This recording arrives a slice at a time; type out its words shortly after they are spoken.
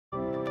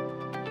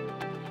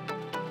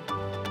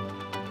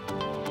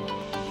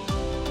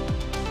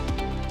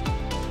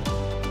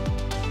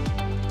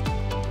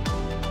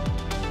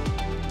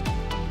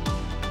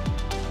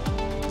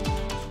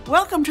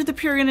Welcome to the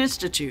Purian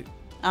Institute.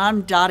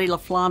 I'm Dottie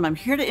LaFlamme. I'm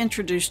here to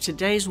introduce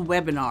today's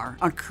webinar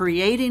on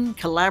creating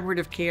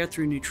collaborative care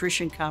through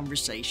nutrition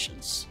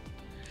conversations.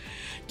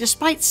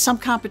 Despite some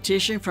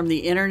competition from the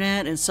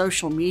internet and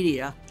social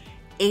media,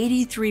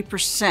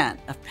 83%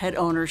 of pet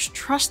owners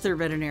trust their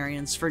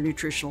veterinarians for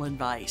nutritional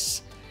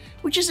advice,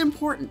 which is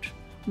important.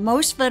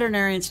 Most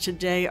veterinarians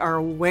today are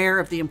aware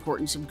of the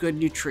importance of good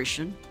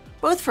nutrition,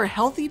 both for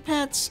healthy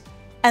pets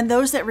and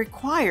those that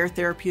require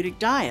therapeutic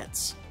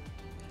diets.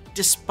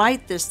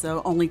 Despite this,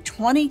 though, only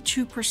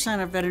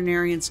 22% of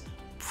veterinarians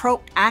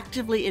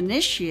proactively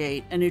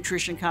initiate a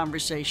nutrition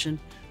conversation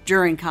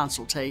during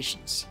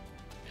consultations.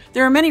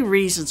 There are many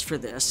reasons for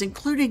this,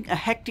 including a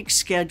hectic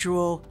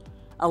schedule,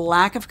 a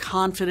lack of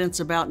confidence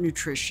about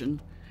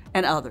nutrition,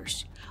 and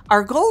others.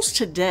 Our goals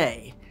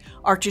today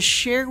are to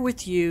share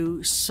with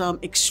you some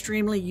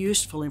extremely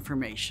useful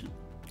information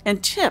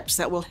and tips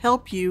that will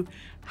help you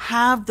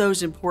have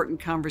those important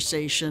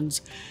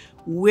conversations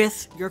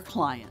with your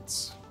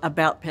clients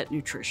about pet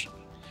nutrition.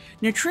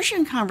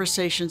 Nutrition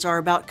conversations are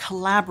about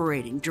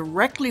collaborating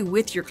directly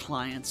with your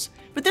clients,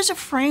 but there's a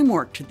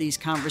framework to these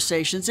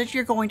conversations that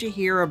you're going to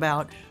hear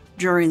about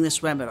during this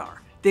webinar.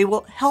 They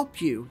will help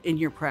you in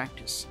your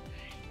practice.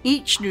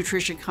 Each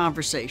nutrition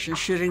conversation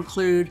should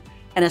include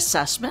an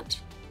assessment,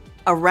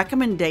 a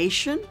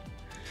recommendation,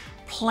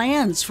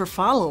 plans for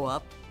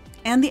follow-up,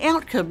 and the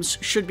outcomes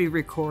should be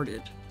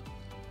recorded.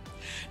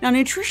 Now,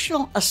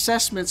 nutritional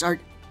assessments are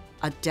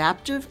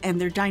adaptive and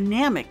they're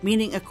dynamic,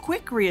 meaning a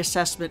quick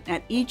reassessment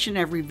at each and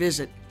every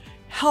visit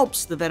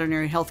helps the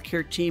veterinary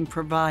healthcare team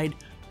provide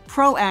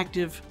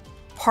proactive,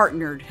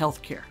 partnered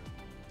healthcare.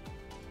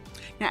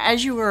 Now,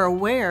 as you are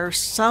aware,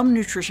 some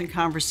nutrition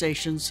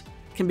conversations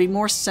can be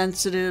more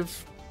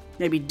sensitive,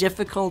 maybe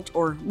difficult,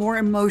 or more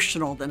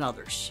emotional than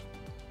others.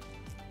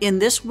 In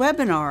this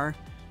webinar,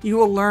 you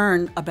will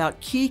learn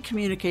about key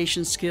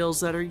communication skills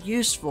that are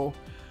useful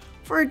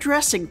for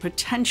addressing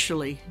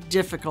potentially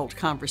difficult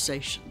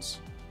conversations.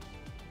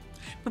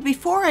 But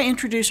before I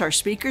introduce our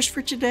speakers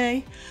for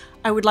today,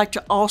 I would like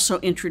to also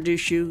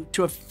introduce you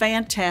to a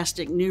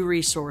fantastic new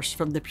resource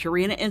from the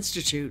Purian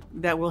Institute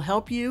that will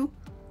help you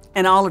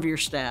and all of your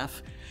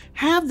staff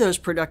have those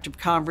productive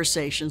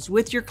conversations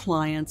with your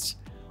clients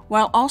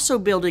while also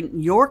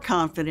building your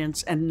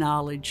confidence and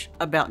knowledge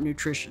about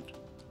nutrition.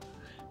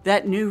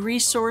 That new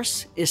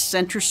resource is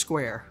Center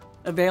Square,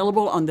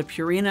 available on the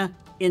Purian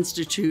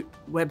Institute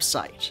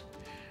website.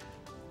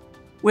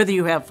 Whether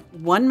you have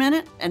 1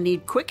 minute and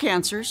need quick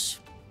answers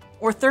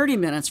or 30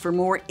 minutes for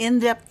more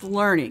in-depth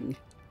learning,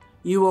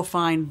 you will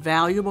find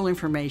valuable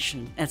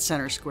information at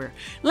Center Square.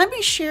 Let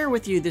me share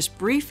with you this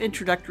brief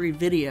introductory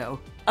video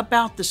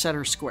about the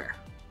Center Square.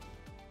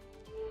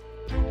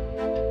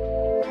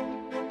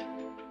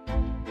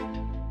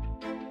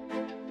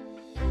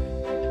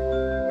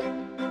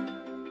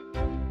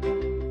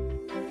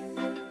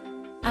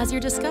 As you're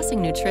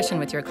discussing nutrition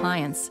with your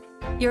clients,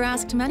 you're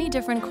asked many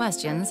different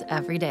questions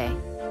every day.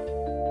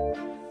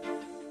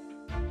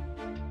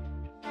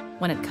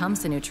 When it comes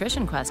to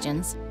nutrition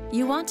questions,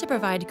 you want to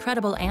provide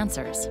credible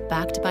answers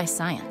backed by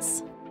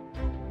science.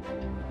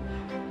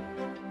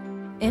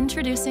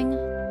 Introducing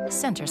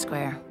Center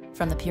Square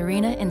from the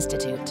Purian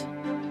Institute.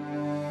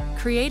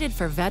 Created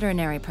for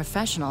veterinary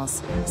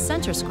professionals,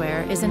 Center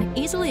Square is an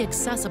easily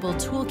accessible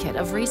toolkit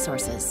of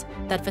resources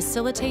that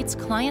facilitates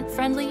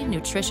client-friendly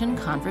nutrition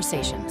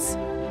conversations.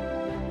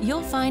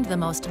 You'll find the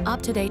most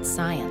up-to-date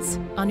science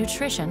on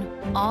nutrition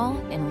all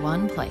in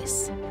one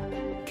place.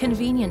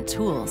 Convenient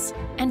tools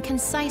and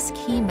concise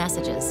key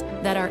messages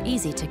that are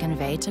easy to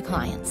convey to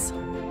clients.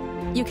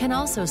 You can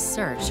also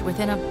search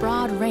within a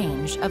broad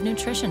range of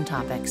nutrition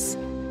topics.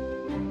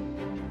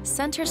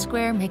 Center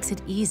Square makes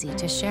it easy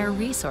to share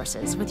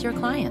resources with your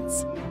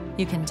clients.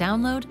 You can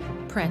download,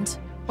 print,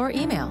 or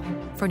email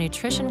for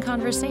nutrition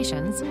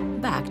conversations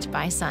backed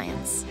by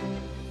science.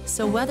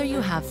 So whether you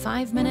have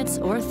 5 minutes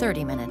or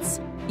 30 minutes,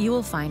 you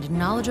will find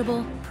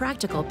knowledgeable,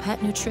 practical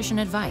pet nutrition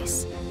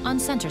advice on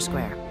Center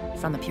Square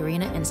from the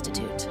Purian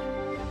Institute.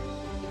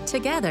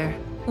 Together,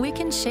 we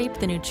can shape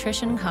the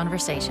nutrition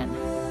conversation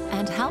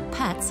and help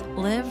pets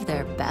live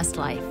their best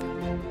life.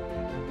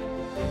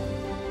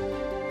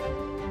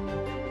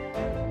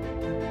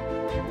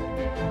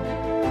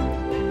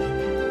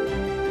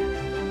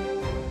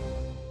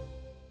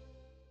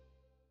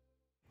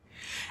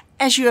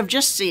 As you have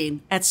just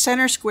seen, at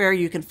Center Square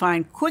you can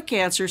find quick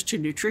answers to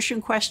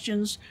nutrition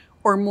questions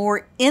or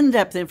more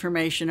in-depth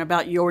information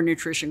about your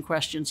nutrition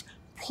questions,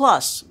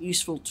 plus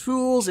useful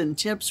tools and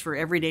tips for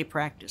everyday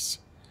practice.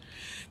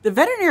 The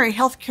veterinary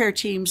healthcare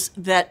teams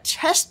that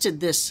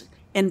tested this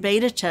in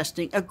beta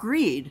testing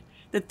agreed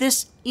that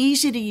this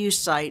easy-to-use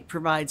site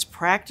provides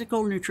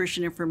practical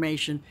nutrition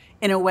information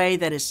in a way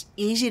that is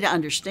easy to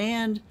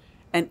understand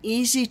and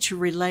easy to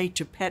relate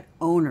to pet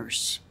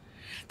owners.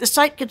 The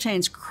site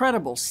contains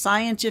credible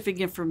scientific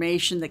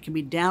information that can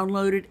be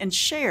downloaded and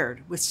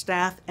shared with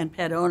staff and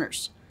pet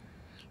owners.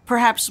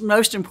 Perhaps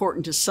most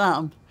important to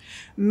some,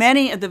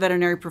 many of the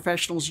veterinary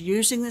professionals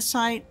using the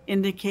site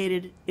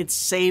indicated it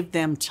saved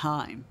them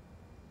time.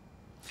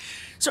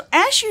 So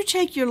as you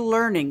take your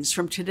learnings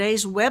from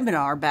today's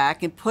webinar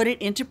back and put it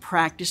into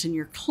practice in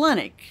your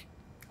clinic,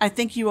 I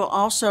think you will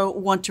also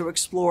want to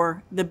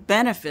explore the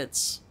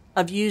benefits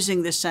of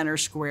using the Center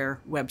Square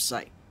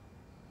website.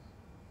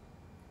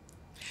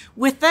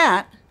 With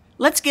that,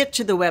 let's get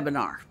to the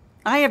webinar.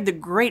 I have the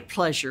great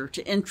pleasure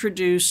to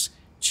introduce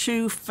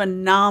two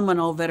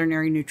phenomenal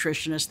veterinary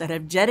nutritionists that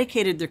have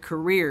dedicated their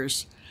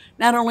careers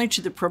not only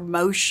to the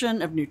promotion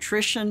of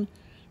nutrition,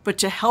 but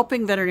to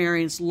helping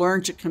veterinarians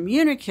learn to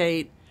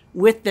communicate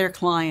with their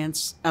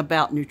clients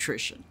about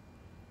nutrition.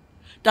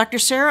 Dr.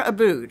 Sarah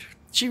Abood,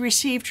 she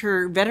received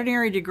her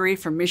veterinary degree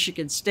from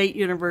Michigan State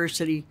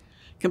University,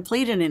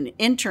 completed an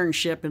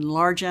internship in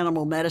large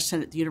animal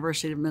medicine at the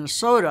University of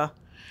Minnesota,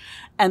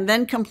 and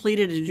then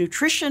completed a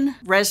nutrition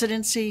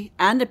residency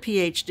and a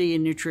PhD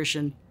in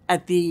nutrition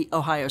at The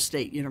Ohio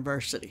State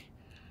University.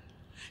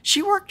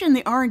 She worked in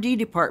the R&D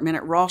department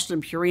at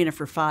Ralston Purina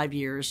for 5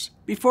 years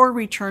before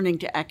returning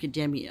to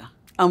academia.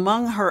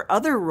 Among her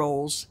other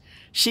roles,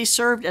 she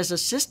served as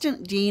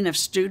Assistant Dean of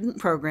Student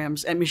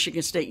Programs at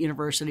Michigan State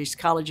University's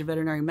College of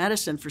Veterinary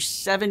Medicine for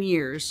 7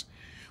 years,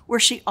 where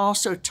she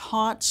also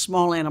taught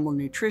small animal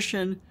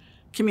nutrition,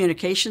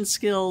 communication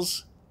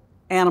skills,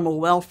 animal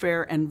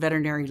welfare, and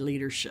veterinary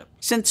leadership.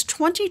 Since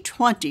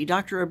 2020,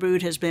 Dr.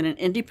 Abood has been an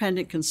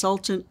independent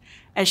consultant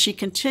as she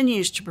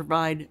continues to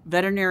provide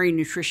veterinary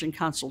nutrition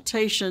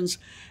consultations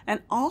and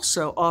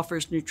also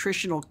offers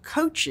nutritional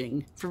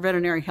coaching for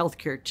veterinary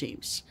healthcare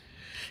teams.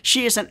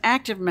 She is an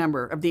active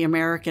member of the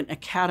American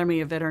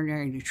Academy of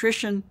Veterinary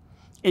Nutrition,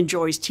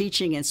 enjoys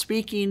teaching and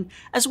speaking,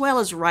 as well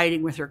as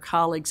writing with her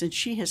colleagues, and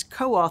she has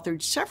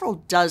co-authored several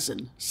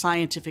dozen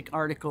scientific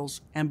articles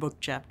and book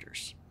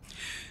chapters.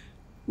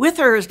 With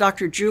her is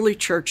Dr. Julie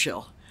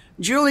Churchill.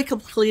 Julie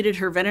completed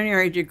her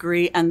veterinary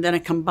degree and then a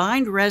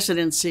combined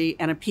residency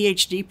and a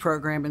PhD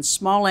program in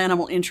small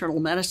animal internal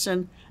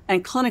medicine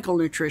and clinical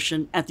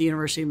nutrition at the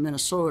University of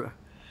Minnesota.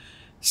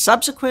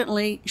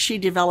 Subsequently, she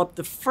developed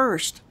the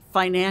first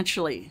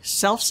financially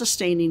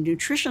self-sustaining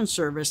nutrition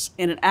service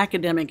in an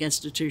academic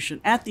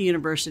institution at the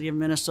University of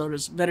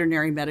Minnesota's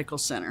Veterinary Medical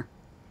Center.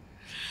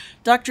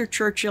 Dr.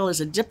 Churchill is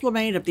a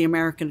diplomate of the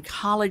American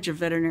College of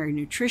Veterinary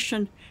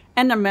Nutrition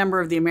and a member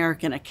of the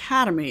American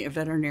Academy of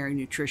Veterinary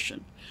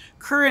Nutrition.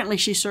 Currently,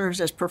 she serves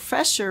as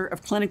professor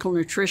of clinical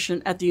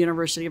nutrition at the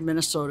University of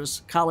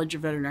Minnesota's College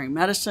of Veterinary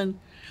Medicine,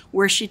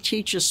 where she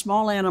teaches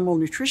small animal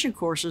nutrition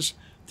courses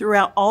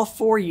throughout all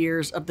 4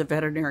 years of the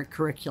veterinary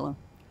curriculum.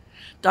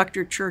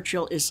 Dr.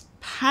 Churchill is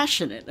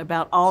passionate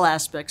about all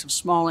aspects of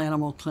small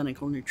animal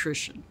clinical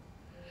nutrition.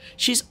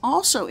 She's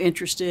also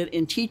interested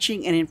in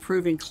teaching and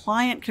improving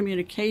client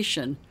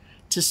communication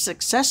to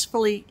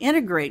successfully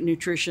integrate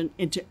nutrition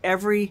into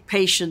every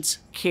patient's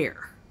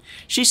care.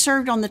 She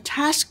served on the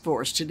task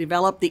force to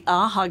develop the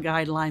AHA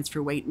guidelines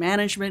for weight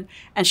management,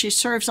 and she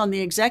serves on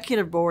the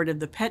executive board of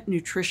the Pet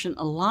Nutrition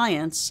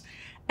Alliance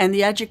and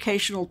the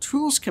Educational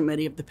Tools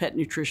Committee of the Pet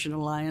Nutrition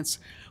Alliance,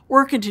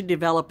 working to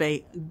develop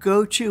a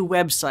go-to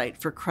website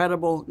for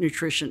credible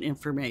nutrition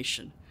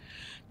information.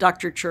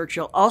 Dr.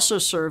 Churchill also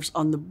serves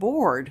on the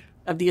board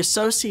of the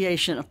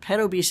Association of Pet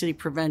Obesity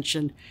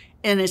Prevention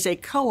and is a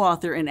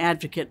co-author and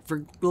advocate for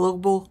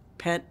Global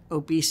Pet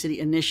Obesity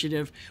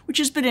Initiative, which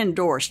has been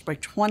endorsed by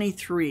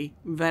 23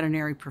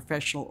 veterinary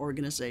professional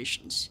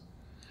organizations.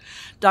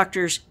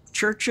 Drs.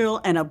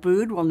 Churchill and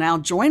Abood will now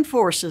join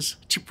forces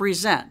to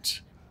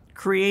present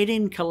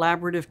Creating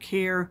Collaborative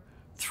Care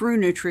Through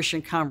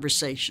Nutrition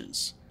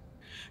Conversations.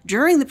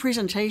 During the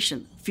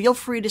presentation, feel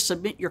free to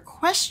submit your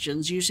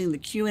questions using the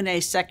Q&A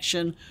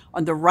section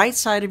on the right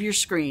side of your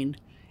screen,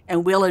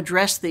 and we'll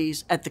address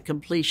these at the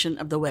completion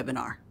of the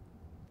webinar.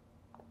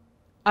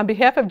 On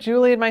behalf of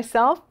Julie and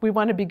myself, we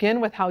want to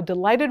begin with how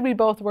delighted we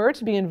both were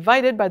to be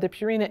invited by the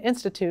Purina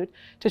Institute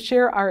to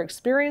share our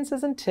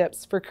experiences and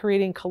tips for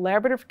creating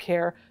collaborative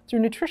care through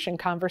nutrition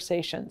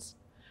conversations.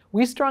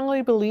 We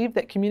strongly believe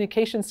that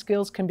communication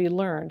skills can be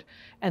learned,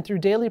 and through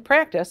daily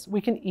practice,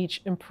 we can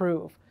each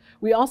improve.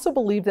 We also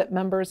believe that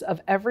members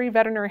of every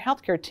veterinary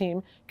healthcare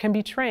team can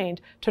be trained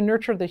to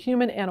nurture the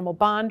human-animal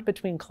bond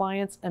between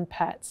clients and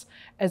pets,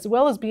 as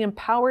well as be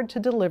empowered to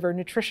deliver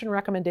nutrition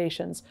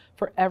recommendations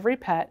for every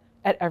pet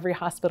at every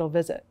hospital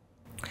visit.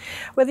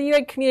 Whether you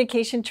had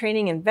communication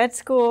training in vet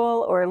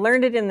school or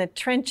learned it in the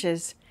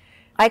trenches,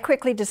 I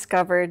quickly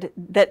discovered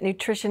that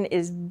nutrition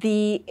is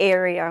the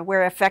area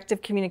where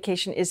effective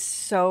communication is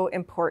so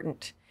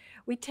important.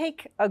 We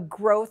take a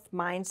growth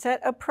mindset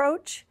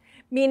approach,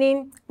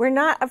 meaning we're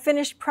not a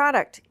finished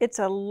product. It's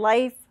a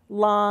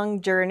lifelong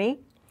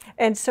journey,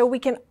 and so we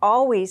can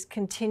always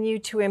continue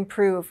to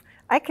improve.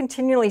 I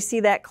continually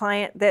see that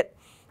client that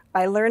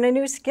I learn a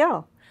new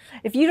skill.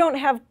 If you don't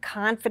have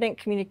confident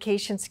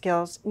communication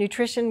skills,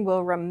 nutrition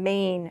will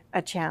remain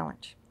a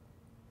challenge.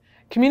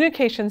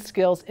 Communication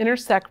skills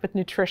intersect with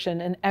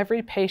nutrition in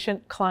every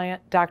patient,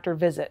 client, doctor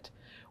visit.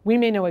 We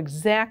may know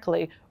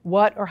exactly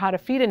what or how to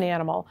feed an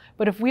animal,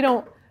 but if we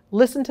don't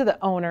listen to the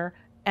owner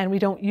and we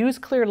don't use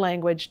clear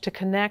language to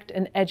connect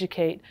and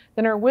educate,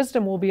 then our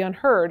wisdom will be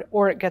unheard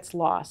or it gets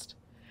lost.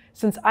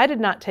 Since I did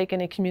not take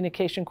any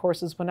communication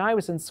courses when I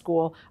was in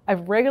school,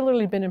 I've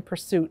regularly been in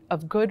pursuit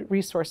of good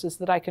resources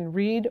that I can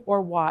read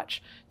or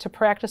watch to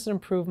practice and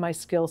improve my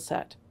skill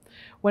set.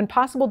 When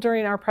possible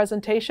during our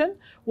presentation,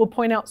 we'll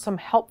point out some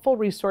helpful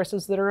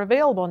resources that are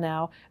available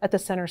now at the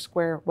Center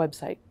Square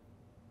website.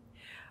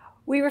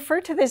 We refer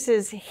to this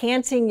as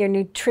enhancing your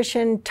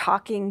nutrition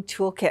talking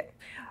toolkit.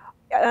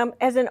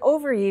 As an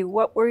overview,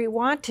 what we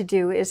want to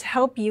do is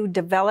help you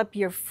develop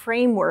your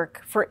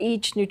framework for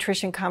each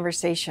nutrition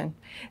conversation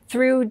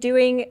through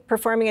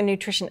performing a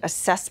nutrition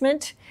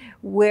assessment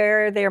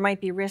where there might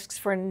be risks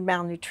for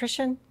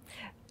malnutrition,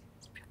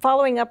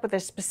 following up with a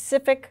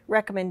specific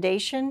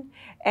recommendation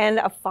and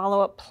a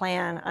follow-up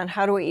plan on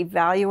how to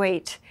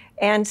evaluate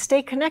and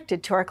stay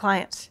connected to our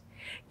clients.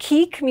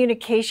 Key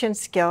communication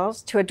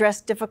skills to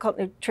address difficult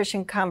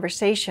nutrition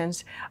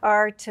conversations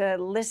are to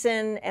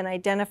listen and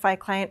identify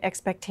client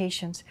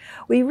expectations.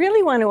 We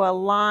really want to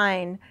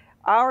align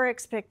our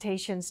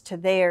expectations to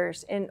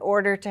theirs in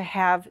order to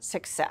have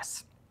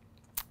success.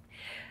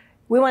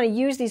 We want to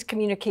use these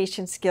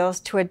communication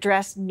skills to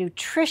address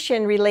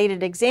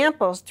nutrition-related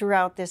examples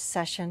throughout this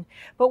session.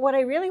 But what I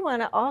really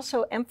want to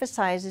also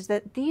emphasize is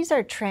that these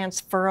are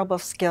transferable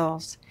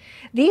skills.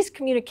 These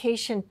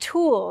communication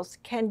tools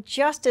can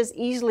just as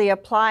easily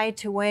apply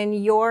to when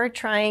you're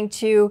trying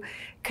to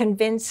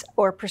convince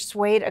or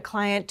persuade a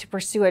client to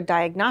pursue a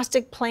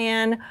diagnostic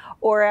plan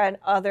or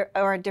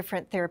a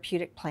different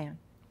therapeutic plan.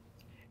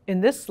 In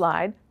this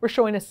slide, we're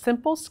showing a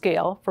simple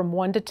scale from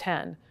 1 to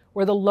 10,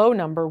 where the low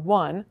number,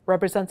 1,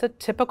 represents a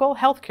typical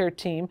healthcare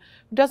team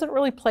who doesn't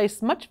really place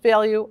much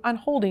value on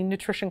holding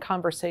nutrition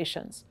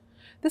conversations.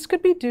 This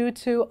could be due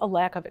to a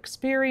lack of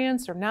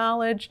experience or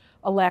knowledge,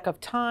 a lack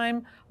of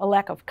time, a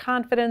lack of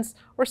confidence,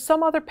 or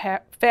some other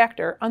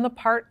factor on the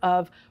part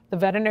of the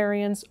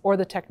veterinarians or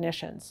the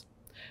technicians.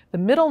 The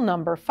middle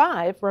number,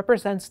 5,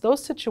 represents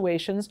those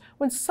situations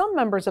when some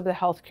members of the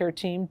healthcare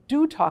team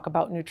do talk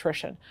about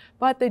nutrition,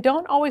 but they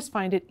don't always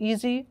find it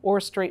easy or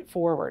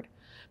straightforward.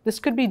 This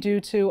could be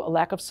due to a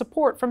lack of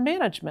support from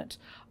management,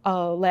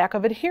 a lack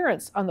of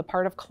adherence on the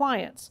part of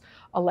clients,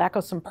 a lack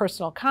of some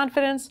personal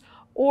confidence,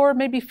 or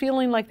maybe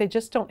feeling like they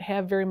just don't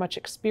have very much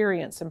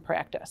experience in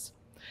practice.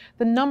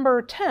 The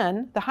number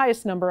 10, the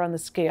highest number on the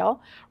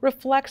scale,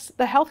 reflects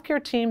the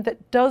healthcare team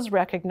that does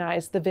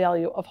recognize the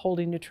value of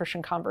holding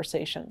nutrition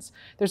conversations.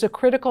 There's a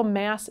critical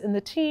mass in the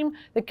team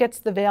that gets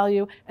the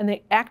value, and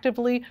they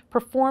actively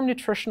perform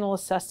nutritional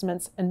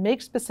assessments and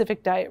make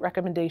specific diet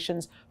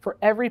recommendations for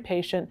every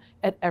patient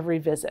at every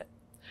visit.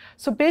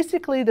 So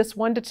basically, this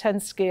 1 to 10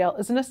 scale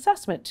is an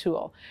assessment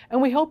tool,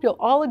 and we hope you'll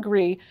all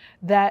agree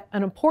that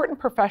an important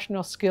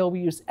professional skill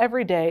we use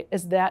every day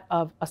is that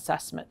of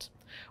assessment.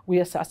 We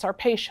assess our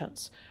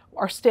patients,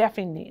 our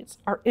staffing needs,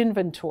 our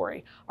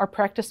inventory, our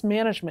practice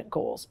management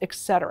goals,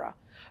 etc.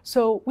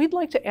 So we'd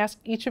like to ask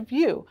each of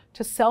you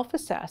to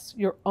self-assess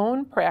your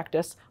own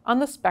practice on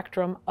the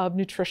spectrum of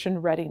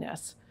nutrition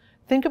readiness.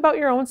 Think about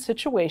your own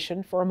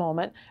situation for a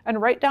moment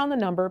and write down the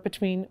number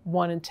between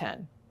 1 and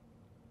 10.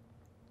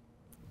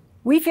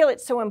 We feel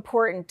it's so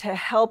important to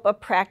help a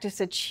practice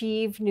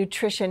achieve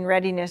nutrition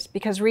readiness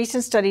because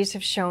recent studies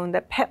have shown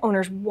that pet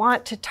owners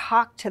want to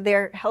talk to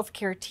their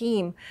healthcare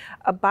team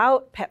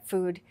about pet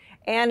food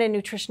and a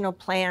nutritional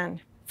plan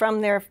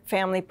from their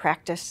family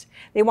practice.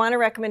 They want a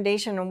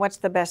recommendation on what's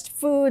the best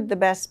food, the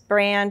best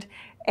brand,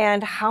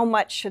 and how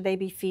much should they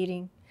be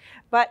feeding.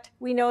 But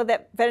we know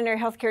that veterinary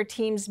healthcare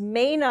teams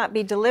may not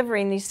be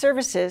delivering these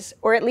services,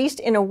 or at least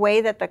in a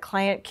way that the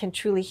client can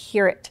truly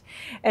hear it.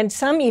 And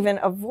some even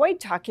avoid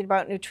talking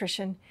about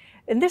nutrition.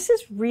 And this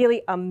is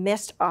really a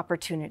missed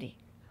opportunity.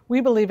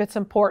 We believe it's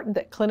important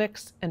that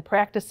clinics and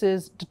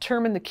practices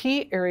determine the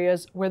key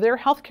areas where their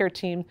healthcare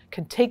team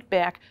can take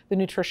back the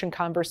nutrition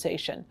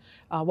conversation,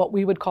 what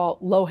we would call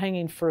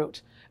low-hanging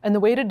fruit. And the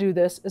way to do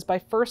this is by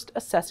first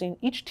assessing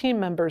each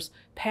team member's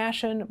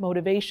passion,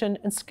 motivation,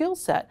 and skill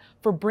set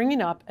for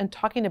bringing up and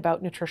talking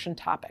about nutrition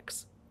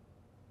topics.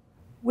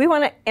 We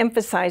want to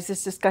emphasize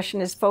this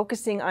discussion as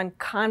focusing on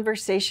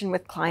conversation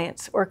with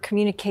clients or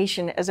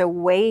communication as a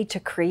way to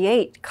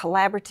create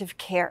collaborative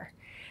care.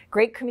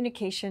 Great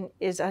communication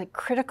is a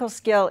critical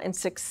skill in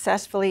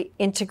successfully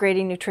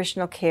integrating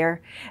nutritional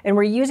care, and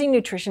we're using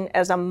nutrition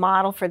as a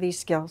model for these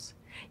skills.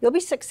 You'll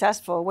be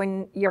successful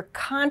when your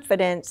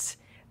confidence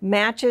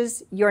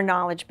matches your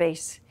knowledge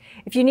base.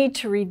 If you need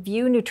to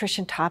review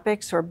nutrition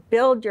topics or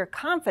build your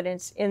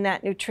confidence in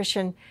that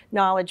nutrition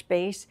knowledge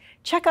base,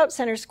 check out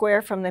Center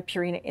Square from the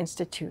Purina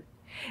Institute.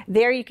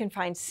 There you can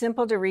find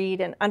simple to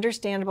read and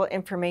understandable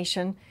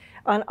information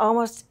on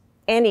almost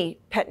any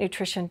pet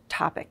nutrition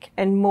topic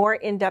and more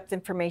in-depth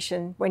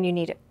information when you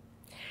need it.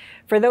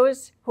 For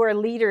those who are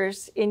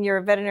leaders in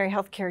your veterinary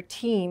healthcare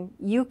team,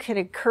 you can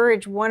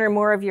encourage one or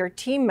more of your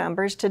team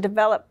members to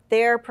develop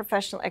their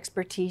professional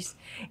expertise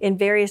in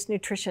various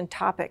nutrition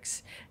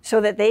topics so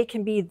that they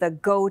can be the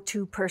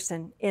go-to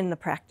person in the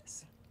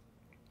practice.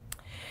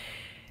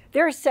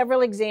 There are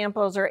several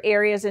examples or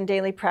areas in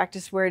daily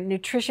practice where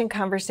nutrition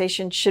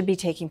conversations should be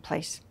taking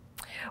place.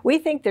 We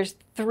think there's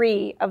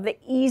 3 of the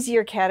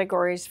easier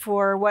categories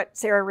for what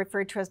Sarah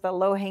referred to as the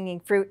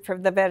low-hanging fruit for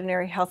the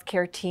veterinary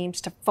healthcare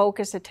teams to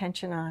focus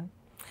attention on.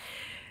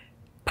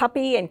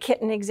 Puppy and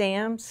kitten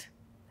exams,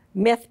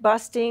 myth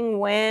busting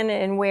when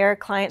and where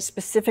clients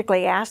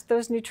specifically ask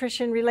those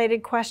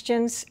nutrition-related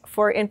questions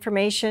for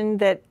information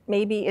that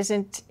maybe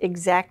isn't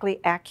exactly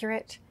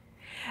accurate,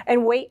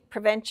 and weight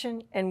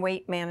prevention and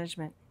weight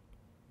management.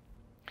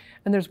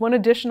 And there's one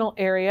additional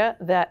area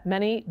that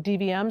many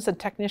DVMs and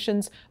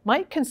technicians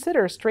might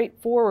consider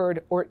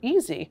straightforward or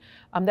easy.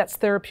 That's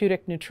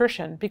therapeutic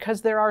nutrition,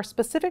 because there are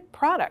specific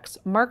products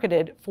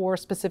marketed for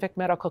specific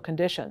medical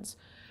conditions.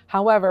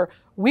 However,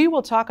 we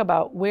will talk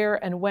about where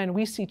and when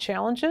we see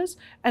challenges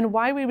and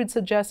why we would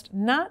suggest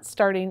not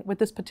starting with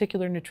this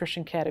particular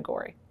nutrition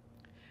category.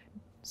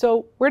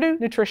 So where do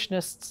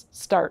nutritionists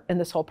start in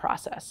this whole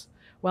process?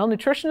 Well,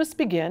 nutritionists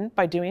begin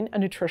by doing a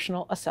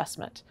nutritional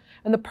assessment.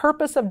 And the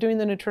purpose of doing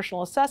the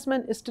nutritional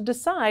assessment is to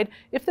decide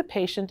if the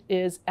patient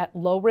is at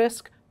low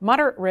risk,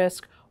 moderate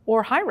risk,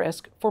 or high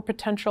risk for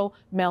potential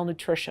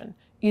malnutrition,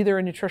 either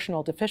a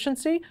nutritional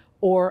deficiency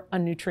or a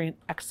nutrient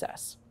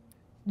excess.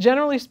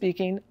 Generally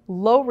speaking,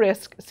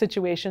 low-risk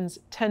situations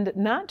tend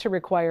not to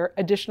require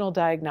additional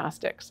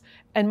diagnostics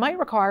and might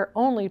require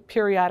only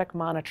periodic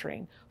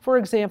monitoring, for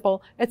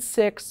example, at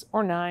 6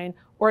 or 9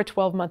 or a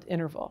 12-month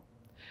interval.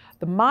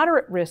 The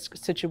moderate risk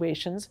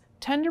situations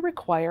tend to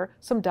require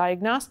some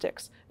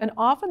diagnostics, and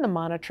often the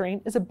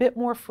monitoring is a bit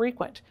more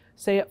frequent,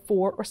 say at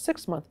 4 or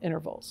 6-month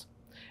intervals.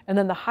 And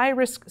then the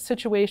high-risk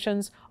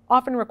situations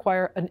often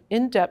require an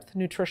in-depth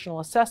nutritional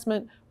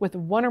assessment with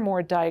 1 or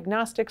more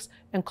diagnostics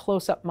and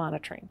close-up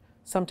monitoring,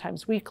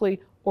 sometimes weekly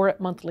or at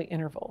monthly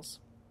intervals.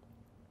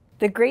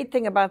 The great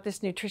thing about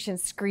this nutrition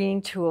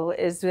screening tool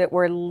is that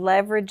we're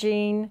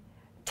leveraging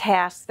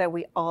tasks that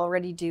we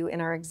already do in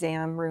our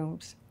exam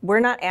rooms. We're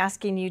not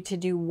asking you to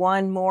do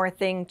one more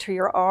thing to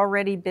your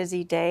already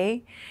busy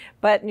day,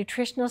 but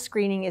nutritional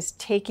screening is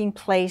taking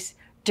place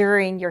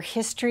during your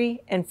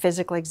history and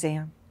physical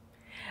exam.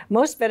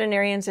 Most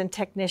veterinarians and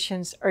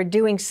technicians are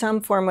doing some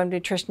form of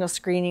nutritional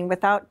screening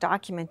without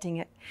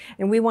documenting it.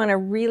 And we want to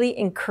really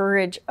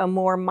encourage a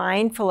more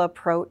mindful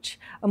approach,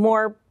 a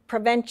more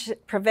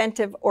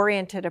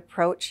preventive-oriented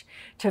approach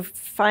to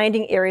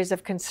finding areas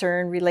of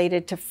concern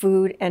related to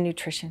food and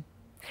nutrition.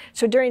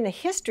 So during the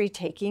history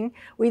taking,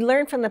 we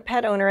learn from the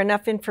pet owner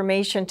enough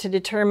information to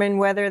determine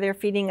whether they're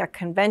feeding a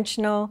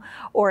conventional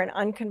or an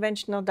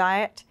unconventional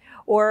diet,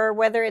 or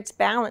whether it's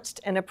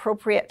balanced and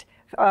appropriate,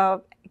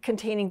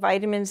 containing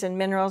vitamins and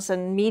minerals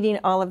and meeting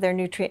all of their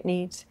nutrient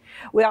needs.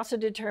 We also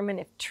determine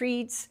if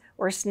treats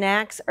or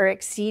snacks are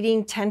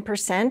exceeding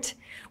 10%.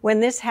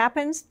 When this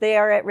happens, they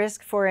are at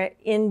risk for an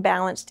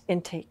imbalanced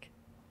intake.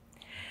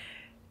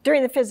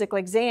 During the physical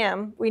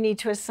exam, we need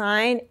to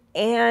assign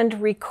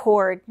and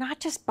record not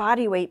just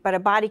body weight, but a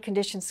body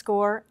condition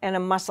score and a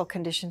muscle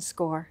condition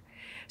score.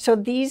 So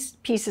these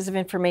pieces of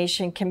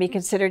information can be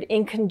considered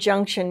in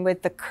conjunction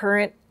with the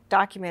current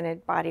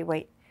documented body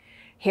weight,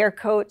 hair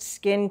coat,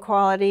 skin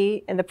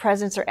quality, and the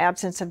presence or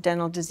absence of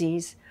dental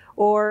disease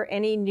or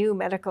any new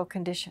medical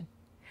condition.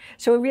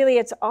 So really,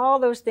 it's all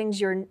those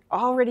things you're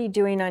already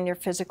doing on your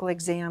physical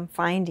exam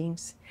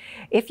findings.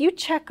 If you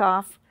check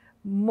off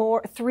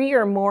 3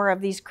 or more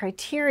of these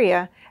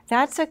criteria,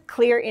 that's a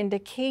clear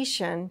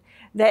indication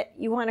that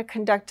you want to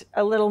conduct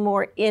a little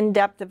more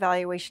in-depth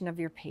evaluation of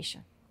your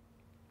patient.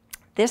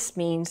 This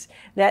means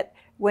that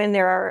when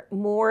there are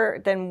more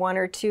than 1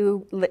 or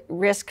 2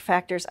 risk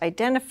factors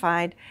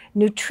identified,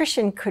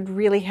 nutrition could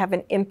really have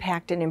an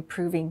impact in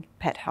improving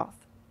pet health.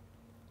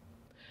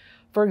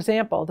 For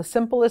example, the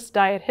simplest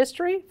diet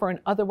history for an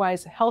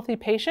otherwise healthy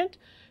patient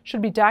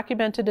should be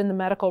documented in the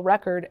medical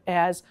record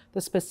as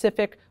the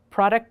specific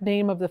product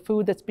name of the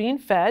food that's being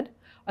fed,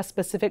 a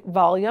specific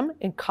volume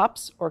in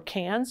cups or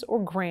cans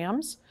or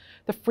grams,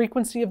 the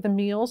frequency of the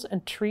meals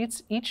and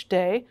treats each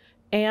day,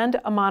 and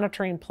a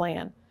monitoring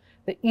plan.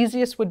 The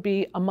easiest would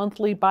be a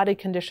monthly body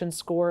condition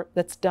score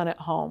that's done at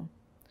home.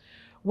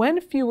 When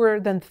fewer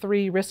than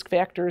 3 risk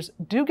factors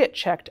do get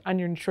checked on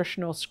your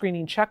nutritional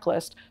screening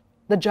checklist,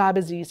 the job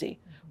is easy.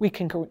 We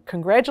can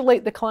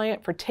congratulate the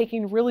client for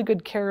taking really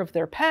good care of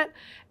their pet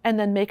and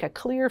then make a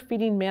clear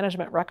feeding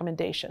management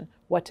recommendation: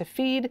 what to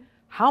feed,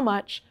 how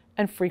much,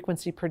 and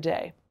frequency per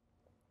day.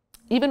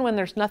 Even when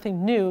there's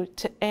nothing new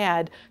to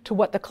add to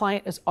what the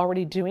client is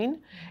already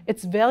doing,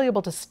 it's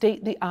valuable to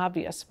state the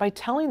obvious by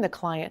telling the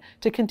client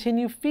to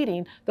continue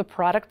feeding the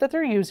product that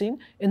they're using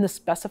in the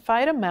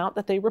specified amount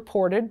that they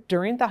reported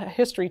during the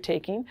history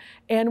taking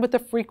and with the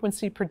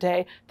frequency per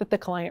day that the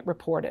client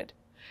reported.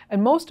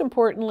 And most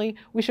importantly,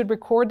 we should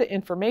record the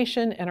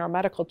information in our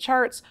medical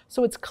charts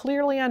so it's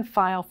clearly on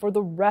file for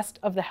the rest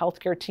of the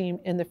healthcare team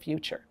in the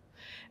future.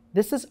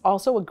 This is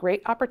also a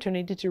great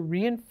opportunity to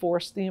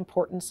reinforce the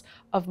importance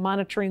of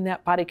monitoring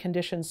that body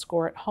condition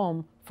score at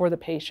home for the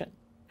patient.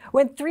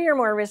 When 3 or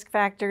more risk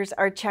factors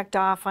are checked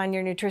off on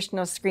your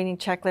nutritional screening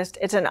checklist,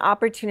 it's an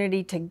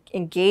opportunity to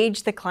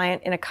engage the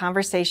client in a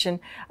conversation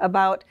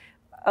about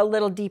a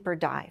little deeper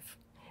dive.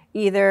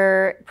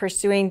 either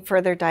pursuing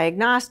further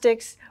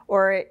diagnostics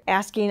or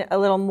asking a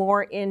little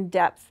more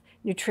in-depth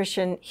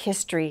nutrition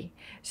history.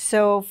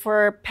 So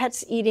for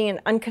pets eating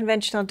an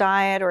unconventional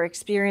diet or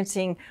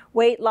experiencing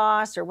weight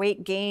loss or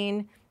weight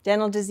gain,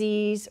 dental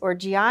disease, or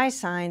GI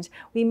signs,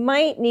 we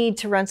might need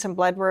to run some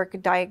blood work,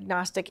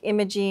 diagnostic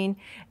imaging,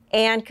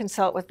 and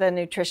consult with the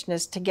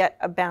nutritionist to get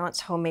a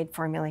balanced homemade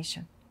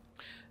formulation.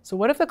 So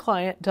what if the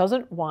client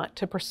doesn't want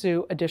to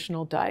pursue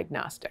additional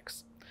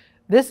diagnostics?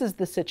 This is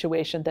the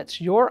situation that's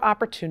your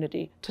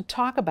opportunity to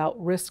talk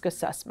about risk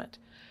assessment.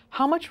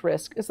 How much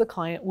risk is the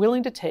client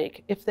willing to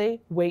take if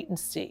they wait and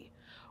see?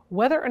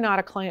 Whether or not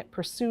a client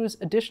pursues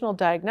additional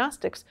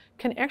diagnostics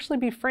can actually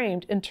be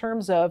framed in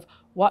terms of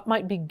what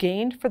might be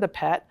gained for the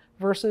pet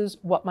versus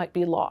what might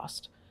be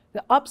lost.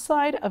 The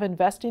upside of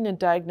investing in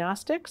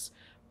diagnostics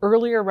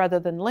earlier rather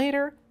than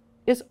later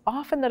is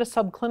often that a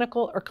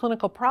subclinical or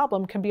clinical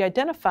problem can be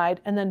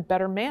identified and then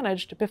better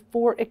managed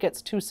before it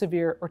gets too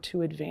severe or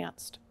too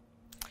advanced.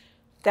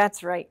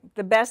 That's right.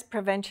 The best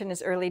prevention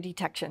is early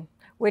detection,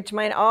 which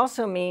might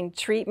also mean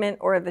treatment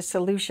or the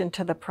solution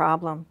to the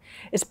problem.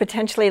 It's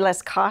potentially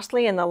less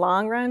costly in the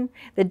long run.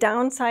 The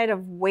downside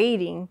of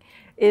waiting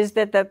is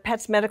that the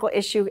pet's medical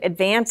issue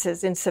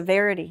advances in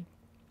severity.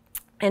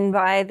 And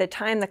by the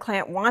time the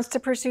client wants to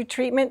pursue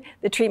treatment,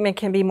 the treatment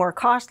can be more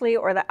costly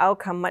or the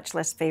outcome much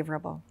less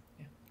favorable.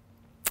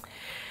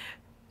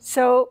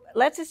 So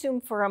let's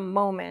assume for a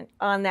moment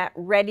on that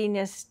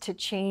readiness to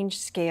change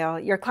scale,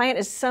 your client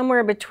is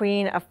somewhere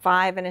between a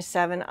 5 and a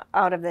 7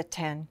 out of the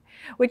 10,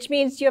 which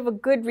means you have a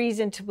good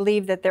reason to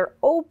believe that they're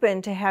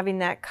open to having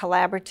that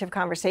collaborative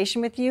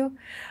conversation with you.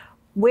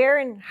 Where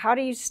and how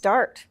do you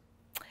start?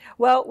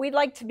 Well, we'd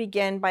like to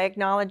begin by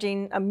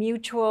acknowledging a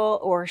mutual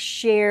or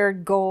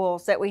shared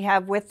goals that we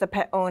have with the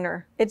pet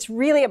owner. It's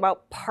really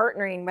about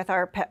partnering with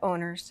our pet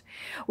owners.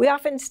 We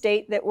often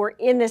state that we're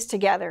in this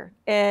together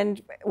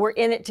and we're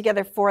in it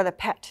together for the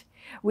pet.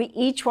 We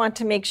each want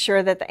to make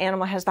sure that the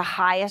animal has the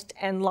highest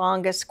and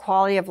longest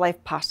quality of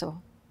life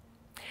possible.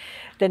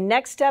 The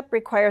next step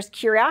requires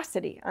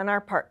curiosity on our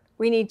part.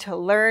 We need to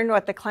learn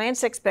what the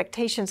client's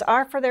expectations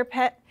are for their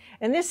pet.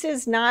 And this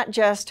is not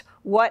just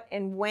what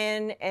and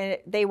when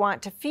they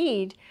want to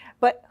feed,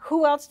 but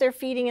who else they're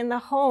feeding in the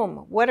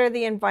home. What are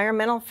the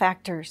environmental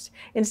factors?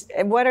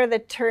 And what are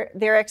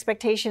their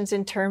expectations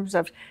in terms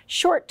of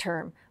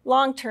short-term,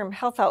 long-term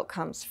health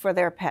outcomes for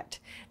their pet?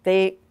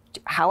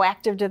 How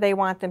active do they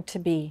want them to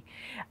be?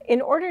 In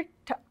order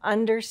to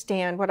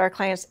understand what our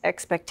client's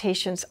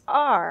expectations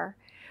are,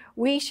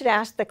 we should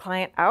ask the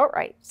client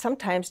outright,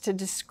 sometimes to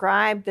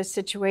describe the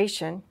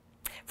situation.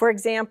 For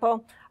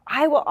example,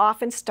 I will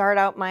often start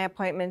out my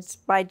appointments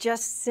by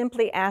just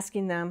simply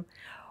asking them,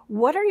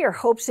 what are your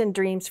hopes and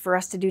dreams for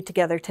us to do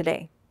together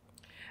today?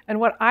 And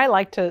what I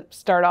like to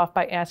start off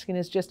by asking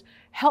is just,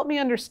 help me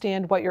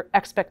understand what your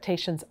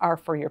expectations are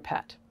for your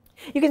pet.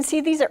 You can see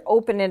these are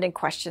open-ended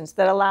questions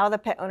that allow the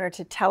pet owner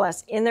to tell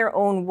us in their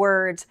own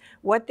words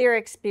what they're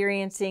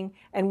experiencing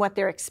and what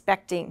they're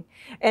expecting.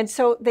 And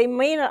so they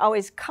may not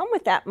always come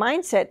with that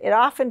mindset. It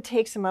often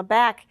takes them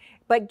aback,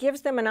 but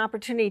gives them an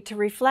opportunity to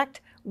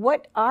reflect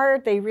what are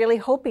they really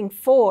hoping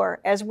for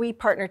as we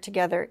partner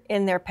together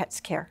in their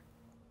pet's care.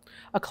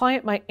 A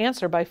client might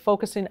answer by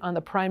focusing on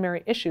the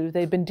primary issue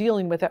they've been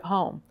dealing with at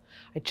home.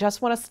 I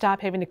just want to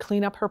stop having to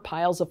clean up her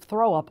piles of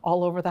throw up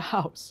all over the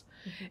house.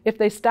 If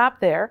they stop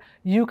there,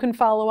 you can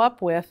follow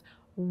up with,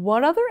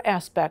 what other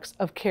aspects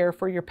of care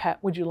for your pet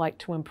would you like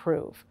to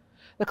improve?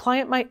 The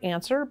client might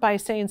answer by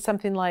saying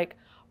something like,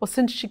 well,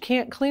 since she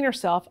can't clean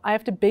herself, I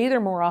have to bathe her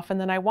more often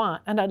than I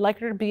want, and I'd like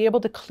her to be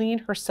able to clean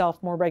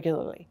herself more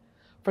regularly.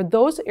 For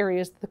those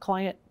areas the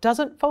client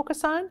doesn't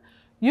focus on,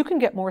 you can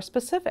get more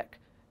specific.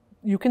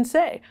 You can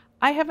say,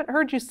 I haven't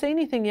heard you say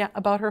anything yet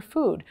about her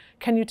food.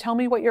 Can you tell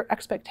me what your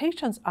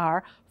expectations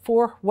are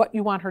for what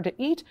you want her to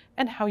eat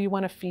and how you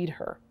want to feed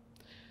her?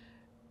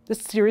 This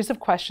series of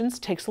questions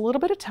takes a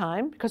little bit of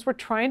time because we're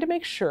trying to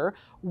make sure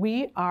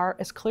we are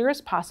as clear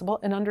as possible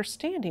in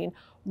understanding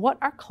what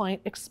our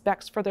client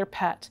expects for their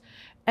pet.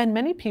 And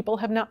many people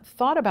have not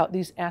thought about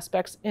these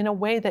aspects in a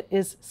way that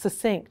is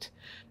succinct,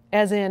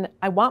 as in,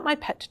 I want my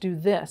pet to do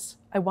this,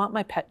 I want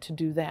my pet to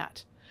do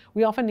that.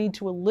 We often need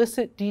to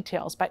elicit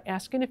details by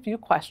asking a few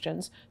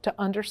questions to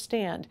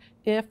understand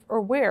if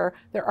or where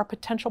there are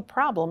potential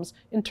problems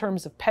in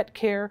terms of pet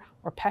care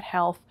or pet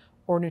health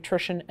or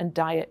nutrition and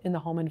diet in the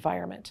home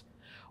environment.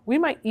 We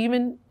might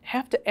even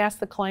have to ask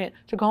the client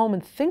to go home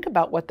and think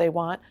about what they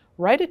want,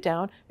 write it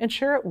down, and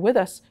share it with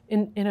us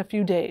in a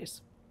few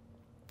days.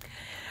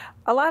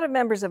 A lot of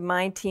members of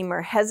my team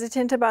are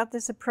hesitant about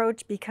this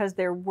approach because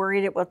they're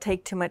worried it will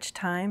take too much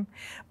time.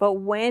 But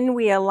when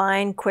we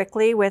align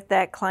quickly with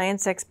that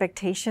client's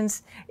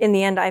expectations, in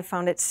the end, I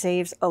found it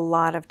saves a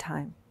lot of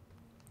time.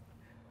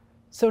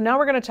 So now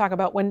we're going to talk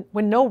about when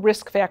no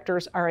risk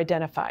factors are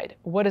identified.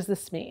 What does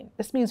this mean?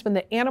 This means when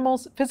the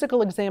animal's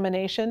physical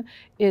examination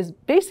is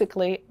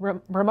basically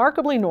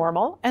remarkably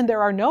normal and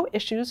there are no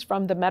issues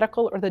from the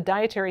medical or the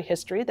dietary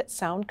history that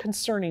sound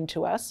concerning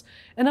to us.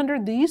 And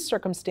under these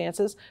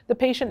circumstances, the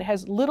patient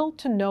has little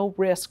to no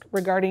risk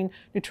regarding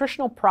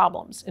nutritional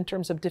problems in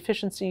terms of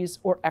deficiencies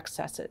or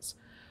excesses.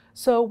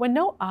 So when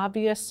no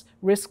obvious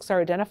risks are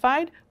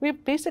identified, we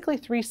have basically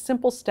 3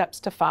 simple steps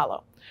to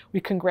follow. We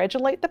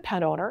congratulate the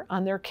pet owner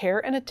on their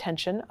care and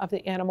attention of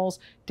the animal's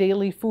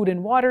daily food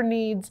and water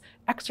needs,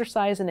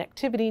 exercise and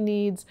activity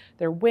needs,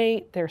 their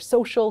weight, their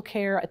social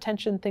care,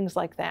 attention, things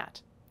like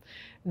that.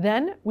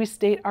 Then we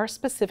state our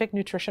specific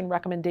nutrition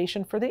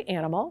recommendation for the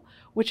animal,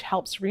 which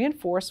helps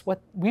reinforce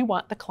what we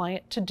want the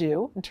client to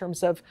do in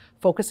terms of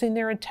focusing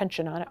their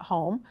attention on at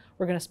home.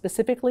 We're going to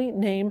specifically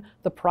name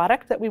the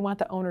product that we want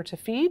the owner to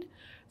feed,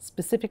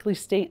 specifically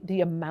state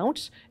the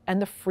amount and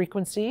the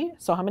frequency,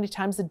 so how many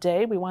times a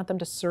day we want them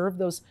to serve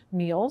those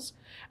meals.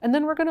 And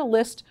then we're going to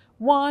list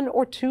 1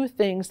 or 2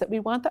 things that we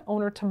want the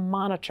owner to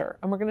monitor,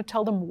 and we're going to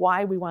tell them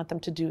why we want them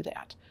to do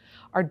that.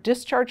 Our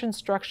discharge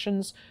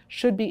instructions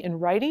should be in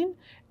writing,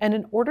 and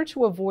in order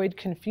to avoid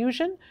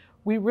confusion,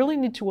 we really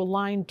need to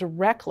align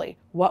directly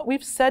what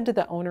we've said to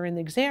the owner in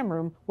the exam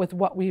room with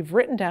what we've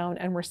written down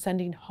and we're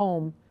sending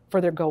home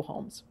for their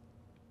go-homes.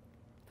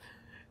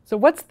 So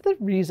what's the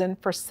reason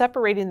for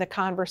separating the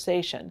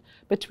conversation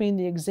between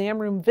the exam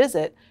room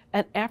visit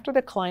and after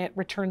the client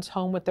returns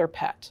home with their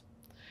pet?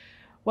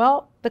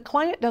 Well, the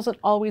client doesn't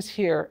always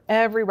hear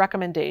every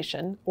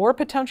recommendation or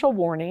potential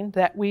warning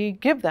that we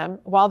give them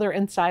while they're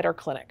inside our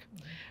clinic.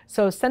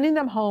 So sending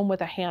them home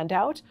with a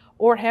handout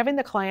or having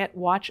the client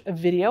watch a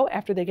video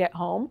after they get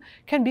home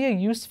can be a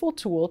useful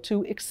tool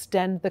to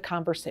extend the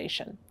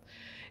conversation.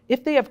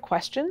 If they have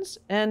questions,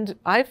 and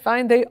I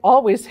find they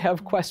always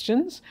have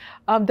questions,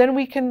 then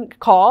we can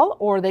call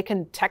or they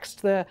can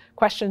text the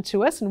question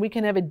to us and we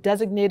can have a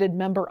designated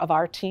member of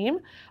our team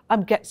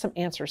get some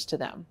answers to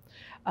them.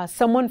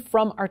 Someone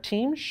from our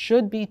team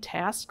should be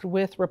tasked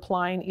with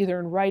replying either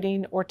in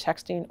writing or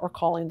texting or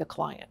calling the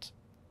client.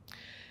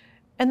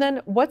 And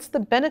then what's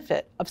the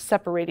benefit of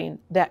separating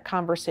that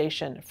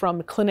conversation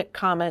from clinic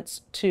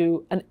comments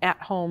to an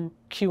at-home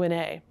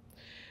Q&A?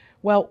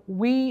 Well,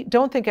 we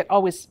don't think it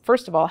always,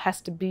 first of all, has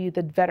to be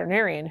the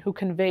veterinarian who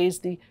conveys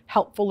the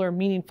helpful or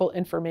meaningful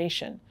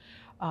information.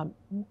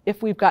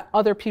 If we've got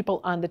other people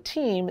on the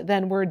team,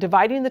 then we're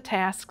dividing the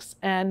tasks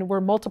and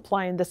we're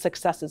multiplying the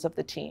successes of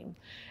the team.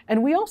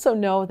 And we also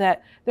know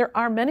that there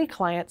are many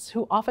clients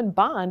who often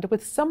bond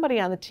with somebody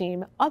on the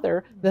team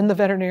other than the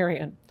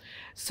veterinarian.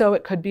 So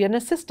it could be an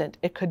assistant,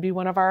 it could be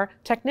one of our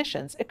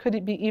technicians, it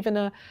could be even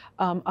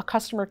a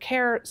customer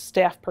care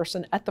staff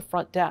person at the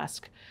front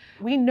desk.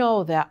 We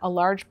know that a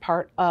large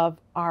part of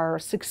our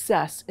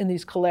success in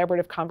these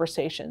collaborative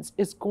conversations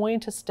is going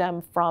to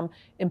stem from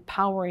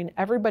empowering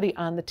everybody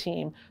on the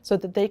team so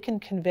that they can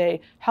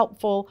convey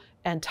helpful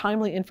and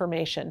timely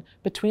information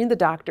between the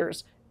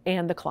doctors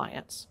and the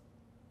clients.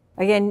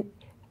 Again,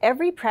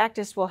 every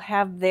practice will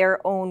have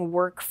their own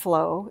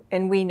workflow,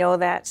 and we know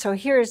that. So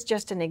here's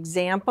just an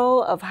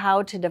example of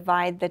how to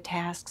divide the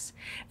tasks.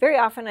 Very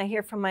often I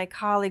hear from my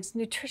colleagues,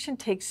 nutrition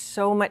takes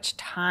so much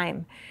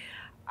time.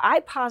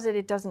 I posit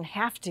it doesn't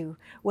have to.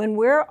 When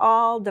we're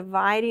all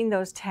dividing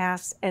those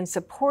tasks and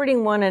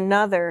supporting one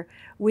another,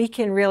 we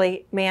can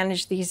really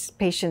manage these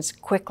patients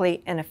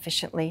quickly and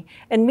efficiently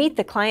and meet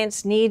the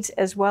client's needs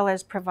as well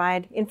as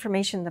provide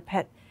information the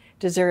pet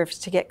deserves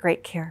to get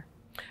great care.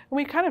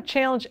 We kind of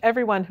challenge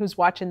everyone who's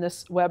watching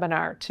this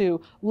webinar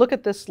to look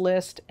at this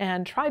list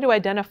and try to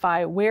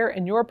identify where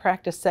in your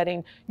practice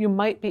setting you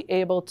might be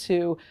able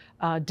to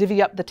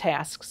divvy up the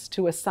tasks,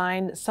 to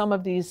assign some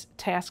of these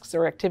tasks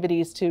or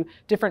activities to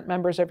different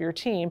members of your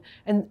team,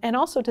 and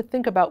also to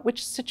think about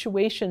which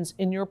situations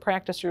in your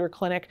practice or your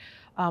clinic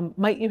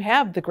might you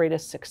have the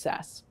greatest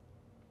success.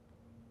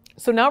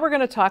 So now we're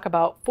going to talk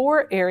about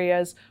 4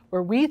 areas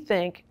where we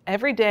think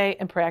every day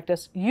in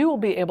practice you will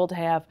be able to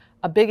have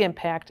a big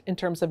impact in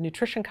terms of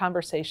nutrition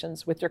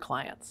conversations with your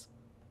clients.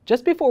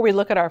 Just before we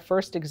look at our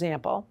first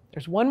example,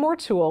 there's one more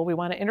tool we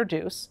want to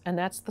introduce, and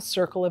that's the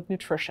Circle of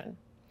Nutrition.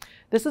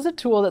 This is a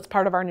tool that's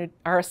part of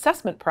our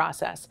assessment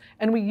process,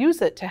 and we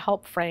use it to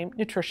help frame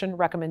nutrition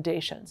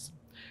recommendations.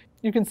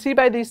 You can see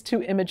by these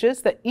 2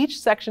 images that each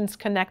section is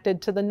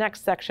connected to the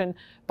next section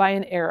by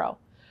an arrow.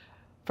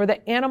 For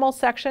the animal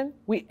section,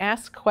 we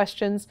ask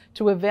questions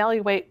to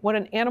evaluate what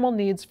an animal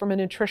needs from a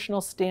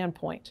nutritional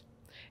standpoint.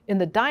 In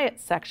the diet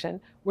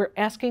section, we're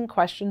asking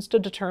questions to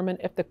determine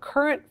if the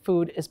current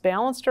food is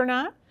balanced or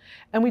not,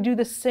 and we do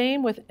the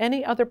same with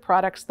any other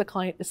products the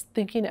client is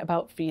thinking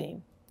about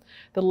feeding.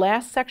 The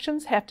last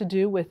sections have to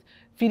do with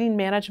feeding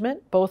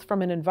management, both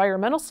from an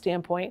environmental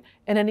standpoint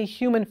and any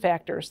human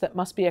factors that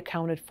must be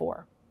accounted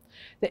for.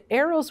 The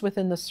arrows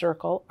within the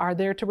circle are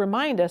there to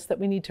remind us that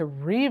we need to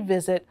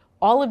revisit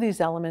all of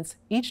these elements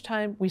each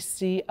time we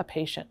see a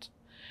patient.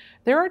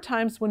 There are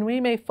times when we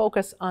may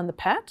focus on the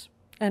pet,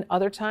 and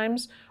other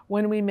times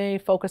when we may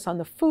focus on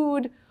the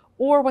food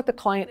or what the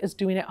client is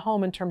doing at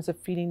home in terms of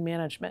feeding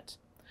management.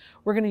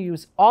 We're going to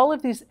use all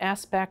of these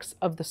aspects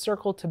of the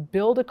circle to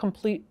build a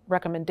complete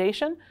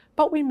recommendation,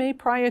 but we may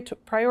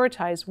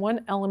prioritize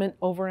one element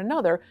over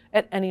another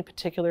at any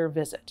particular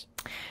visit.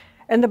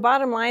 And the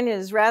bottom line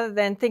is, rather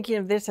than thinking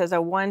of this as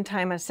a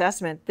one-time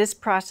assessment, this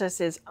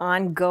process is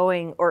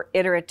ongoing or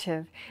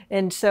iterative.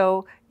 And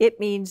so it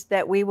means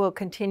that we will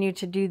continue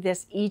to do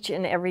this each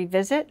and every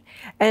visit.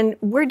 And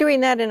we're doing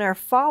that in our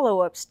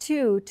follow-ups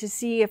too, to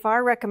see if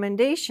our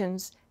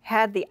recommendations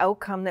had the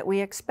outcome that we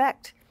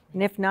expect.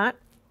 And if not,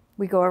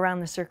 we go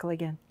around the circle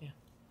again. Yeah.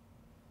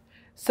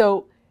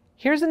 So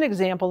here's an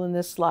example in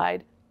this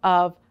slide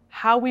of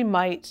how we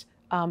might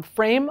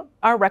frame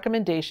our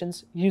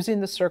recommendations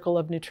using the circle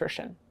of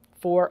nutrition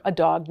for a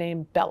dog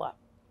named Bella.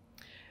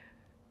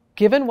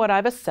 Given what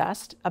I've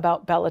assessed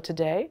about Bella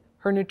today,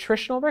 her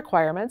nutritional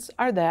requirements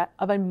are that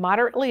of a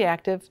moderately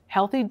active,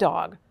 healthy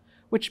dog,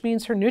 which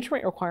means her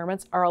nutrient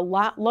requirements are a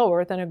lot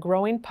lower than a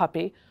growing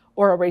puppy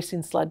or a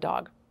racing sled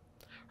dog.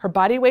 Her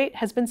body weight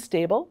has been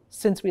stable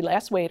since we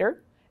last weighed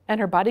her, and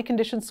her body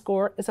condition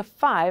score is a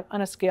 5 on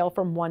a scale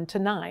from 1 to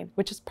 9,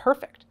 which is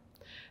perfect.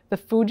 The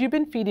food you've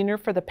been feeding her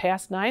for the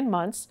past 9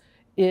 months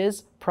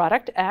is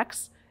product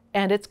X,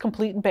 and it's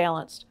complete and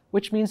balanced,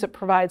 which means it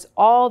provides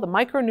all the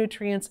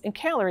micronutrients and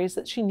calories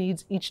that she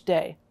needs each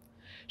day.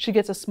 She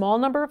gets a small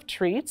number of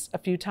treats a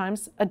few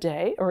times a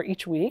day or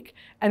each week,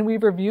 and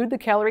we've reviewed the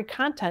calorie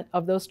content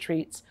of those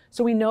treats,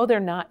 so we know they're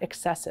not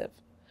excessive.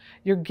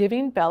 You're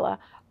giving Bella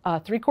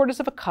 3/4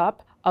 of a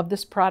cup of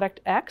this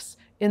product X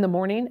in the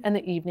morning and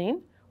the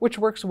evening, which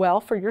works well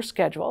for your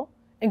schedule.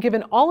 And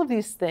given all of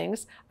these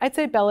things, I'd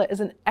say Bella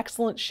is in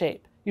excellent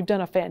shape. You've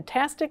done a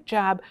fantastic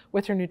job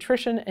with her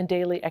nutrition and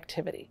daily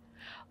activity.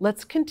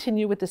 Let's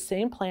continue with the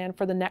same plan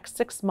for the next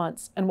 6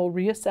 months, and we'll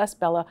reassess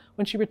Bella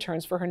when she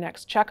returns for her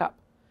next checkup.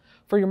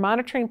 For your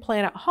monitoring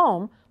plan at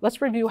home,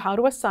 let's review how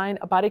to assign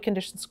a body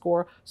condition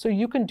score so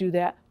you can do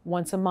that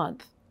once a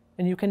month.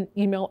 And you can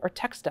email or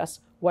text us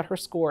what her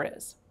score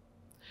is.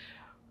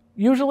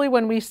 Usually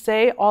when we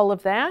say all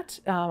of that,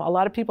 a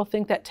lot of people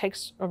think that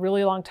takes a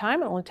really long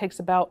time. It only takes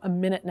about a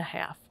minute and a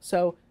half.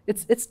 So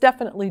it's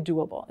definitely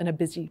doable in a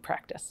busy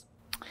practice.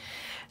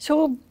 So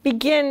we'll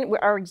begin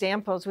our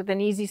examples with an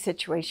easy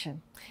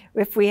situation.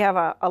 If we have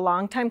a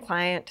longtime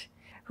client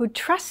who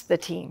trusts the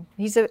team,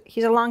 he's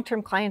a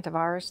long-term client of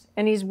ours,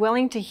 and he's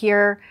willing to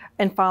hear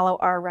and follow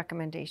our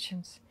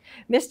recommendations.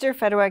 Mr.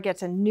 Fedwa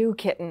gets a new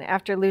kitten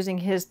after losing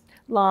his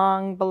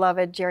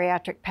long-beloved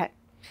geriatric pet.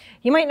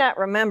 He might not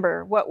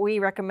remember what we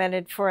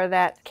recommended for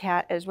that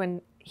cat as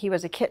when he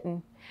was a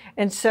kitten.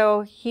 And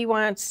so he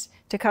wants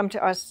to come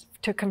to us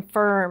to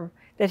confirm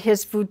that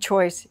his food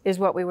choice is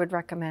what we would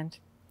recommend.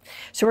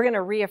 So we're going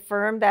to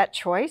reaffirm that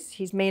choice.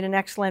 He's made an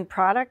excellent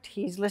product.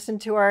 He's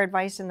listened to our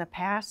advice in the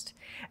past.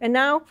 And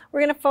now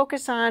we're going to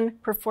focus on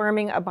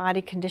performing a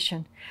body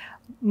condition.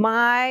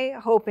 My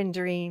hope and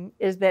dream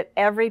is that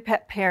every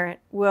pet parent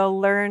will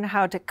learn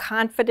how to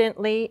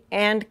confidently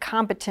and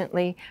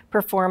competently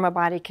perform a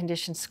body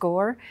condition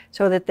score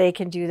so that they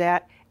can do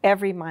that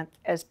every month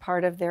as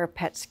part of their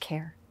pet's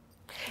care.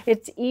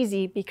 It's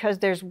easy because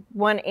there's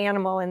one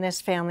animal in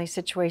this family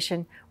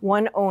situation,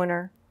 one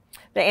owner.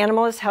 The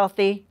animal is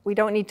healthy. We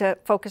don't need to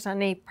focus on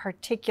any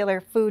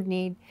particular food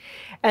need.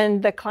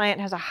 And the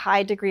client has a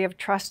high degree of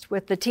trust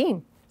with the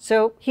team.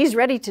 So he's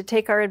ready to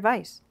take our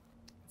advice.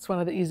 It's one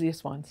of the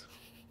easiest ones.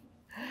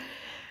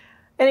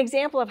 An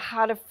example of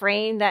how to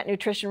frame that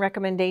nutrition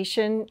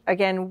recommendation,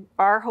 again,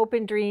 our hope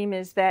and dream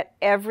is that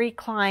every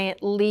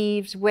client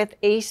leaves with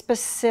a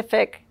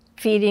specific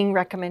feeding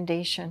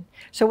recommendation.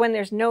 So when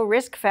there's no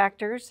risk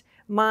factors,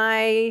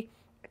 my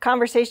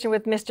conversation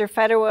with Mr.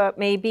 Fedwa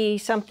may be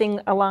something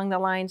along the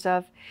lines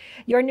of,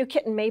 your new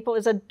kitten Maple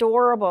is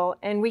adorable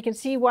and we can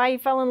see why you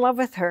fell in love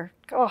with her.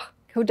 Oh,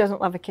 who doesn't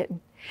love a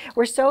kitten?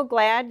 We're so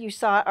glad you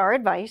sought our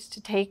advice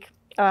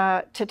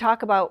to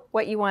talk about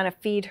what you want to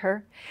feed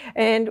her.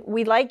 And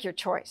we like your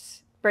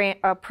choice,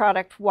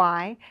 product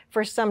Y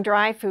for some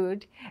dry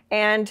food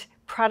and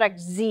product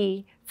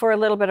Z for a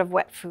little bit of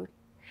wet food.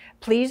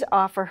 Please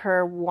offer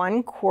her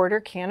 1/4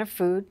 can of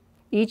food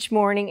each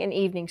morning and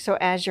evening, so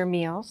as your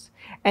meals,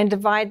 and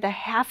divide the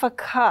 1/2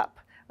 cup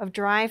of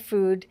dry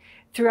food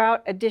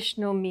throughout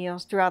additional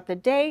meals throughout the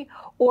day,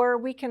 or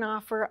we can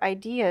offer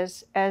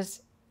ideas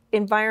as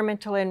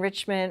environmental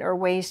enrichment or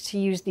ways to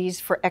use these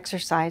for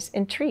exercise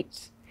and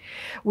treats.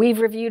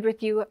 We've reviewed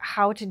with you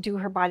how to do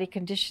her body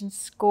condition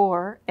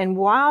score, and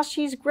while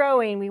she's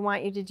growing, we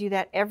want you to do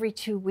that every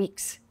 2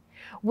 weeks.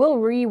 We'll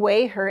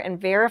reweigh her and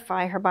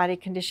verify her body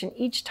condition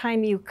each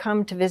time you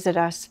come to visit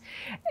us,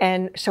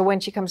 and so when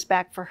she comes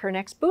back for her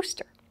next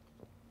booster.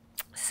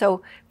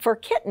 So for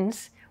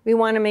kittens, we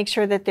want to make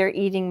sure that they're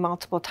eating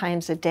multiple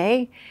times a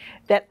day.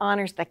 That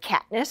honors the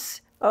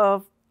catness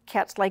of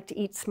cats like to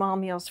eat small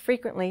meals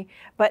frequently,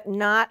 but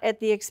not at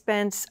the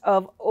expense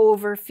of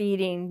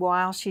overfeeding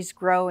while she's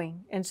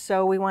growing. And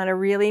so we want to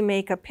really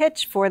make a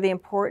pitch for the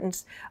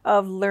importance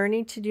of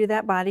learning to do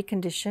that body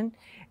condition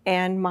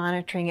and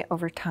monitoring it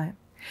over time.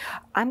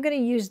 I'm going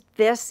to use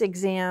this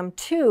exam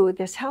too,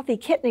 this healthy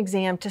kitten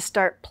exam, to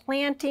start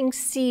planting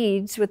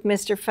seeds with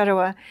Mr.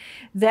 Fedua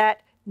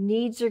that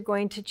needs are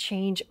going to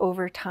change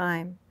over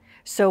time.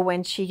 So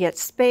when she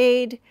gets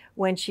spayed,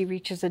 when she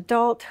reaches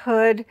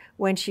adulthood,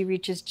 when she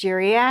reaches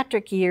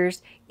geriatric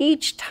years,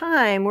 each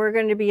time we're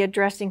going to be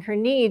addressing her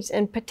needs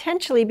and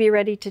potentially be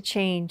ready to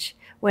change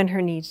when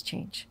her needs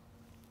change.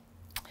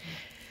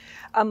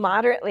 A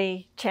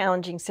moderately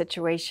challenging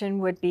situation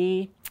would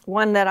be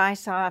one that I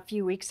saw a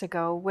few weeks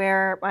ago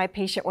where my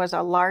patient was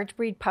a large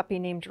breed puppy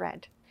named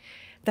Red.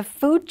 The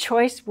food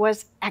choice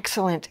was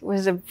excellent. It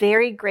was a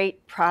very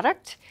great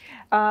product,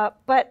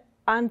 but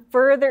on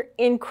further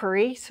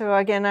inquiry, so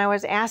again, I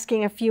was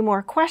asking a few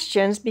more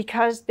questions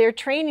because they're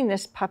training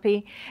this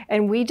puppy,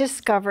 and we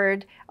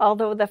discovered,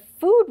 although the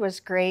food was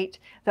great,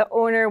 the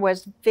owner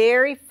was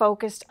very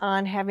focused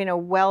on having a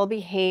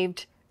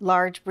well-behaved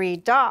large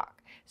breed dog.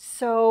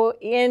 So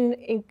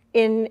in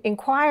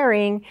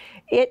inquiring,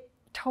 it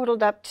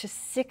totaled up to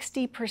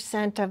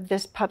 60% of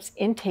this pup's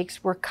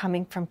intakes were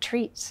coming from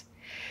treats.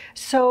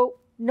 So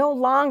no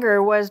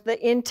longer was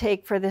the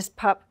intake for this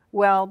pup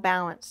well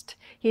balanced.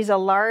 He's a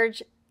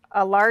large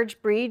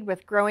breed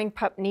with growing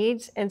pup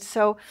needs. And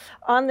so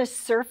on the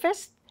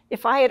surface,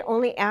 if I had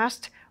only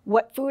asked,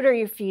 what food are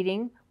you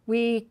feeding,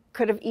 we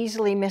could have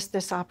easily missed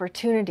this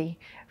opportunity.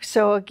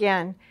 So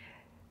again,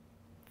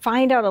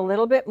 find out a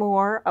little bit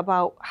more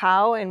about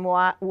how and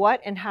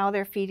what and how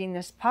they're feeding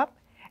this pup.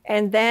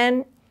 And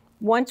then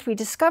once we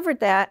discovered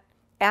that,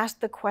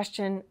 ask the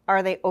question,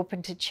 are they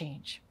open to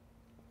change?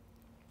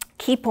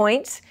 Key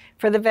points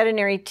for the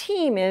veterinary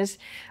team is,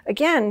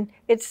 again,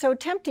 it's so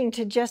tempting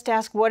to just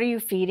ask, what are you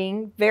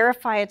feeding?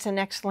 Verify it's an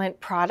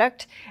excellent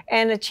product,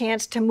 and a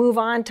chance to move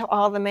on to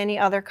all the many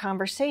other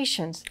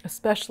conversations.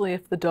 Especially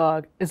if the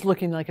dog is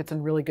looking like it's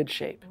in really good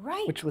shape.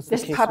 Right. Which was the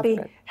this case puppy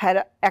with it. had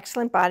an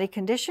excellent body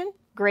condition,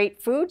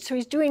 great food, so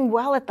he's doing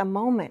well at the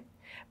moment.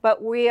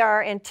 But we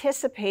are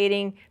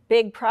anticipating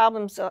big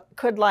problems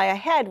could lie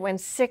ahead when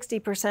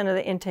 60% of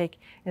the intake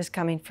is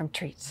coming from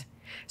treats.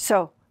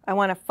 So I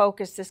want to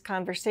focus this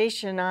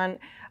conversation on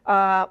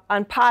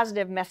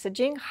positive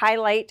messaging,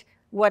 highlight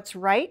what's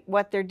right,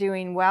 what they're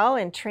doing well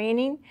in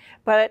training.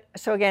 But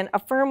so again,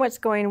 affirm what's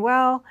going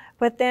well,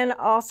 but then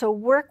also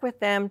work with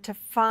them to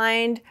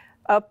find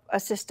a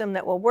system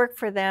that will work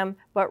for them,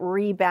 but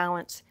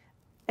rebalance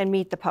and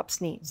meet the pup's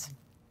needs.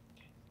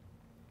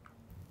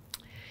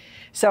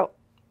 So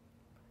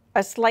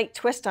a slight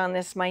twist on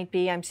this might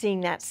be, I'm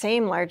seeing that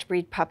same large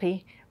breed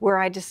puppy where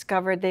I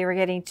discovered they were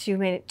getting too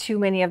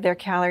many of their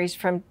calories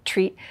from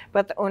treat,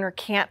 but the owner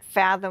can't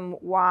fathom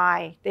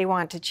why they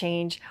want to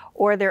change,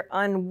 or they're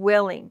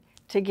unwilling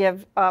to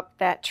give up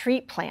that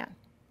treat plan.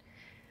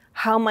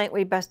 How might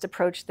we best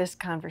approach this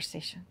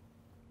conversation?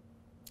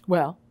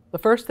 Well, the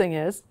first thing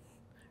is,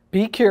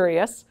 be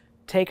curious,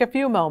 take a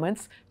few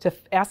moments to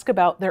ask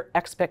about their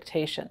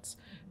expectations,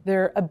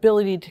 their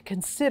ability to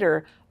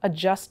consider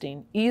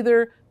adjusting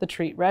either the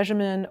treat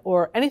regimen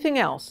or anything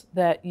else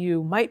that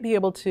you might be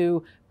able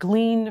to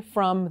glean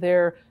from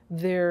their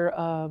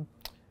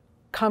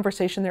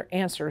conversation, their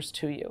answers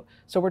to you.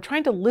 So we're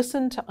trying to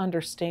listen to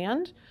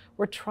understand.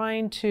 We're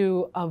trying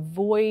to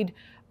avoid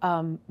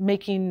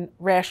making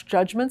rash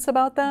judgments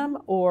about them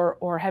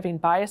or having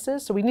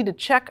biases. So we need to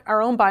check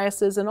our own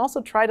biases and also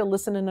try to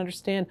listen and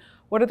understand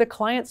what are the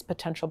client's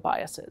potential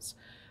biases.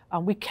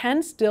 We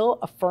can still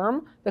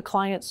affirm the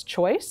client's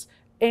choice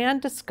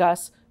and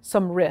discuss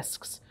some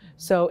risks.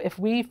 So if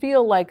we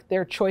feel like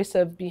their choice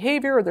of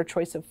behavior or their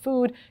choice of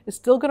food is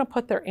still going to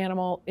put their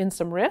animal in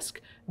some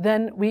risk,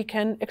 then we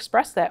can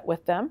express that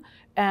with them,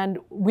 and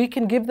we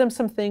can give them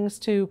some things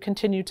to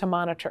continue to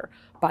monitor.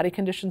 Body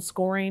condition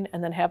scoring,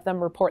 and then have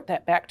them report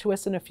that back to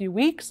us in a few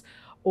weeks,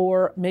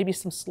 or maybe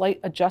some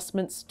slight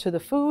adjustments to the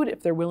food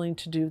if they're willing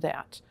to do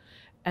that.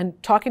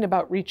 And talking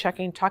about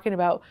rechecking, talking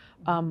about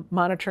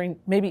monitoring,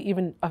 maybe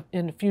even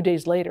in a few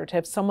days later, to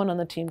have someone on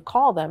the team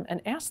call them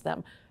and ask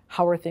them,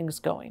 how are things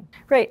going?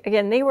 Right.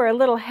 Again, they were a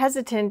little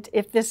hesitant,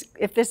 if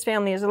this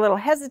family is a little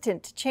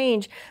hesitant to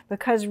change,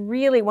 because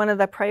really one of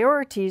the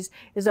priorities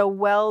is a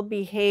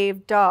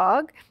well-behaved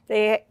dog.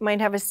 They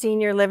might have a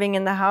senior living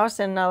in the house,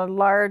 and a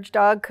large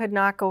dog could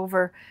knock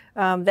over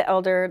the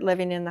elder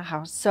living in the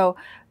house. So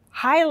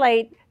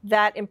highlight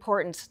that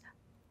importance.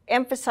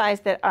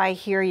 Emphasize that I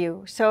hear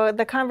you. So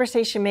the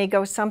conversation may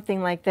go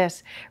something like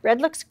this.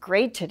 Red looks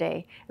great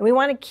today, and we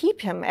want to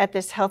keep him at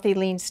this healthy,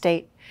 lean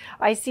state.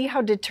 I see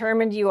how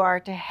determined you are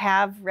to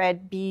have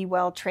Red be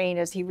well trained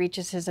as he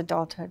reaches his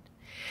adulthood.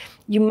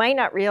 You might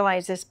not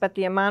realize this, but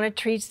the amount of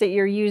treats that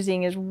you're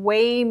using is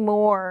way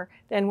more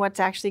than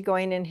what's actually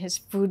going in his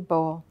food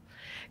bowl.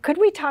 Could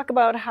we talk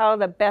about how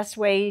the best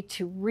way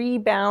to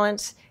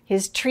rebalance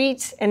his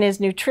treats and his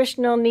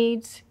nutritional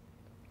needs?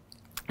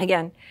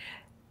 Again,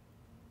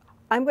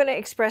 I'm going to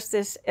express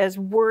this as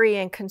worry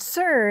and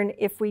concern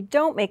if we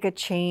don't make a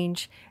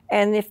change,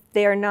 and if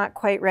they're not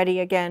quite ready,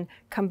 again,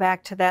 come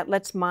back to that.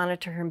 Let's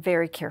monitor him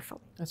very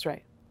carefully. That's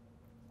right.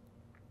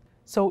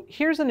 So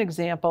here's an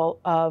example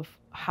of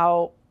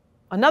how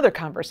another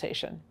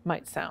conversation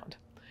might sound.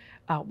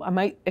 I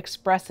might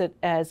express it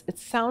as, it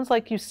sounds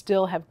like you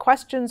still have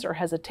questions or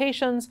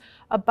hesitations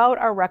about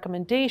our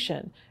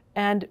recommendation,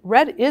 and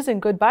Red is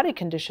in good body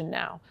condition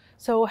now,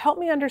 so help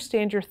me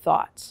understand your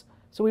thoughts.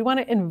 So we want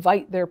to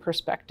invite their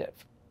perspective.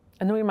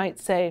 And then we might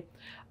say,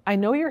 I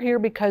know you're here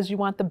because you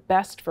want the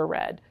best for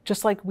Red,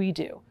 just like we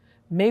do.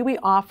 May we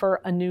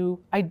offer a new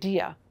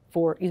idea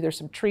for either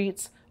some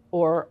treats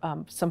or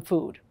some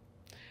food?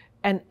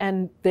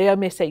 And they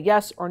may say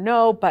yes or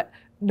no, but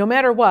no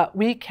matter what,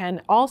 we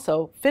can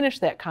also finish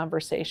that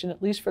conversation,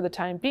 at least for the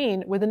time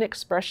being, with an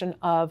expression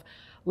of,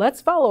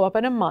 let's follow up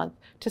in a month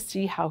to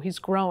see how he's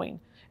growing.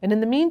 And in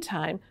the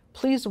meantime,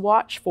 please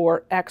watch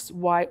for X,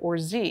 Y, or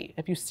Z.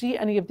 If you see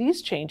any of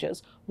these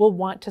changes, we'll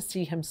want to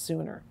see him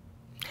sooner.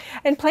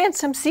 And plant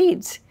some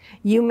seeds.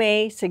 You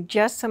may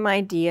suggest some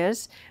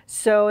ideas.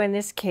 So in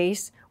this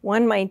case,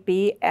 one might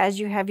be, as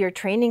you have your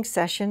training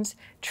sessions,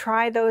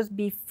 try those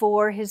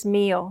before his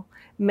meal.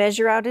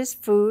 Measure out his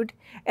food,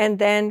 and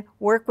then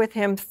work with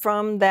him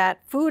from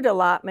that food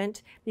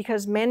allotment,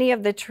 because many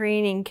of the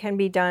training can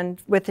be done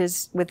with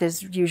his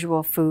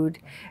usual food.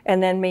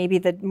 And then maybe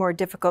the more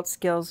difficult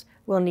skills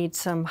will need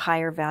some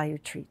higher value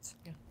treats.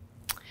 Yeah.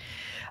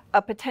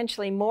 A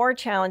potentially more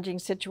challenging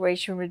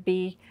situation would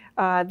be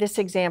this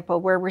example,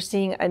 where we're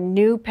seeing a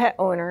new pet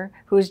owner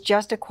who's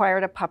just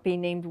acquired a puppy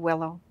named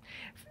Willow.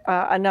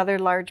 Another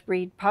large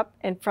breed pup,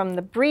 and from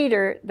the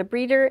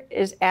breeder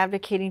is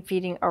advocating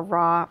feeding a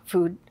raw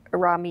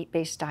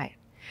meat-based diet.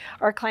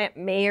 Our client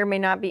may or may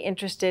not be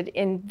interested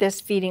in this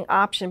feeding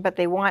option, but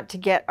they want to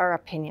get our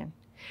opinion.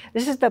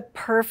 This is the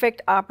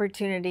perfect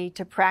opportunity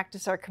to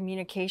practice our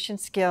communication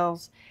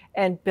skills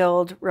and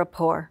build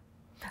rapport.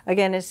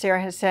 Again, as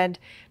Sarah has said,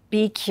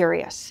 be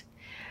curious.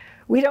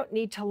 We don't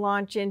need to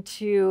launch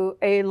into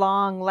a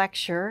long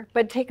lecture,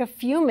 but take a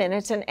few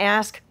minutes and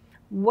ask,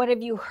 what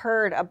have you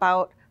heard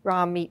about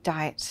raw meat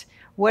diets?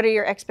 What are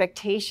your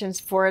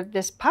expectations for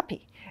this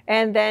puppy?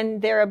 And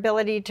then their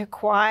ability to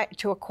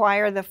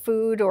acquire the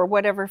food or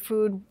whatever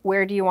food.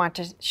 Where do you want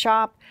to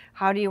shop?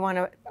 How do you want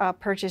to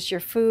purchase your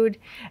food?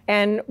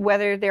 And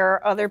whether there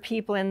are other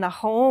people in the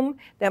home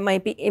that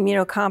might be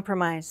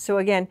immunocompromised. So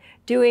again,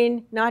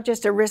 doing not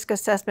just a risk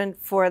assessment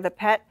for the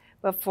pet,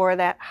 but for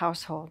that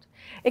household.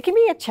 It can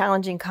be a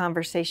challenging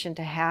conversation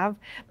to have,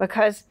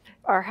 because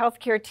our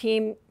healthcare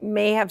team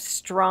may have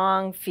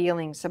strong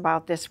feelings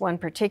about this one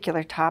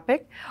particular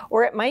topic,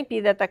 or it might be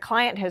that the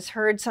client has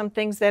heard some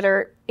things that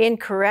are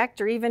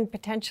incorrect or even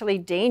potentially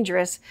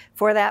dangerous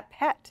for that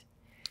pet.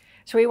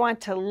 So we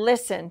want to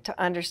listen to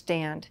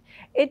understand.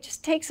 It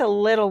just takes a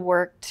little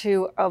work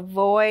to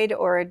avoid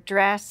or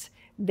address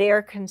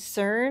their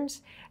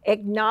concerns,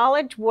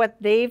 acknowledge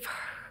what they've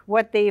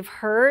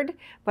heard,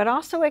 but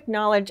also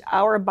acknowledge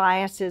our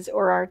biases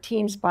or our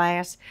team's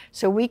bias,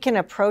 so we can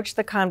approach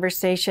the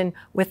conversation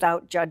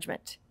without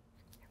judgment.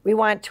 We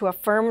want to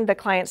affirm the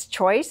client's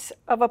choice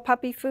of a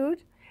puppy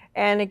food,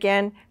 and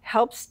again,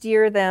 help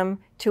steer them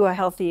to a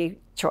healthy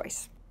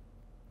choice.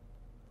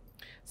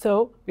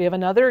 So we have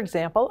another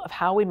example of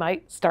how we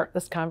might start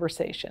this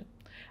conversation.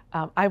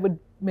 I would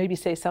maybe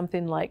say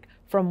something like,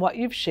 from what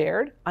you've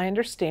shared, I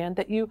understand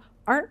that you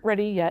aren't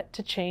ready yet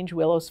to change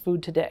Willow's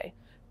food today.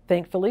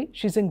 Thankfully,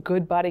 she's in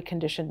good body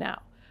condition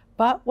now.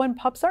 But when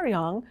pups are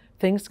young,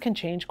 things can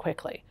change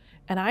quickly.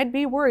 And I'd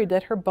be worried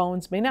that her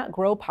bones may not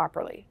grow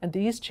properly, and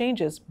these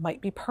changes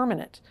might be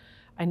permanent.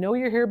 I know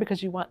you're here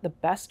because you want the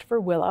best for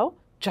Willow,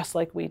 just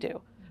like we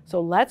do. So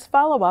let's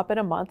follow up in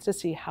a month to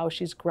see how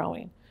she's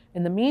growing.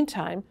 In the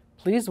meantime,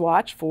 please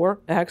watch for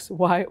X,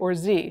 Y, or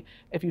Z.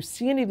 If you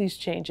see any of these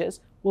changes,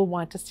 we'll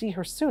want to see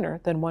her sooner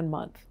than 1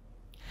 month.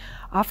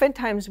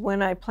 Oftentimes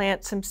when I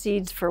plant some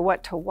seeds for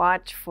what to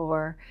watch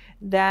for,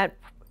 that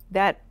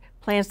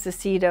plants the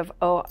seed of,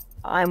 oh,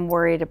 I'm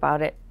worried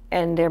about it.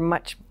 And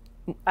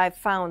I've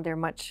found they're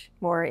much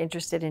more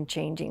interested in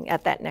changing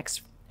at that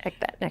next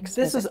This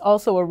visit. is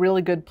also a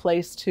really good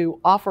place to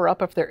offer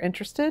up, if they're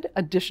interested,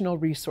 additional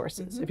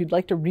resources. If you'd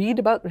like to read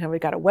about, we've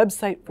got a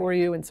website for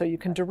you, and so you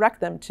can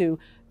direct them to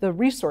the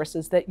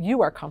resources that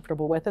you are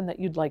comfortable with and that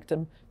you'd like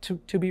them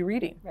to be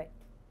reading. Right.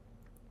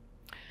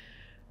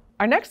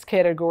 Our next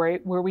category,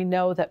 where we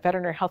know that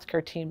veterinary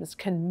healthcare teams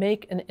can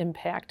make an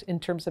impact in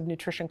terms of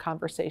nutrition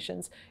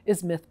conversations,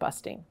 is myth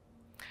busting.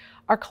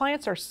 Our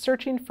clients are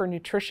searching for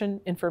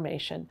nutrition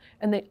information,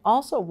 and they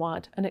also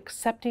want an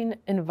accepting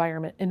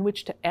environment in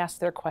which to ask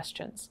their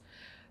questions.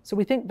 So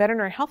we think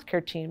veterinary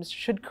healthcare teams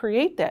should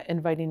create that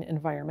inviting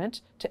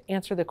environment to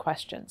answer the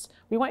questions.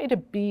 We want you to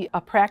be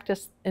a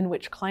practice in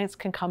which clients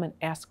can come and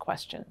ask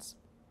questions.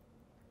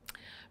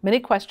 Many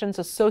questions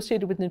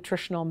associated with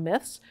nutritional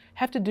myths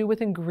have to do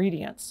with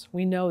ingredients.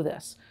 We know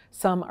this.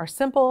 Some are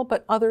simple,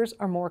 but others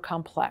are more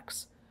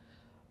complex.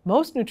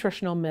 Most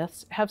nutritional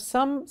myths have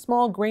some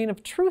small grain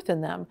of truth in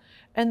them,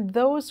 and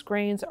those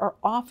grains are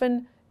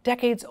often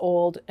decades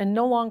old and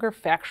no longer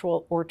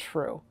factual or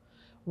true.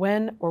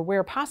 When or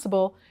where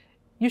possible,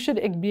 you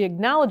should be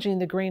acknowledging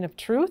the grain of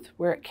truth,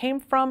 where it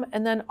came from,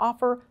 and then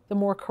offer the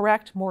more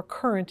correct, more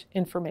current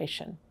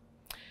information.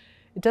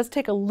 It does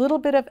take a little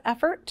bit of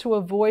effort to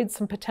avoid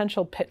some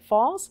potential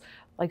pitfalls,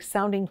 like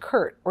sounding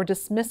curt or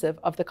dismissive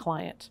of the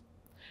client.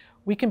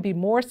 We can be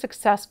more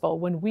successful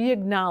when we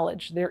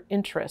acknowledge their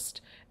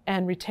interest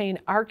and retain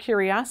our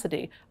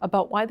curiosity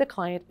about why the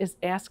client is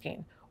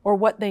asking or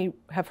what they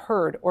have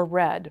heard or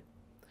read.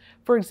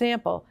 For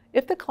example,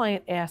 if the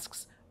client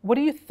asks, "What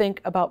do you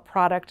think about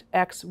product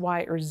X,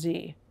 Y, or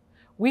Z?"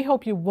 we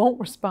hope you won't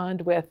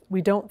respond with,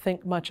 "We don't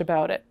think much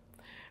about it,"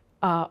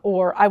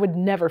 or "I would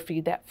never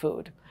feed that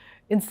food."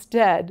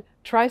 Instead,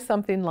 try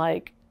something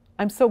like,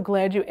 "I'm so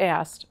glad you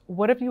asked.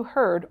 What have you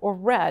heard or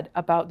read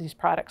about these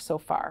products so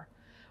far?"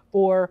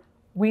 Or,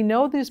 "We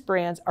know these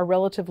brands are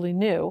relatively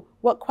new.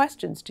 What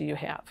questions do you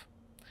have?"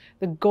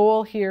 The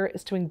goal here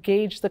is to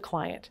engage the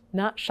client,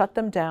 not shut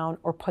them down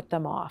or put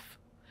them off.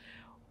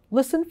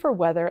 Listen for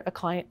whether a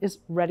client is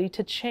ready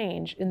to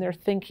change in their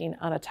thinking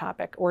on a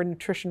topic or a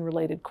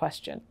nutrition-related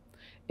question.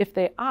 If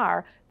they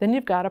are, then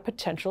you've got a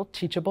potential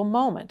teachable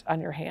moment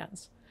on your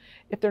hands.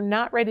 If they're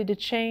not ready to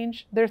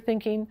change their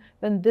thinking,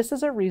 then this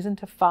is a reason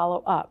to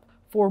follow up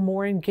for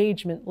more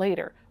engagement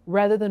later,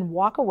 rather than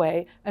walk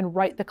away and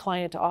write the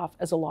client off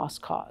as a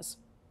lost cause.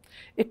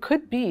 It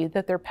could be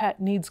that their pet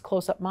needs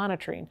close-up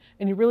monitoring,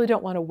 and you really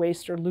don't want to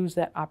waste or lose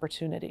that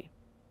opportunity.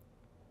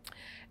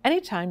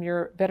 Anytime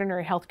your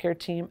veterinary healthcare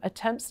team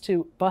attempts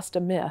to bust a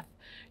myth,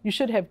 you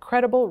should have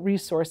credible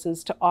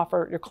resources to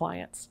offer your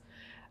clients.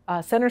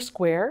 Center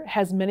Square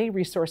has many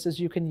resources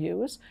you can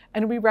use,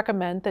 and we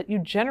recommend that you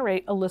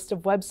generate a list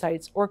of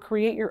websites or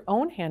create your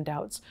own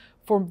handouts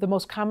for the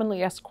most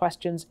commonly asked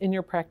questions in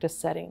your practice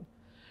setting.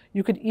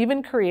 You could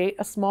even create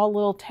a small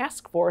little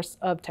task force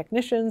of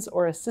technicians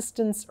or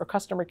assistants or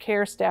customer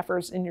care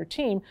staffers in your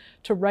team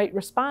to write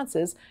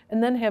responses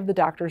and then have the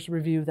doctors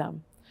review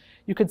them.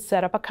 You could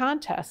set up a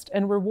contest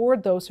and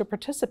reward those who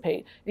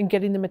participate in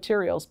getting the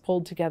materials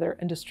pulled together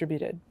and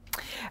distributed.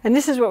 And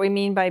this is what we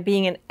mean by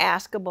being an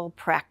askable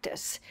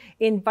practice.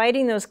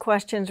 Inviting those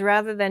questions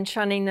rather than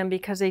shunning them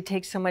because they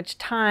take so much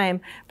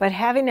time, but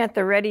having at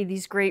the ready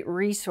these great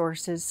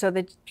resources so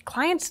that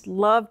clients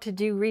love to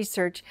do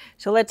research.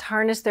 So let's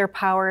harness their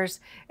powers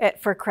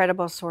for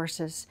credible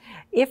sources.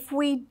 If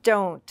we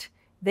don't,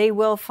 they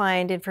will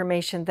find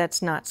information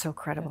that's not so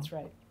credible. That's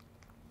right.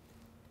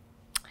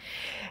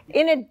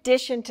 In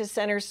addition to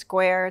Center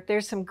Square,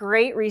 there's some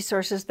great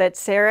resources that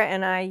Sarah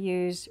and I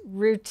use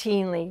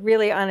routinely,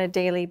 really on a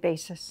daily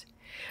basis.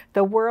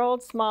 The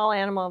World Small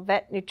Animal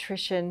Vet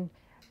Nutrition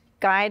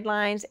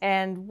Guidelines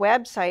and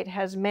website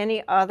has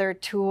many other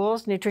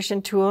tools,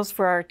 nutrition tools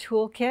for our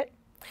toolkit.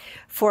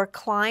 For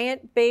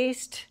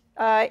client-based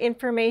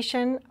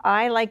information,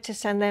 I like to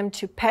send them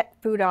to Pet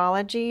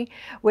Foodology,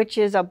 which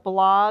is a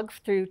blog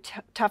through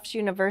Tufts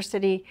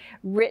University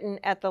written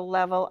at the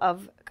level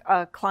of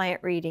client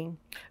reading.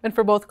 And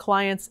for both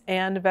clients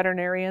and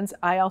veterinarians,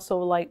 I also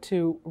like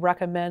to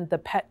recommend the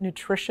Pet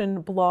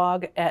Nutrition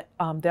blog at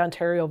the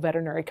Ontario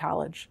Veterinary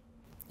College.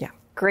 Yeah,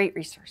 great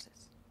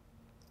resources.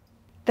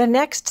 The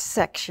next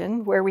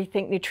section where we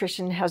think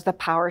nutrition has the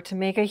power to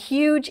make a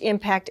huge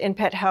impact in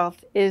pet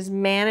health is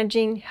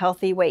managing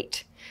healthy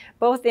weight,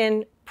 both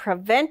in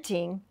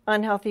preventing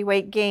unhealthy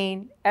weight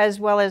gain as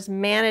well as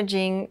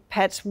managing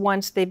pets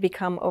once they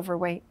become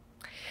overweight.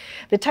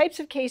 The types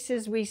of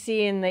cases we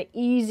see in the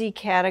easy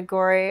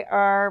category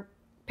are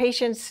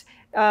patients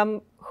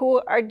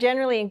who are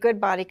generally in good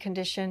body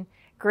condition,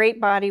 great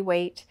body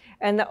weight,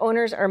 and the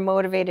owners are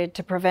motivated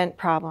to prevent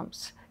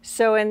problems.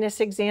 So in this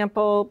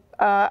example,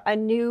 a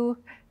new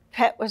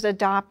pet was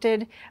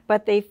adopted,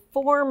 but they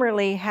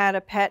formerly had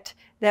a pet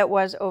that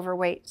was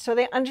overweight. So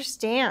they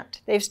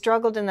understand. They've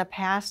struggled in the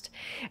past,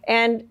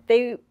 and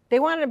they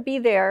want to be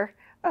there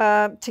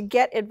to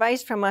get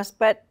advice from us,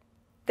 but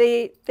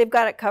they've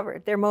got it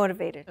covered. They're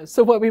motivated.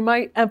 So what we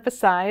might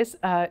emphasize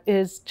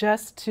is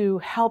just to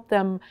help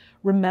them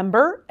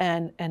remember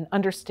and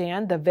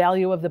understand the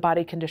value of the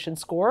body condition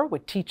score. We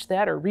teach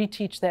that or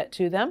reteach that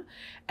to them.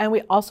 And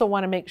we also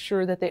want to make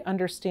sure that they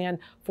understand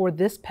for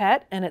this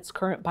pet and its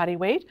current body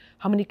weight,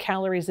 how many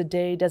calories a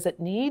day does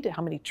it need?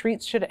 How many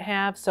treats should it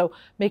have? So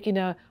making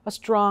a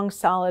strong,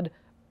 solid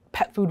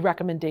pet food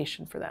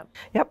recommendation for them.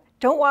 Yep.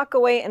 Don't walk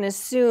away and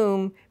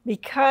assume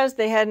because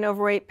they had an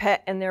overweight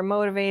pet and they're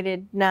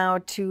motivated now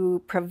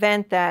to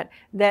prevent that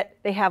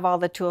they have all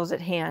the tools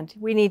at hand.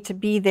 We need to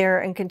be there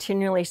and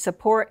continually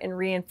support and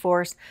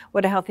reinforce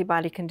what a healthy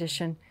body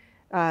condition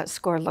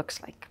score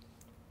looks like.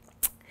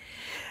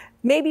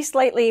 Maybe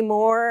slightly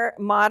more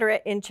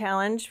moderate in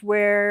challenge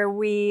where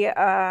we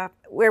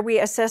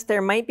assess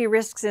there might be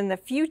risks in the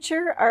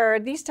future are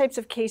these types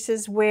of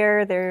cases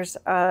where there's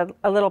a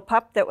little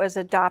pup that was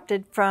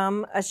adopted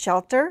from a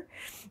shelter.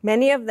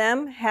 Many of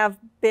them have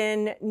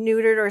been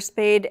neutered or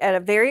spayed at a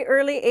very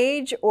early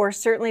age or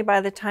certainly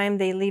by the time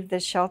they leave the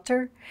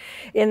shelter.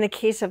 In the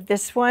case of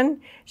this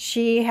one,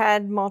 she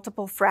had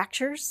multiple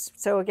fractures.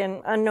 So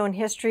again, unknown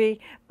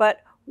history,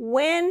 but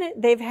when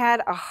they've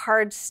had a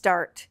hard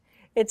start,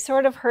 it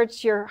sort of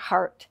hurts your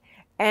heart.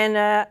 And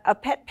a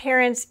pet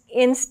parent's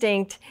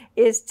instinct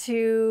is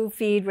to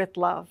feed with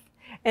love.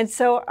 And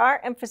so our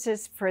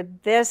emphasis for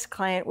this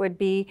client would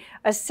be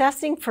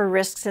assessing for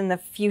risks in the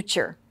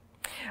future.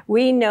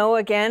 We know,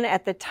 again,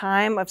 at the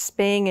time of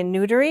spaying and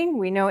neutering,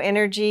 we know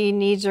energy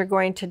needs are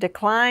going to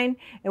decline,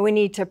 and we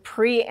need to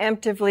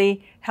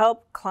preemptively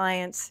help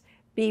clients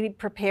be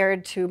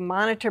prepared to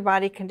monitor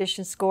body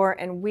condition score,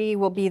 and we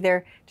will be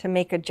there to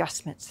make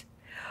adjustments.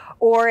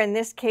 Or in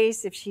this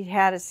case, if she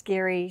had a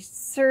scary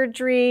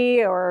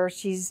surgery or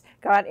she's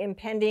got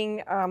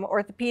impending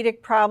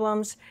orthopedic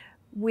problems,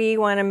 we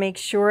want to make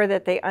sure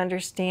that they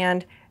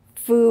understand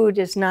food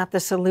is not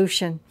the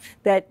solution.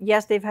 That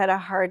yes, they've had a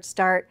hard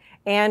start,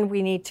 and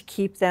we need to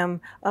keep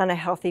them on a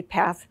healthy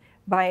path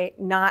by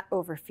not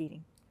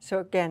overfeeding. So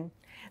again,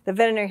 the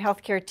veterinary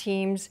healthcare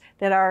teams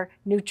that are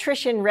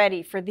nutrition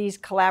ready for these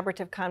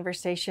collaborative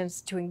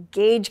conversations to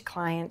engage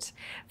clients,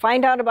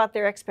 find out about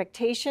their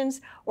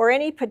expectations or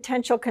any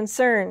potential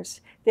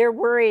concerns. They're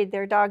worried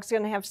their dog's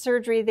going to have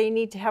surgery. They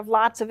need to have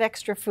lots of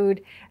extra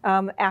food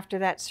after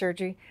that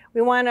surgery.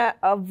 We want to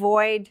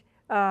avoid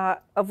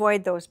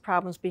those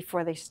problems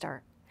before they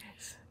start.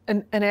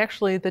 And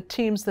actually, the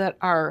teams that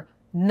are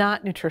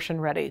not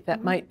nutrition ready,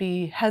 that might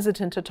be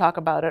hesitant to talk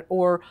about it,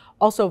 or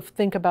also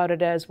think about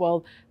it as,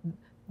 well,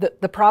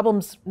 the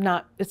problem's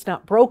it's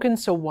not broken,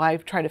 so why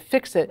try to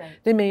fix it?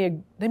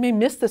 Right. They may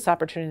miss this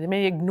opportunity. They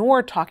may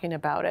ignore talking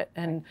about it,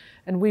 and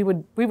we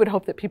would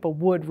hope that people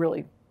would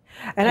really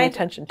pay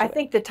attention to it. I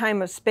think the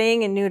time of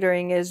spaying and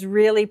neutering is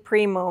really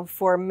primo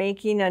for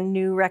making a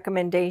new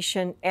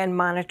recommendation and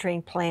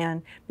monitoring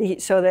plan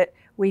so that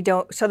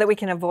we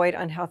can avoid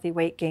unhealthy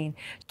weight gain.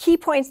 Key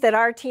points that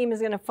our team is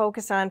going to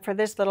focus on for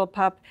this little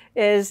pup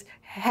is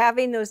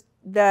having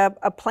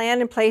a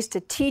plan in place to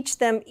teach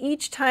them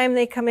each time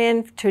they come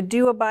in to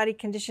do a body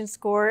condition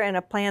score and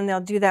a plan. They'll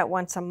do that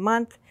once a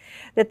month.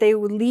 That they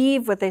will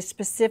leave with a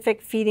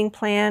specific feeding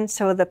plan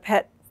so the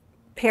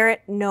parent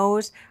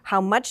knows how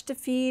much to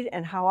feed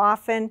and how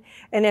often,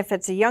 and if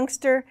it's a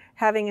youngster,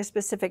 having a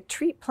specific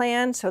treat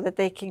plan so that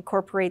they can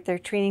incorporate their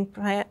treating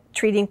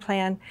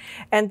plan.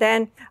 And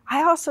then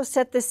I also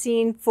set the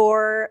scene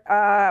for,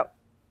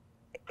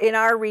 in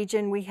our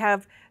region, we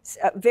have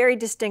very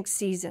distinct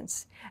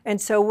seasons. And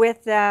so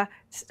with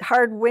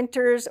hard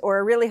winters or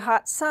a really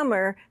hot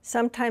summer,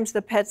 sometimes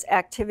the pet's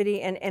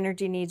activity and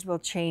energy needs will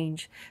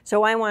change.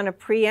 So I want to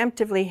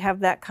preemptively have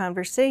that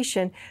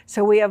conversation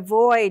so we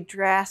avoid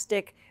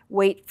drastic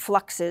weight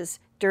fluxes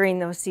during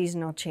those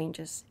seasonal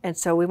changes. And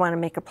so we want to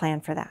make a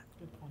plan for that.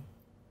 Good point.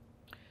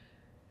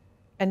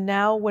 And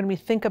now when we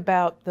think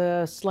about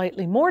the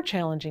slightly more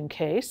challenging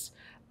case,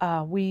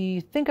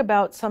 we think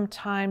about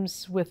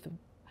sometimes with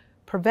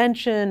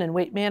prevention and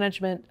weight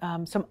management,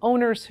 some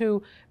owners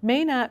who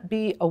may not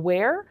be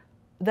aware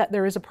that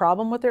there is a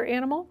problem with their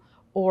animal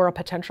or a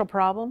potential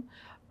problem,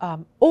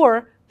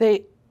 or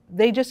they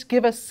just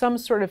give us some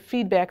sort of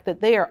feedback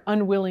that they are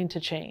unwilling to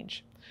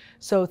change.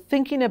 So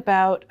thinking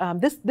about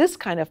this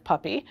kind of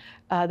puppy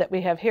that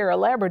we have here, a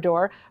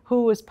Labrador,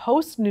 who is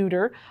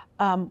post-neuter,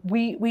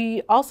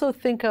 we also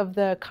think of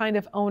the kind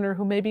of owner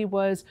who maybe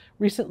was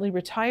recently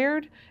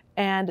retired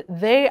and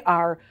they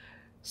are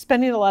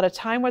spending a lot of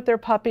time with their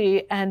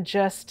puppy and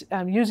just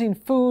using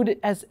food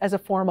as a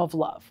form of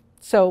love.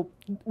 So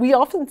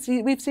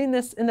we've seen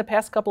this in the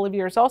past couple of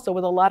years also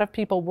with a lot of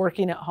people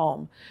working at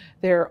home.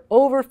 They're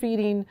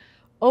overfeeding,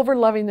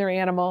 overloving their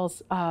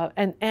animals,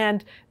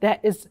 and that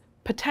is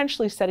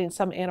potentially setting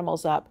some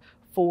animals up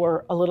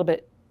for a little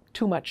bit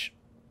too much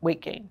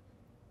weight gain.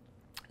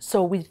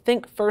 So we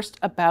think first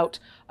about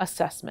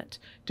assessment.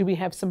 Do we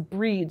have some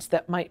breeds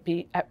that might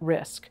be at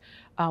risk?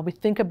 We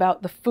think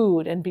about the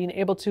food and being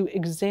able to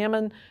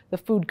examine the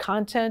food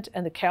content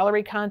and the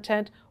calorie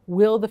content.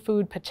 Will the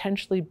food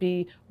potentially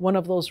be one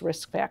of those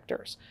risk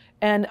factors?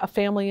 And a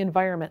family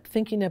environment,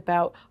 thinking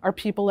about, are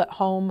people at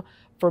home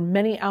for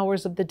many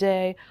hours of the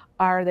day?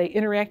 Are they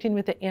interacting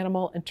with the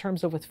animal in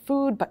terms of with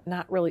food but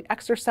not really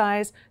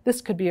exercise? This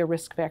could be a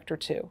risk factor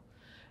too.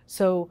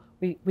 So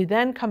we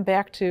then come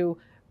back to,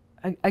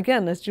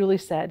 again, as Julie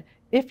said,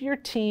 if your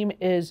team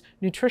is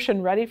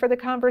nutrition ready for the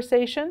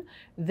conversation,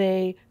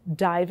 they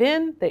dive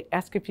in, they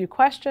ask a few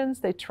questions,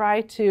 they try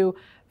to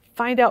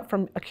find out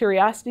from a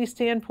curiosity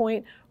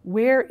standpoint,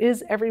 where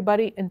is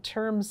everybody in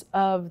terms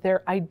of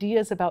their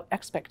ideas about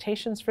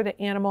expectations for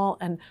the animal,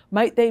 and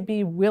might they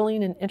be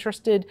willing and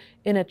interested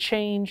in a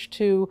change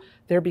to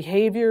their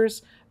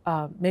behaviors,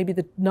 maybe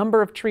the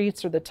number of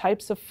treats or the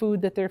types of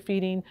food that they're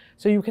feeding,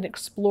 so you can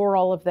explore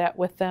all of that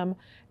with them.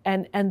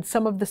 And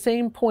some of the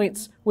same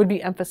points would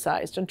be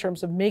emphasized in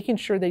terms of making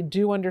sure they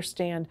do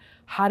understand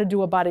how to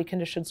do a body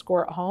condition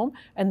score at home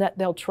and that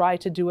they'll try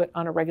to do it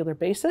on a regular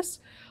basis.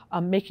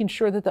 Making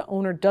sure that the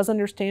owner does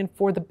understand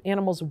for the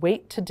animal's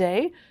weight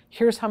today,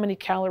 here's how many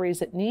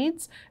calories it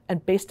needs,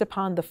 and based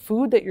upon the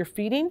food that you're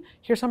feeding,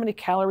 here's how many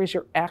calories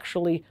you're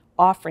actually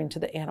offering to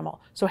the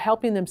animal. So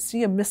helping them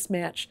see a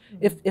mismatch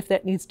if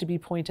that needs to be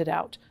pointed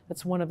out.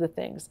 That's one of the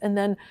things. And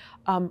then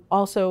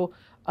also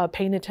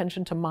paying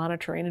attention to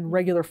monitoring and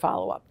regular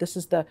follow-up. This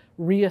is the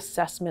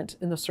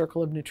reassessment in the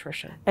circle of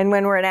nutrition. And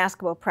when we're at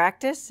Askable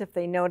Practice, if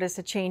they notice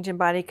a change in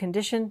body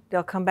condition,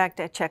 they'll come back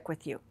to check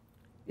with you.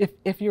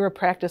 If you're a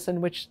practice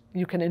in which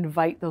you can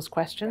invite those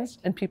questions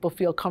and people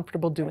feel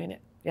comfortable doing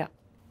it. Yeah.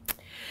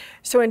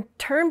 So in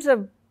terms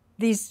of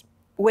these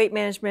weight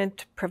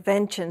management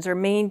preventions or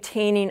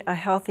maintaining a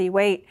healthy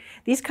weight,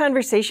 these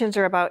conversations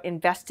are about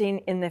investing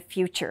in the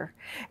future.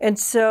 And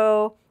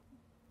so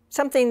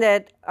something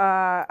that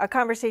a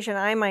conversation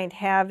I might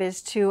have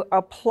is to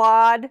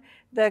applaud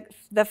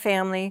the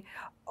family.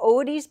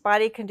 Odie's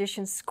body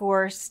condition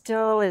score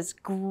still is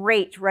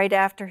great right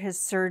after his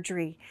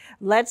surgery.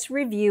 Let's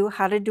review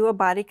how to do a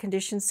body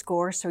condition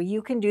score so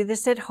you can do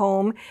this at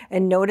home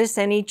and notice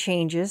any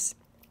changes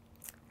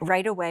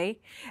right away.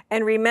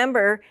 And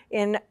remember,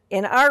 in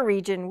our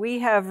region, we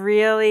have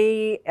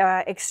really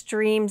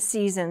extreme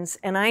seasons,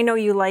 and I know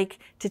you like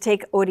to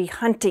take Odie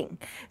hunting.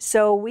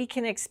 So we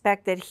can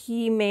expect that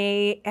he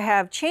may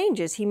have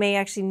changes. He may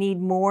actually need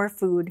more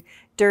food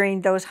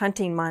during those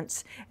hunting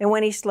months. And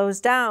when he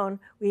slows down,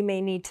 we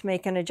may need to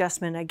make an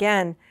adjustment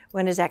again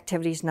when his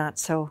activity is not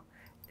so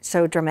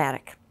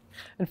dramatic.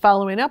 And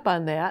following up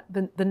on that,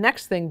 the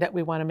next thing that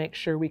we want to make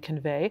sure we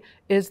convey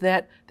is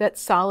that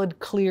solid,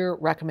 clear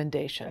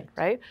recommendation,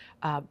 right?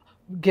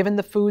 Given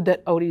the food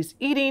that Odie's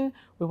eating,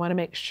 we want to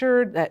make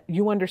sure that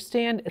you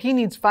understand he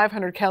needs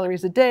 500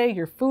 calories a day.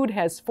 Your food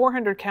has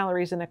 400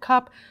 calories in a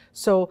cup.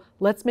 So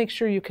let's make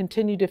sure you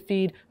continue to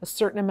feed a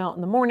certain amount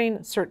in the morning,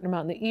 a certain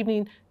amount in the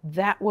evening.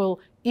 That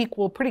will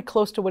equal pretty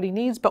close to what he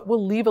needs, but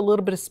we'll leave a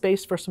little bit of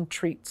space for some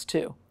treats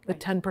too. The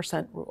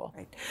 10% rule.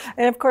 Right.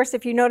 And of course,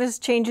 if you notice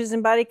changes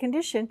in body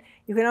condition,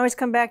 you can always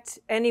come back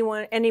to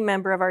any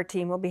member of our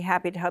team. We'll be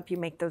happy to help you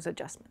make those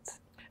adjustments.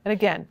 And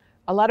again,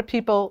 a lot of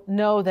people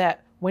know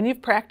that when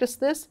you've practiced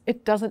this,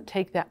 it doesn't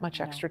take that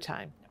much extra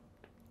time.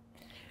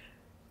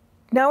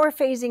 Now we're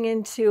phasing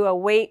into a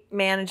weight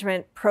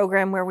management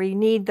program where we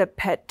need the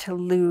pet to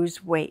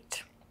lose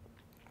weight.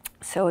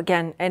 So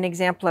again, an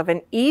example of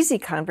an easy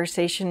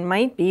conversation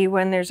might be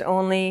when there's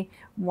only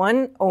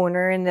one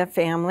owner in the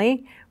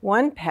family,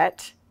 one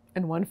pet,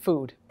 and one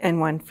food.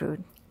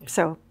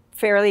 So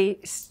fairly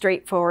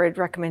straightforward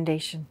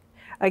recommendation.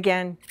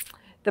 Again,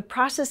 the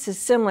process is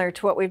similar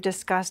to what we've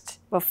discussed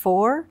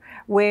before,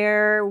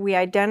 where we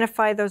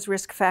identify those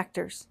risk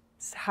factors.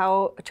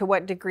 To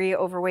what degree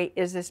overweight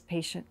is this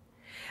patient?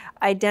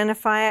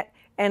 Identify it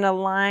and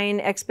align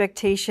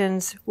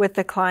expectations with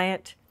the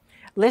client.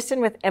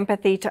 Listen with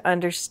empathy to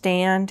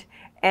understand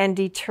and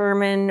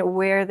determine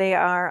where they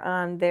are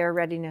on their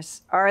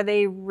readiness. Are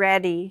they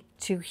ready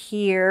to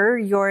hear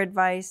your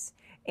advice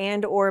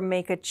and or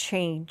make a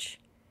change?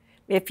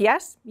 If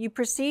yes, you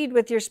proceed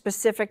with your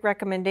specific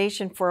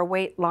recommendation for a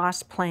weight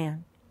loss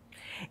plan.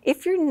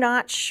 If you're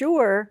not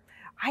sure,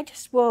 I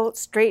just will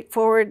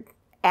straightforward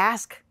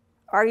ask,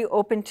 are you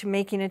open to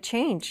making a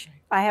change?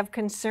 I have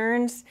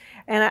concerns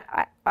and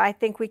I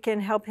think we can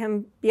help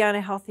him be on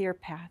a healthier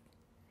path,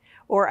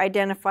 or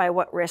identify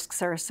what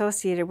risks are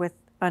associated with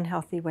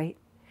unhealthy weight.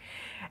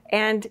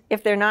 And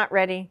if they're not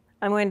ready,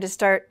 I'm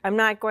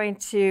not going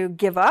to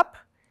give up,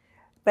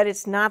 but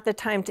it's not the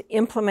time to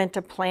implement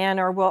a plan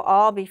or we'll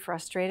all be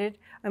frustrated.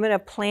 I'm going to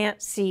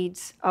plant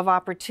seeds of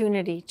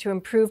opportunity to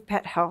improve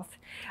pet health.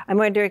 I'm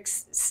going to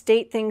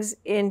state things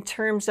in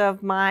terms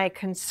of my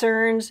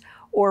concerns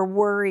or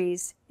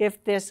worries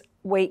if this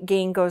weight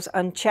gain goes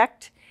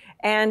unchecked.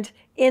 And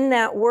in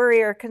that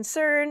worry or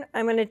concern,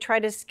 I'm going to try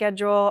to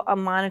schedule a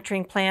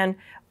monitoring plan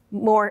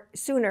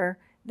sooner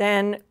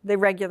than the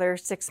regular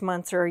 6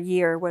 months or a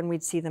year when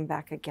we'd see them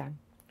back again.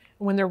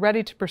 When they're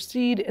ready to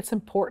proceed, it's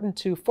important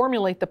to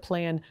formulate the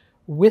plan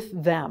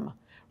with them,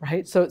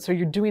 right? So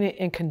you're doing it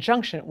in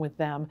conjunction with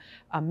them,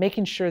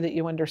 making sure that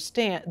you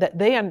understand, that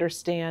they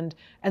understand,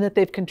 and that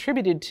they've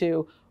contributed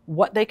to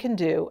what they can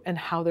do and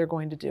how they're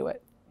going to do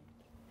it.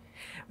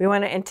 We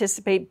want to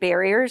anticipate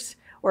barriers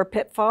or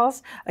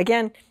pitfalls.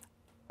 Again,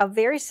 a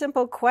very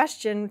simple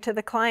question to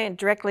the client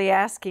directly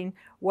asking,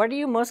 what are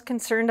you most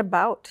concerned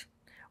about?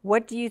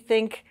 What do you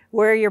think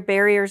where your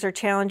barriers or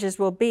challenges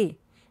will be?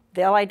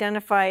 They'll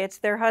identify it's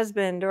their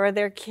husband or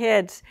their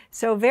kids.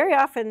 So very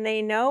often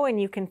they know, and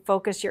you can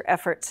focus your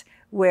efforts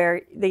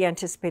where the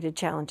anticipated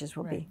challenges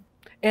will be.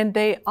 And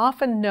they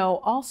often know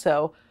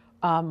also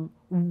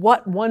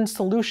what one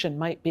solution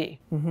might be.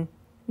 Mm-hmm.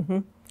 Mm-hmm.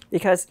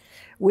 Because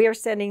we are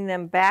sending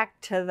them back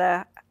to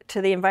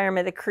the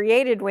environment that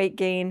created weight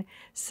gain,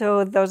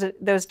 so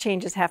those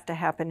changes have to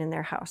happen in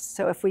their house.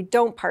 So if we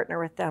don't partner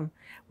with them,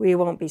 we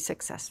won't be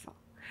successful.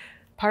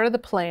 Part of the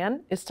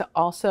plan is to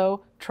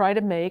also try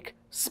to make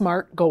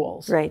SMART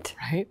goals. Right.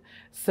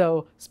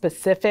 So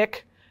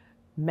specific,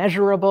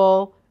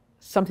 measurable,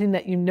 something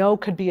that you know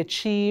could be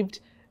achieved,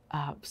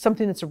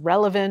 something that's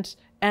relevant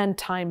and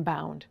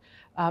time-bound.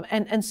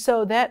 And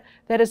so that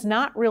is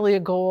not really a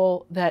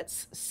goal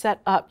that's set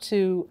up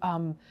to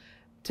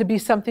be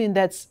something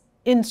that's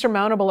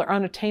insurmountable or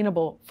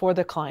unattainable for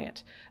the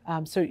client.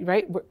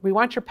 We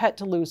want your pet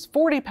to lose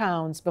 40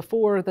 pounds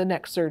before the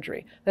next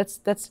surgery.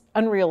 That's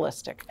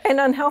unrealistic. And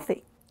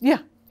unhealthy. Yeah.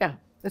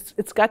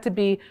 It's got to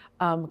be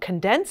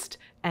condensed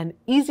and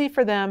easy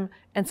for them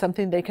and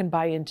something they can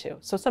buy into.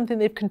 So something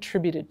they've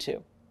contributed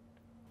to.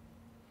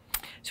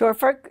 So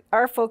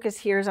our focus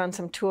here is on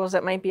some tools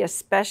that might be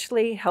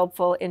especially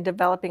helpful in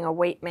developing a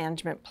weight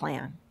management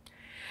plan.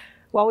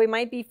 While we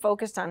might be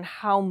focused on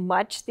how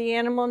much the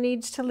animal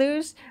needs to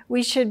lose,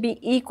 we should be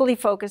equally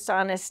focused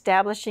on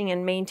establishing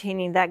and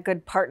maintaining that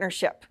good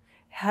partnership,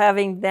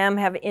 having them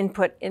have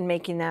input in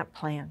making that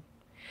plan.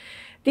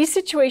 These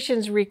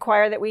situations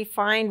require that we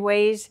find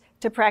ways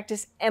to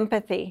practice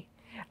empathy.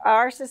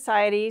 Our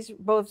societies,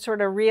 both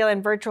sort of real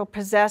and virtual,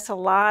 possess a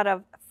lot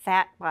of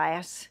fat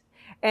bias.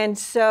 And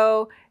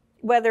so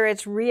whether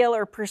it's real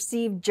or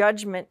perceived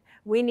judgment,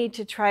 we need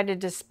to try to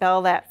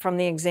dispel that from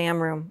the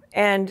exam room,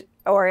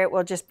 or it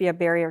will just be a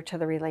barrier to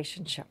the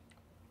relationship.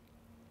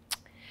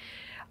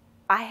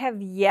 I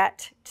have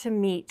yet to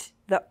meet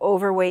the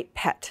overweight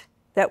pet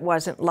that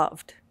wasn't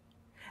loved.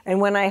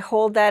 And when I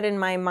hold that in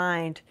my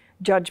mind,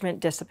 judgment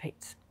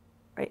dissipates,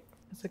 right?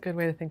 That's a good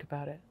way to think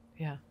about it,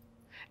 yeah.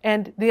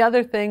 And the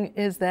other thing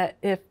is that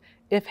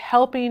if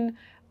helping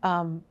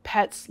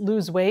pets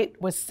lose weight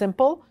was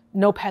simple,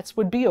 no pets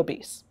would be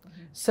obese.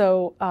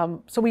 Mm-hmm.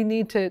 So we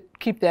need to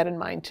keep that in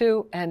mind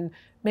too, and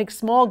make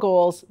small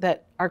goals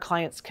that our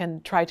clients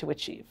can try to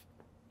achieve.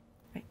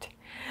 Right.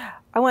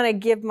 I want to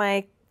give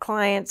my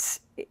clients,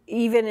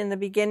 even in the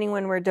beginning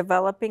when we're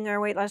developing our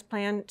weight loss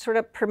plan, sort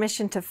of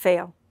permission to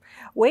fail.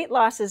 Weight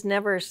loss is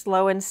never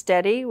slow and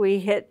steady. We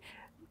hit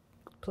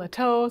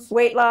plateaus,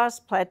 weight loss,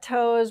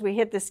 plateaus, we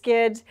hit the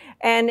skids.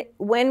 And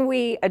when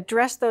we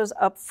address those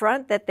up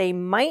front, that they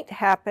might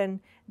happen,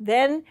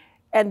 then,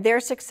 and their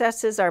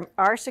successes are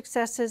our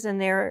successes,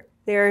 and their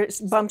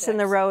bumps in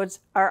the roads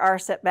are our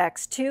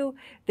setbacks too,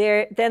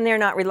 then they're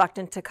not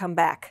reluctant to come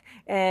back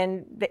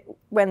and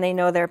when they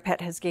know their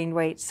pet has gained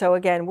weight. So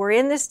again, we're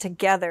in this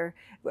together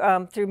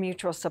through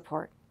mutual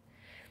support.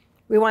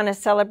 We want to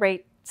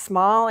celebrate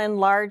small and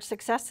large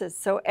successes.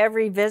 So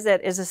every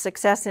visit is a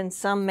success in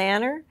some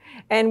manner,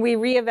 and we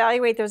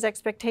reevaluate those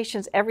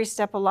expectations every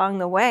step along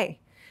the way.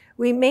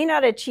 We may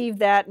not achieve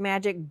that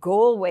magic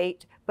goal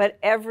weight, but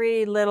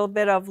every little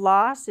bit of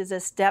loss is a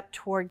step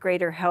toward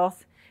greater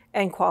health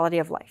and quality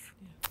of life.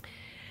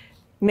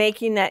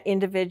 Making that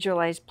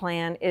individualized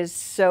plan is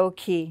so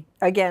key.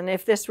 Again,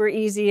 if this were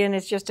easy and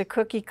it's just a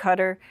cookie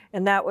cutter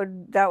and that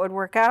would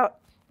work out,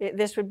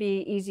 this would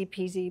be easy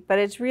peasy. But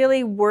it's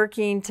really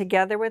working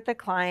together with the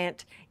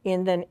client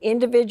in an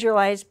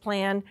individualized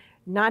plan,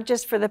 not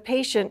just for the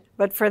patient,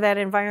 but for that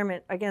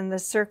environment. Again, the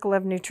circle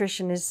of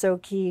nutrition is so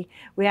key.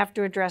 We have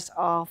to address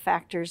all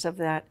factors of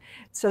that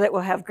so that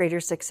we'll have greater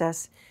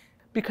success.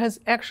 Because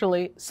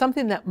actually,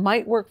 something that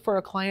might work for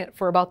a client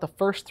for about the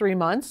first 3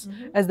 months,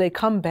 as they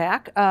come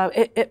back,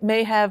 it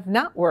may have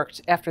not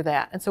worked after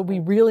that. And so we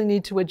really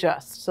need to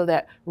adjust. So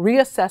that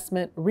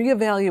reassessment,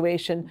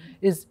 reevaluation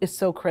is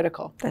so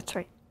critical. That's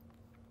right.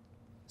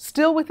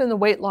 Still within the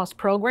weight loss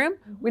program,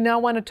 we now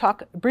want to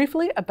talk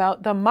briefly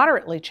about the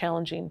moderately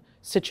challenging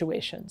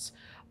situations.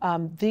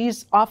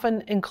 These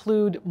often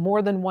include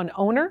more than one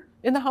owner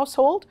in the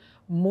household,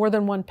 more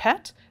than one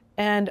pet,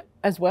 and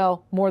as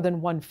well, more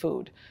than one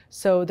food.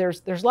 So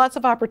there's lots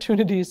of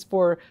opportunities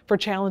for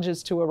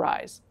challenges to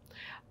arise.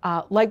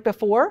 Like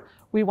before,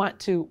 we want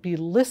to be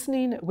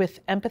listening with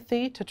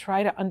empathy to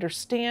try to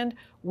understand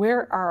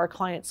where are our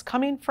clients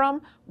coming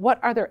from, what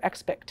are their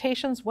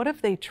expectations, what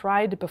have they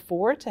tried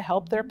before to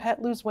help their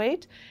pet lose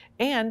weight,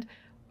 and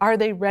are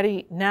they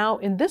ready now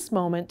in this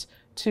moment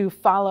to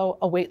follow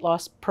a weight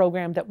loss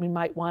program that we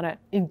might want to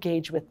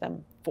engage with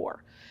them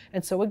for.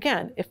 And so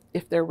again,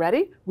 if they're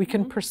ready, we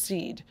can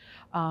proceed.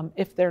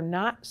 If we're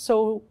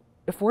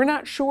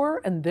not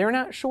sure and they're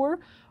not sure,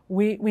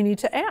 we need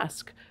to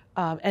ask.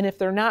 And if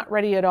they're not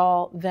ready at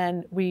all,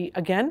 then we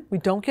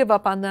don't give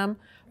up on them,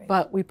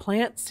 but we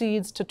plant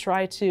seeds to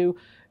try to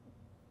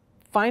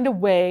find a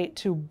way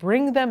to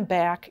bring them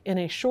back in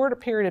a shorter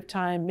period of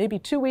time, maybe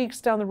 2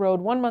 weeks down the road,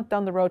 1 month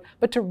down the road,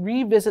 but to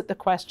revisit the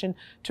question,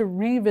 to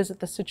revisit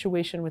the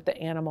situation with the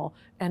animal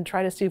and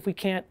try to see if we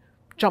can't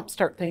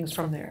jumpstart things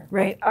from there.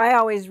 Right. I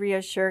always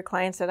reassure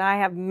clients that I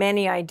have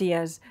many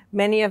ideas.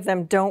 Many of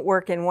them don't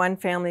work in one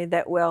family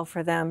that will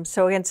for them.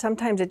 So again,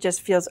 sometimes it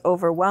just feels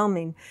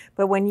overwhelming.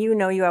 But when you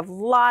know you have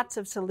lots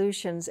of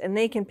solutions and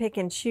they can pick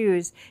and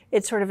choose,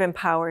 it sort of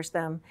empowers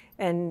them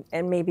and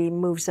maybe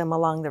moves them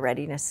along the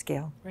readiness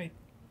scale. Right.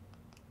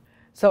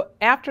 So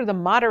after the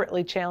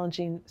moderately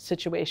challenging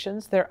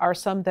situations, there are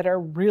some that are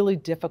really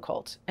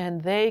difficult,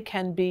 and they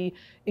can be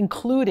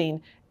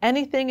including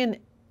anything and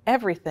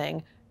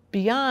everything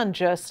beyond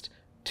just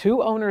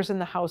 2 owners in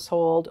the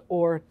household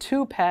or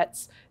 2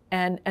 pets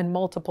and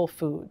multiple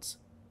foods.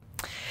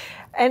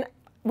 And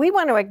we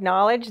want to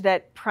acknowledge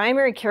that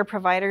primary care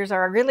providers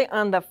are really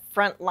on the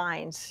front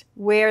lines,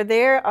 where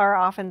they are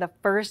often the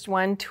first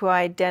one to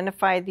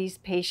identify these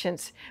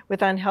patients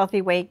with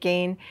unhealthy weight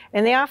gain,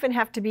 and they often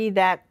have to be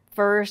that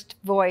first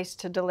voice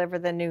to deliver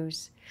the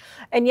news.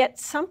 And yet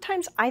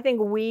sometimes I think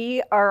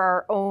we are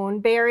our own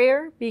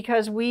barrier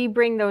because we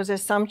bring those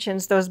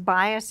assumptions, those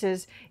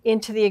biases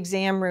into the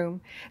exam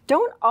room.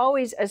 Don't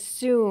always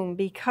assume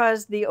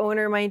because the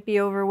owner might be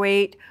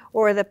overweight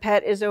or the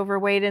pet is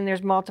overweight and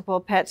there's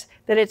multiple pets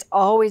that it's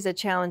always a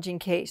challenging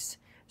case.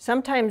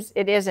 Sometimes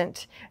it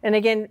isn't. And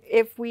again,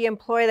 if we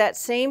employ that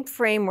same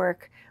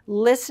framework,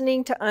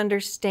 listening to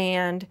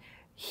understand,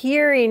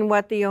 hearing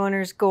what the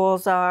owner's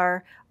goals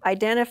are,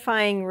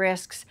 identifying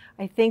risks.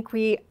 I think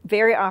we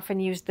very often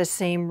use the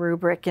same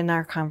rubric in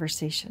our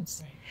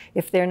conversations. Right.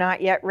 If they're not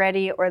yet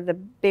ready or the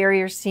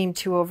barriers seem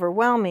too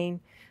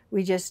overwhelming,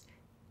 we just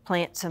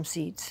plant some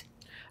seeds.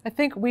 I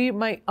think we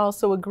might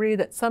also agree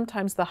that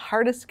sometimes the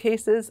hardest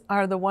cases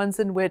are the ones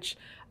in which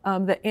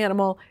the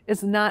animal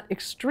is not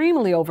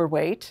extremely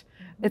overweight,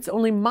 it's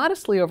only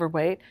modestly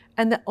overweight,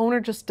 and the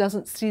owner just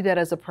doesn't see that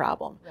as a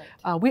problem.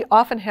 Right. We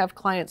often have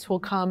clients who will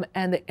come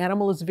and the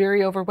animal is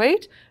very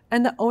overweight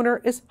and the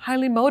owner is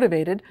highly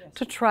motivated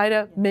to try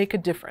to make a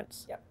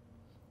difference. Yep.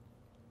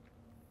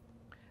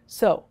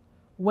 So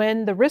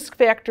when the risk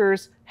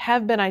factors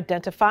have been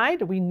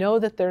identified, we know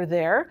that they're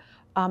there,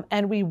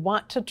 and we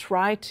want to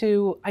try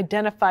to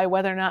identify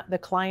whether or not the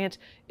client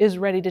is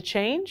ready to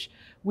change.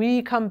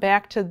 We come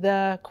back to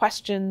the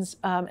questions,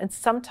 and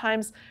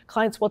sometimes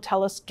clients will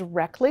tell us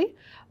directly,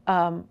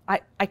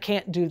 I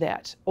can't do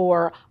that,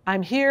 or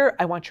I'm here,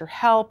 I want your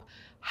help,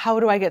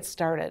 how do I get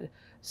started?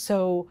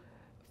 So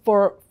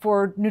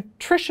for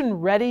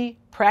nutrition-ready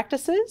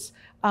practices,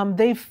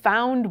 they've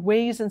found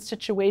ways and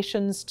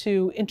situations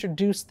to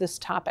introduce this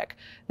topic.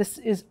 This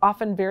is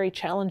often very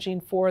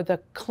challenging for the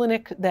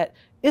clinic that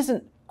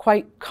isn't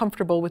quite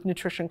comfortable with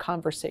nutrition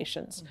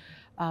conversations.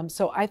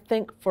 So I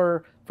think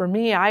for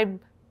me, I'm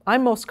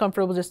most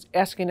comfortable just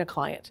asking a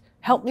client,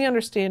 help me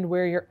understand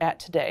where you're at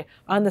today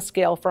on the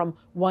scale from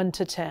 1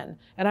 to 10.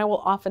 And I will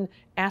often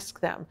ask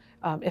them,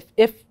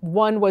 if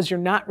 1 was you're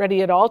not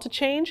ready at all to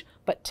change,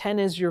 but 10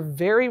 is you're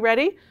very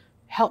ready,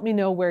 help me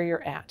know where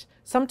you're at.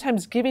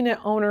 Sometimes giving an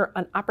owner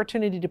an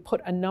opportunity to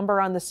put a number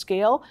on the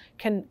scale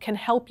can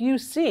help you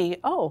see,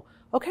 oh,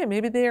 okay,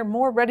 maybe they are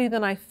more ready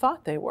than I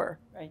thought they were.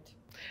 Right.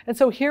 And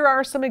so here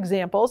are some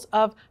examples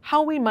of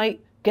how we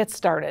might get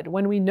started.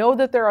 When we know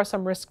that there are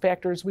some risk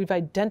factors, we've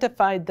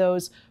identified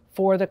those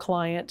for the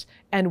client,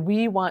 and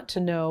we want to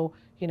know,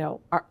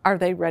 are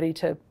they ready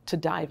to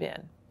dive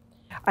in?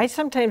 I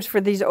sometimes, for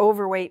these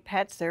overweight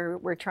pets,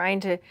 we're trying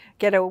to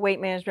get a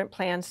weight management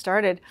plan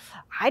started.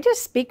 I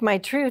just speak my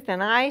truth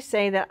and I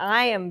say that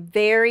I am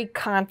very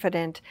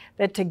confident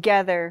that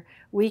together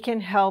we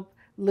can help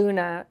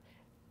Luna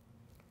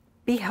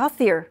be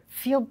healthier,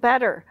 feel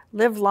better,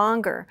 live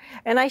longer.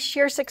 And I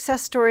share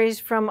success stories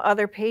from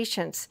other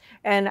patients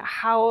and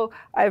how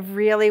I've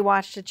really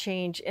watched a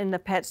change in the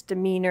pet's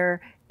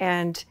demeanor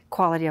and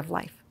quality of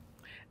life.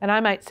 And I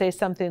might say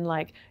something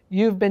like,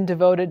 you've been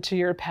devoted to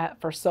your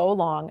pet for so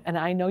long, and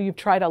I know you've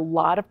tried a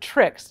lot of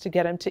tricks to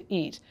get him to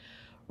eat.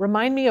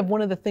 Remind me of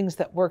one of the things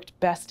that worked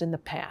best in the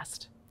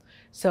past.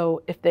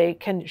 So if they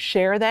can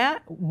share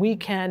that, we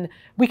can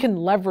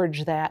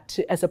leverage that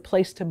as a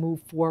place to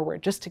move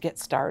forward, just to get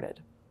started.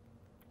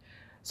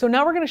 So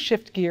now we're going to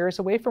shift gears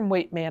away from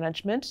weight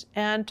management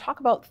and talk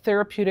about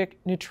therapeutic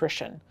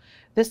nutrition.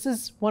 This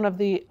is one of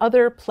the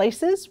other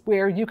places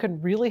where you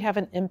can really have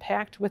an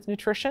impact with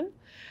nutrition.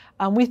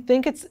 We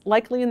think it's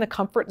likely in the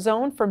comfort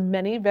zone for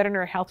many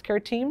veterinary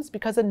healthcare teams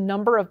because a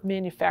number of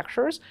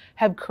manufacturers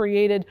have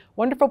created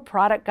wonderful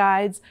product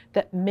guides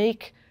that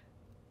make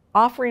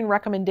offering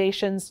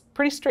recommendations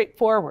pretty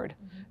straightforward.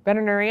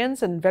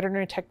 Veterinarians and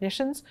veterinary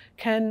technicians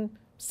can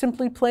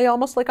simply play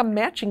almost like a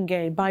matching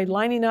game by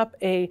lining up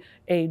a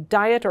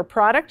diet or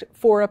product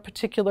for a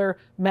particular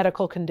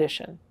medical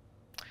condition.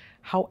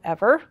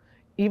 However,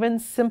 even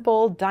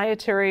simple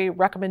dietary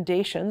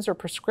recommendations or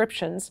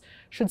prescriptions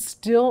should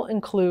still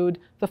include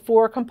the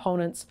 4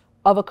 components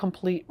of a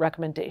complete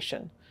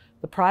recommendation: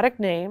 the product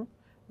name,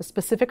 the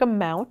specific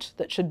amount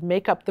that should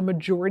make up the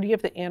majority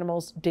of the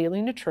animal's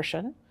daily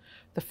nutrition,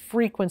 the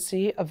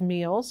frequency of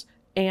meals,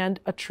 and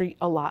a treat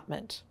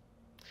allotment.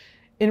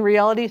 In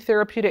reality,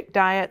 therapeutic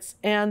diets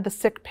and the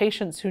sick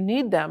patients who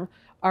need them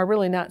are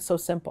really not so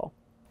simple.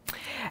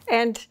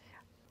 And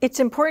it's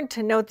important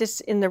to note this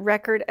in the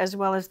record as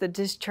well as the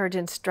discharge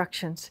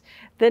instructions.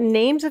 The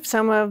names of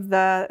some of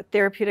the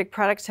therapeutic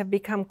products have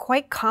become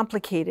quite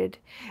complicated.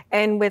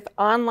 And with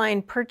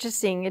online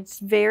purchasing, it's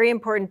very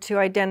important to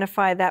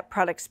identify that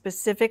product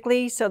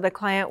specifically so the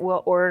client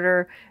will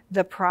order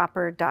the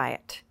proper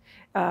diet.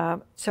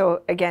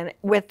 So again,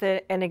 with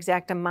an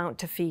exact amount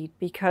to feed,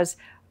 because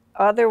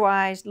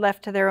otherwise,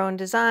 left to their own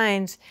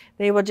designs,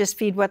 they will just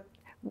feed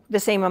the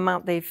same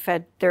amount they've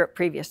fed their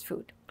previous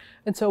food.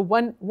 And so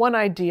one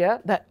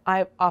idea that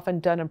I've often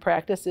done in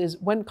practice is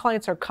when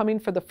clients are coming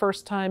for the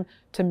first time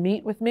to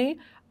meet with me,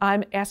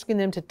 I'm asking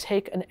them to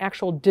take an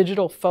actual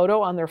digital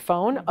photo on their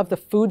phone of the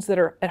foods that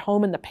are at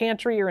home in the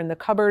pantry or in the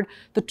cupboard,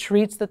 the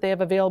treats that they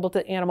have available to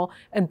the animal,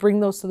 and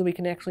bring those so that we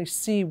can actually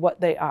see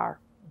what they are.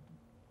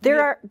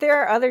 There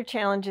are other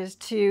challenges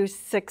to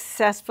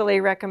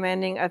successfully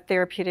recommending a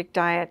therapeutic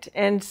diet.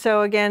 And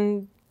so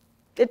again,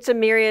 it's a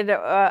myriad,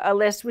 a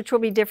list which will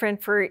be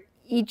different for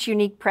each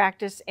unique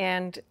practice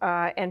and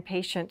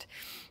patient.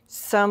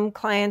 Some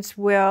clients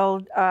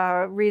will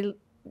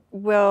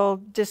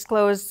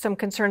disclose some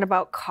concern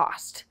about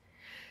cost.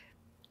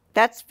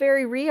 That's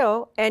very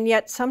real, and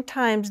yet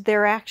sometimes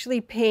they're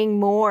actually paying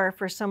more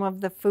for some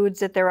of the foods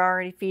that they're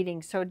already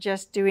feeding. So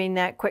just doing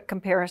that quick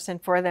comparison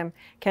for them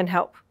can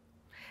help.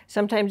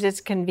 Sometimes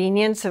it's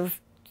convenience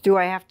of, do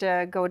I have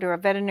to go to a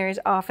veterinary's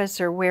office,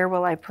 or where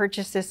will I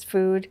purchase this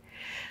food?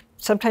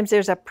 Sometimes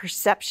there's a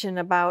perception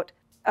about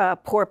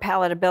poor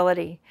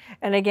palatability.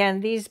 And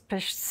again, these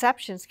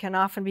perceptions can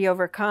often be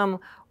overcome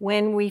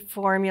when we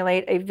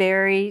formulate a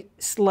very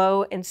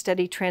slow and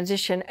steady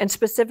transition and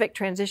specific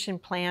transition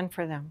plan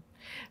for them.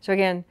 So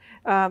again,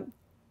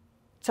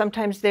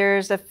 sometimes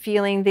there's a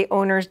feeling the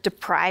owner's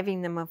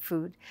depriving them of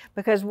food,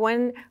 because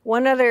one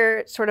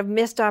other sort of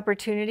missed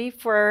opportunity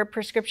for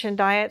prescription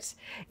diets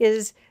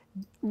is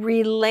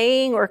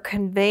relaying or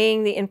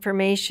conveying the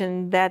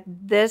information that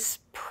this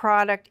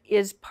product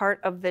is part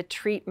of the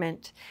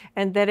treatment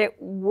and that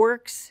it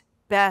works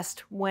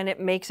best when it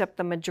makes up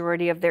the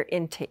majority of their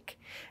intake.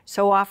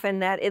 So often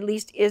that at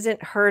least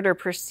isn't heard or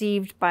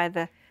perceived by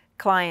the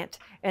client,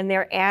 and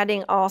they're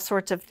adding all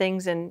sorts of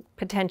things and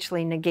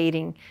potentially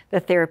negating the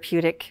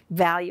therapeutic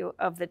value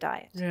of the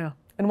diet. Yeah.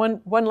 And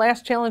one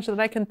last challenge that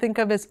I can think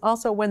of is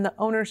also when the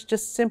owners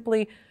just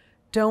simply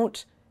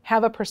don't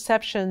have a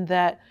perception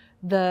that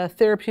the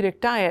therapeutic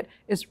diet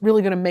is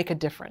really going to make a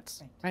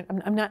difference. Right?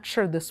 I'm not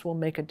sure this will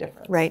make a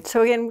difference. Right.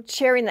 So again,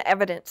 sharing the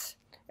evidence,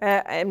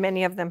 and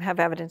many of them have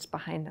evidence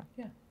behind them.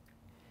 Yeah.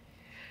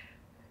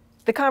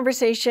 The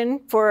conversation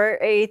for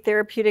a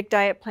therapeutic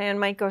diet plan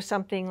might go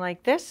something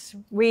like this.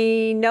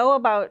 We know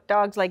about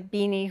dogs like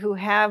Beanie who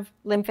have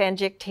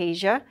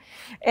lymphangiectasia,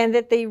 and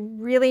that they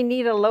really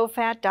need a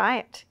low-fat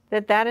diet,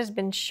 that has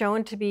been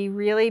shown to be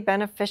really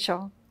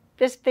beneficial.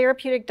 This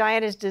therapeutic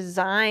diet is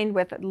designed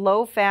with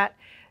low fat,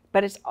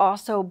 but it's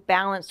also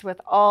balanced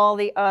with all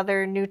the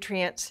other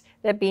nutrients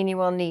that Beanie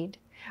will need,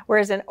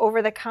 whereas an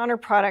over-the-counter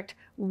product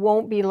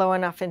won't be low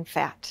enough in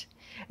fat.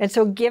 And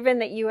so given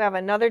that you have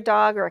another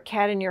dog or a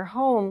cat in your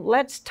home,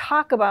 let's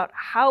talk about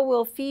how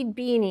we'll feed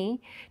Beanie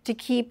to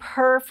keep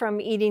her from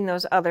eating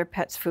those other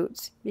pets'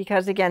 foods,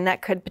 because again,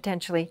 that could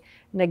potentially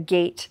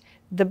negate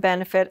the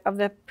benefit of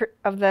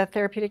the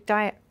therapeutic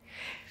diet.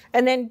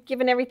 And then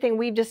given everything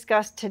we've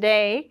discussed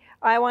today,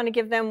 I want to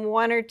give them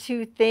one or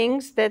two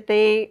things that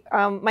they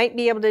might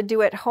be able to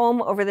do at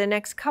home over the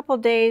next couple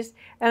days.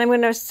 And I'm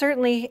going to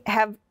certainly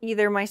have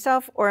either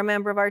myself or a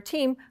member of our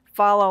team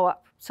follow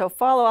up. So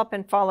follow up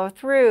and follow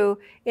through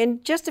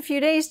in just a few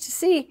days to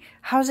see,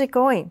 how's it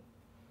going?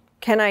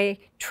 Can I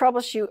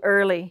troubleshoot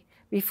early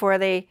before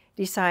they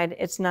decide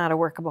it's not a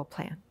workable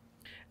plan?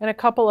 And a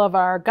couple of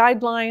our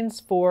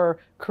guidelines for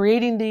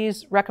creating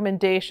these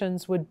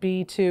recommendations would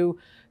be to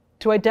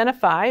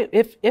identify,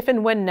 if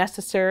and when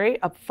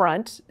necessary, up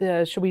front,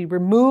 should we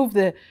remove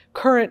the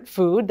current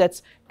food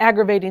that's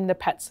aggravating the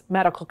pet's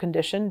medical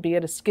condition, be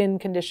it a skin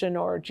condition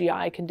or a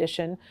GI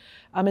condition.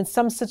 In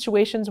some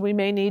situations, we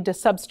may need to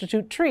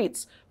substitute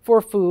treats for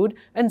food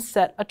and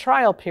set a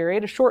trial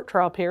period, a short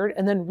trial period,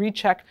 and then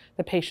recheck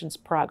the patient's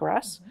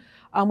progress.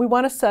 We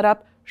want to set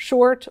up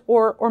short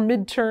or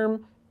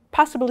midterm,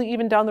 possibly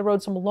even down the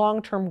road, some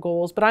long-term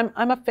goals. But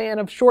I'm a fan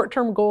of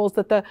short-term goals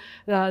that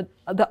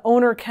the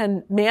owner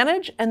can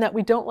manage, and that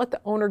we don't let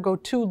the owner go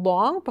too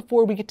long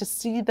before we get to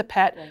see the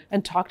pet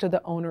and talk to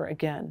the owner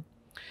again.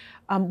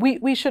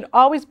 We should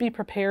always be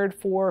prepared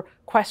for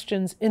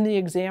questions in the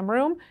exam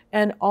room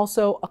and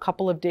also a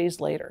couple of days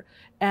later.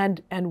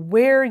 And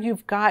where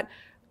you've got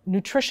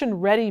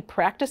nutrition-ready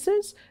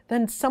practices,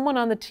 then someone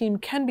on the team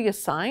can be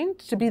assigned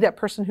to be that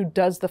person who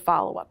does the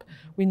follow-up.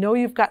 We know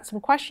you've got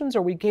some questions,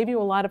 or we gave you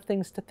a lot of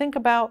things to think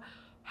about.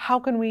 How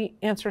can we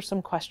answer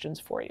some questions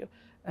for you?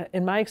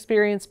 In my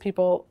experience,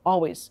 people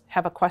always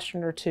have a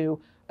question or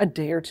two a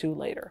day or two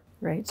later.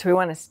 Right, so we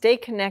want to stay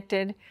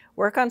connected,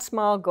 work on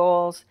small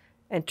goals,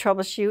 and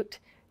troubleshoot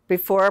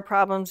before our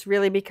problems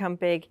really become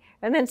big,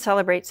 and then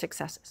celebrate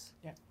successes.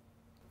 Yeah.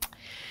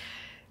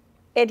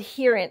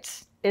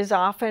 Adherence is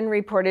often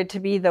reported to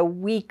be the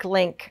weak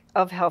link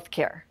of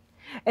healthcare.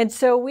 And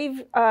so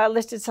we've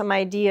listed some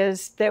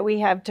ideas that we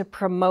have to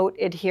promote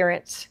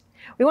adherence.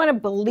 We want to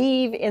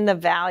believe in the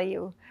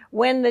value.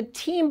 When the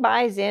team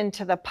buys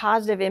into the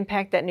positive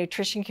impact that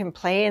nutrition can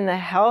play in the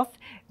health,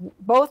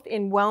 both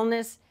in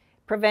wellness,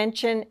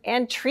 prevention,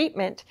 and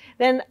treatment,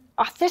 then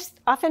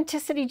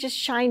authenticity just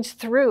shines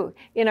through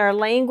in our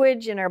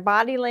language, in our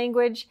body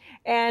language,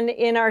 and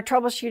in our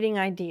troubleshooting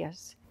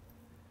ideas.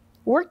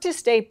 Work to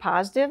stay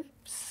positive.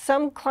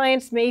 Some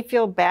clients may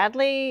feel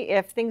badly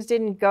if things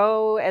didn't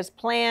go as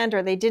planned,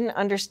 or they didn't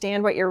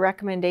understand what your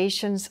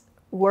recommendations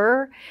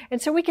were.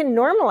 And so we can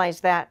normalize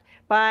that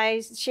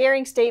by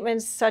sharing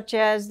statements such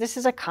as, this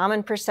is a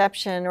common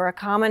perception or a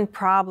common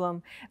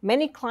problem.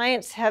 Many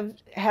clients have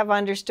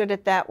understood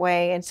it that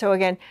way. And so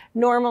again,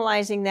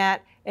 normalizing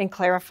that and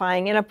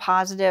clarifying in a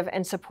positive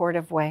and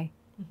supportive way.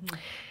 Mm-hmm.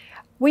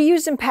 We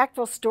use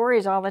impactful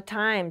stories all the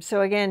time.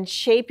 So again,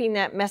 shaping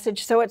that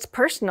message so it's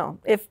personal.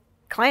 If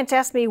clients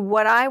ask me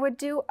what I would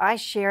do, I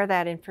share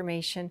that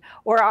information.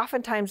 Or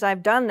oftentimes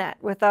I've done that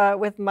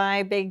with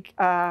my big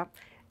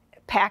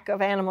pack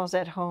of animals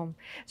at home.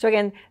 So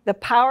again, the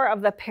power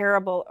of the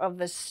parable, of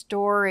the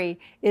story,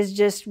 is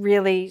just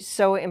really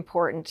so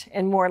important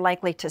and more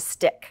likely to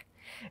stick.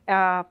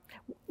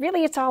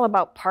 Really, it's all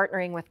about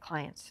partnering with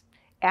clients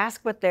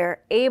ask what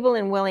they're able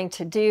and willing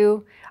to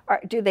do.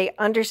 Do they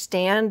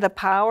understand the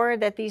power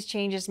that these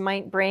changes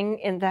might bring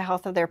in the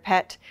health of their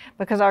pet?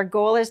 Because our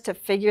goal is to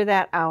figure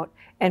that out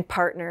and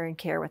partner and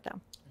care with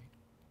them.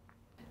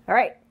 All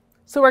right.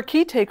 So our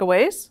key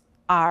takeaways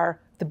are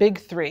the big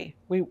three.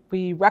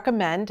 We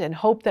recommend and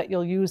hope that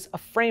you'll use a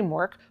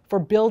framework for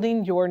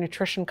building your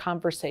nutrition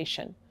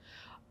conversation.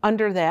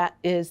 Under that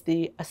is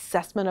the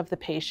assessment of the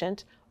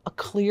patient, a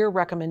clear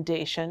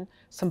recommendation,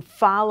 some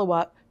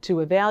follow-up to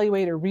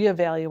evaluate or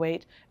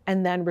reevaluate,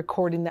 and then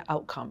recording the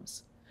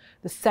outcomes.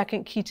 The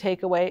second key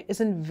takeaway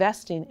is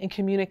investing in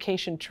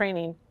communication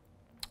training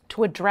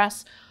to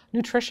address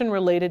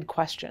nutrition-related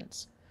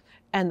questions.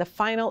 And the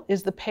final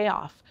is the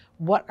payoff.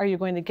 What are you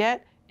going to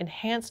get?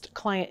 Enhanced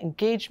client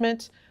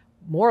engagement,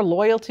 more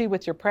loyalty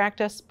with your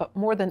practice, but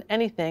more than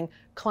anything,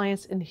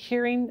 clients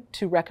adhering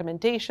to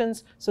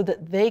recommendations so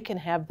that they can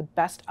have the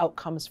best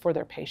outcomes for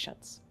their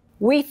patients.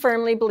 We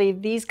firmly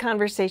believe these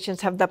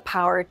conversations have the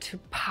power to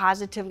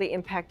positively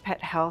impact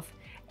pet health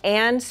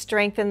and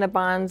strengthen the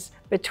bonds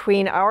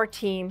between our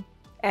team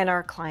and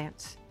our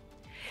clients.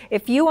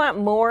 If you want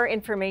more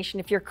information,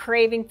 if you're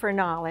craving for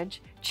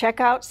knowledge, check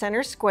out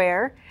Center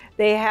Square.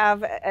 They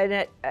have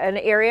an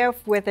area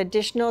with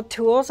additional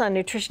tools on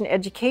nutrition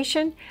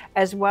education,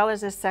 as well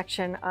as a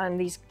section on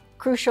these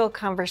crucial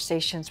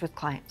conversations with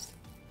clients.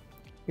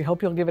 We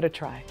hope you'll give it a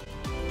try.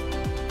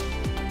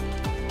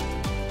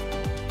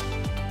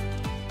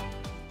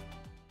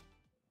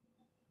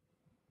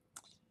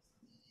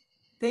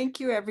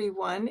 Thank you,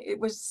 everyone. It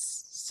was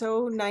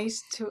so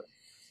nice to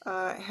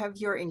have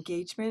your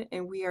engagement,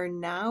 and we are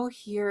now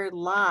here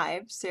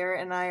live. Sarah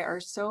and I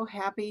are so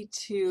happy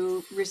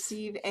to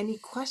receive any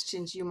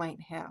questions you might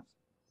have.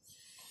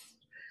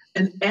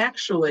 And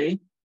actually,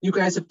 you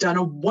guys have done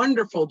a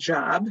wonderful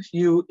job,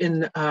 you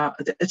in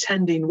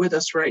attending with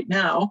us right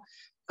now,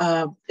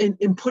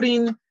 in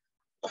putting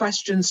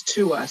questions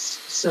to us.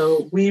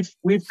 So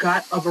we've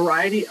got a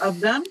variety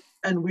of them,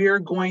 and we are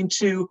going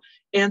to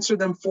answer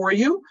them for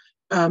you.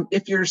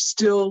 If you're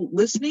still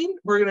listening,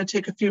 we're going to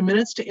take a few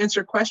minutes to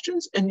answer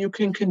questions, and you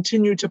can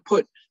continue to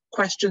put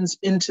questions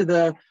into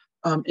the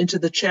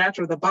chat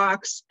or the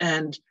box,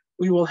 and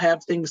we will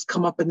have things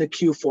come up in the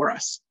queue for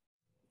us.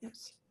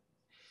 Yes.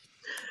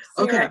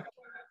 Okay.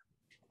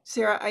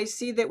 Sarah, I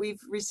see that we've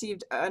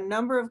received a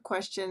number of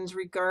questions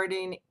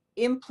regarding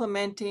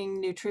implementing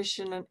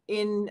nutrition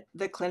in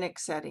the clinic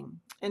setting.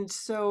 And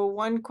so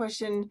one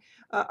question,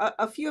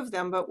 a few of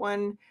them, but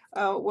one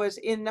was,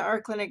 in our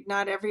clinic,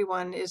 not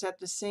everyone is at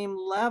the same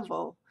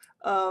level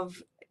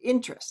of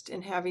interest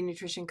in having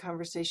nutrition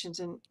conversations.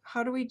 And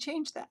how do we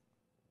change that?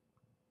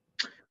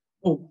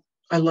 Oh,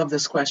 I love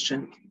this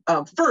question.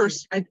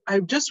 First, I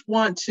just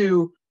want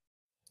to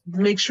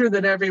make sure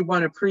that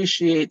everyone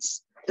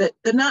appreciates that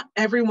not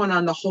everyone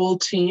on the whole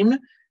team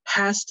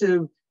has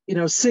to,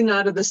 sing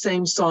out of the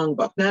same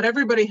songbook. Not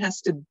everybody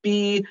has to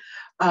be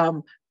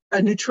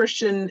a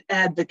nutrition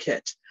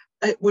advocate.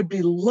 It would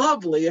be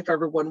lovely if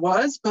everyone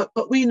was, but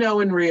we know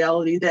in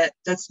reality that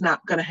that's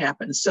not going to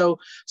happen. So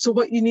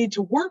what you need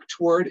to work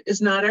toward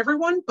is not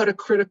everyone, but a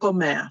critical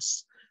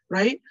mass,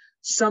 right?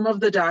 Some of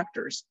the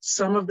doctors,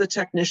 some of the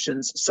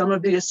technicians, some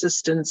of the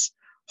assistants,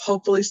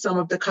 hopefully some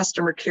of the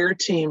customer care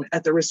team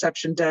at the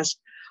reception desk,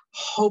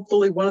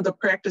 hopefully one of the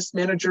practice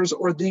managers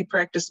or the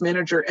practice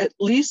manager, at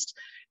least,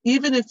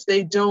 even if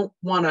they don't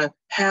want to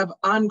have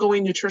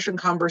ongoing nutrition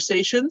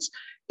conversations,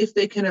 if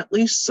they can at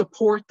least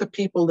support the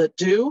people that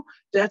do,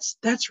 that's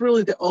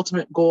really the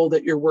ultimate goal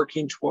that you're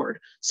working toward.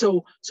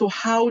 So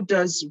how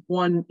does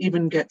one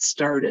even get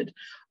started?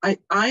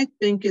 I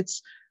think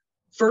it's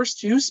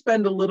first you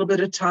spend a little bit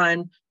of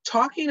time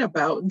talking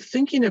about and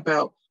thinking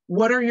about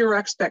what are your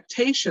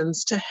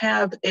expectations to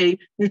have a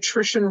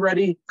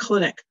nutrition-ready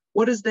clinic.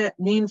 What does that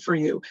mean for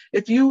you?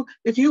 If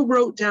you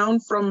wrote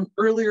down from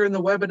earlier in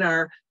the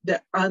webinar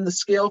that on the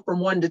scale from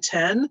 1 to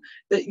 10,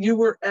 that you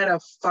were at a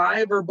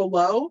 5 or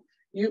below,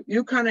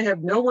 you kind of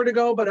have nowhere to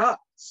go but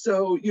up.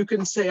 So you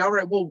can say, all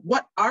right, well,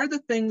 what are the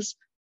things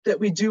that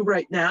we do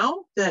right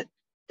now that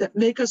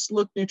make us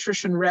look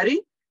nutrition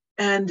ready?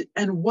 And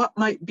what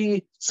might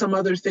be some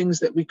other things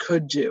that we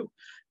could do?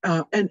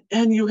 And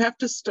you have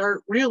to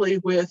start really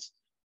with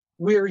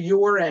where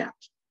you're at,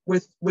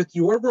 with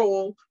your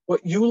role,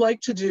 what you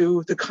like to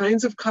do, the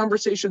kinds of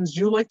conversations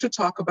you like to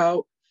talk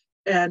about,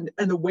 and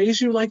the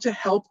ways you like to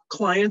help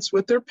clients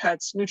with their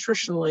pets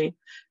nutritionally,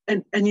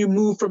 and you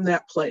move from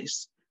that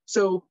place.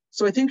 So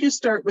I think you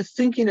start with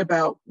thinking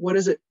about what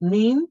does it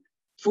mean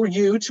for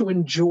you to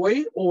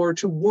enjoy or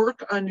to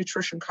work on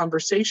nutrition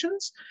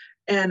conversations,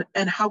 and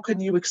how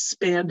can you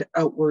expand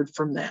outward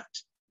from that?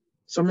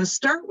 So I'm going to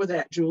start with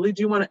that. Julie,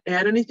 do you want to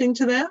add anything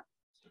to that?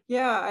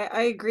 Yeah,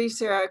 I agree,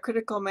 Sarah.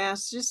 Critical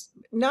mass, just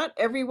not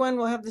everyone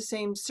will have the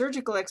same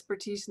surgical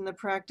expertise in the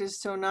practice,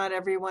 so not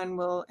everyone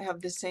will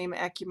have the same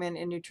acumen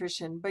in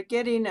nutrition. But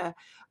getting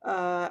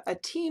a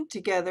team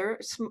together,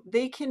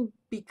 they can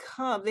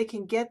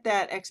get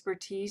that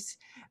expertise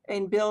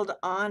and build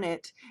on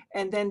it,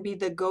 and then be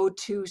the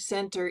go-to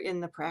center in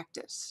the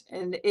practice.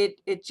 And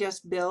it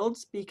just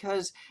builds,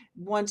 because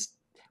once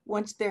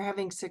once they're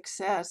having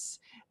success,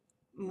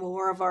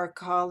 more of our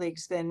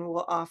colleagues then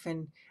will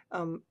often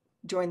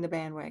join the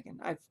bandwagon.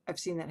 I've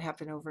seen that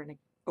happen over and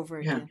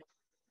over Yeah. again.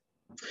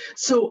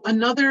 So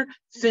another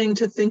thing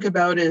to think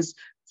about is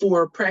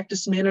for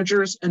practice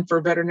managers and for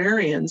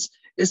veterinarians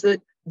is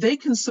that they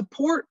can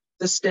support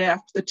the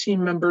staff, the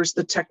team members,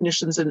 the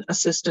technicians and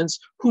assistants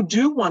who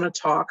do want to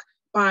talk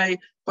by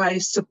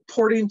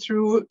supporting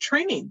through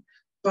training,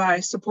 by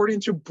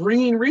supporting through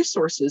bringing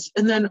resources,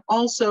 and then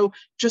also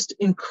just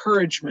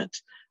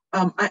encouragement.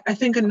 I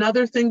think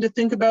another thing to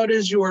think about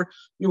is your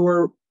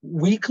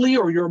weekly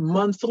or your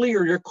monthly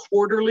or your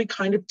quarterly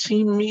kind of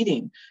team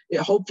meeting.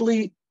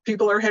 Hopefully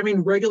people are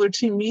having regular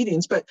team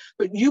meetings, but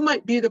you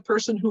might be the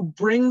person who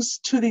brings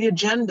to the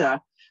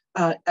agenda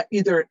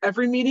either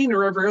every meeting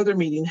or every other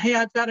meeting, hey,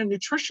 I've got a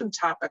nutrition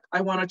topic I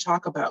want to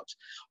talk about.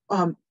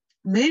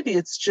 Maybe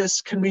it's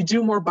just, can we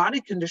do more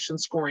body condition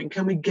scoring?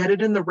 Can we get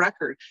it in the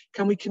record?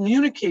 Can we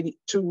communicate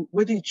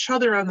with each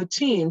other on the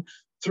team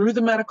through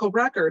the medical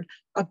record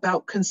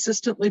about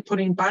consistently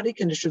putting body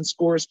condition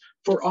scores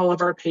for all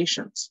of our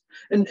patients?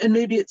 And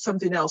maybe it's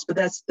something else, but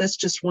that's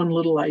just one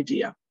little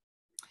idea.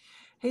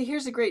 Hey,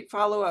 here's a great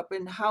follow-up.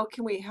 And how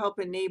can we help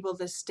enable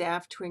the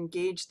staff to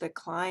engage the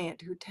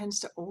client who tends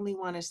to only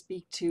want to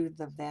speak to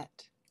the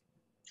vet?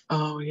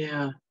 Oh,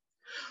 yeah.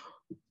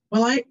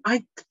 Well,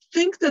 I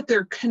think that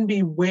there can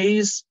be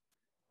ways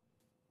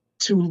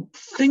to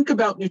think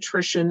about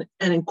nutrition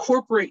and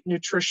incorporate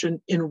nutrition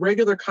in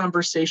regular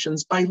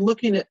conversations by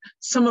looking at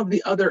some of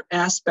the other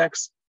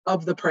aspects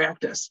of the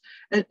practice.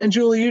 And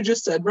Julie, you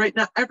just said, right,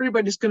 now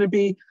everybody's going to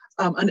be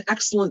an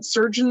excellent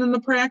surgeon in the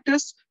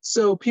practice.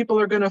 So people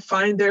are going to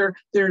find their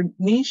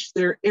niche,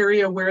 their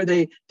area where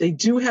they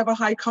do have a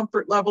high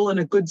comfort level and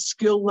a good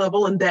skill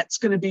level, and that's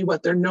going to be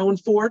what they're known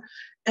for.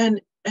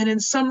 And in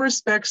some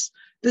respects,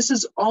 this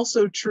is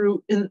also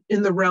true in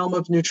the realm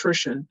of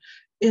nutrition.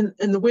 In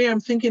the way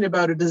I'm thinking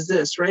about it is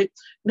this, right?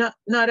 Not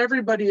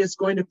everybody is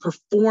going to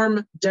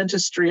perform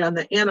dentistry on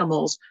the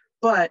animals,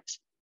 but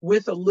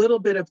with a little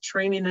bit of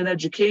training and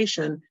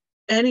education,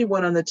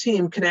 anyone on the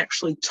team can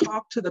actually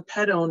talk to the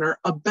pet owner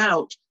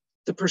about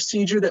the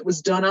procedure that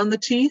was done on the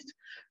teeth,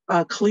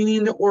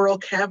 cleaning the oral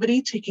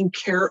cavity, taking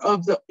care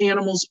of the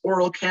animal's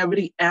oral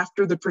cavity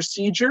after the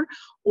procedure,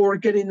 or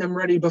getting them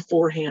ready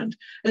beforehand.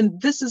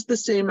 And this is the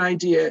same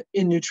idea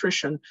in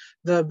nutrition.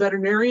 The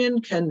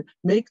veterinarian can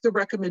make the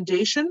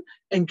recommendation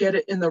and get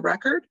it in the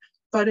record,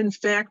 but in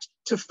fact,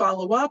 to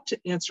follow up, to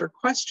answer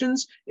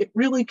questions, it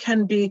really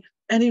can be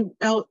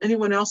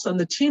anyone else on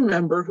the team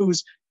member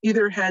who's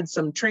either had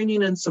some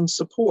training and some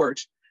support.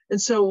 And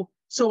so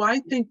I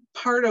think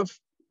part of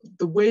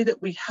the way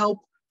that we help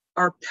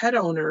our pet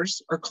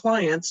owners, our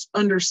clients,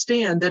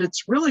 understand that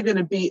it's really going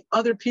to be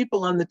other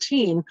people on the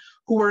team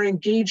who are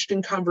engaged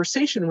in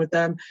conversation with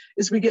them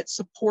is we get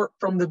support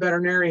from the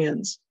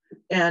veterinarians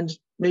and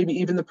maybe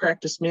even the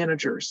practice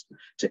managers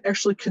to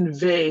actually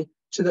convey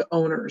to the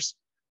owners.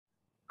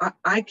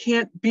 I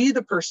can't be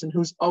the person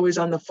who's always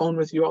on the phone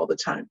with you all the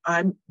time.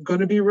 I'm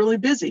going to be really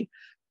busy,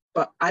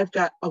 but I've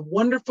got a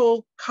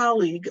wonderful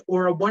colleague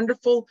or a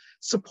wonderful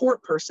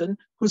support person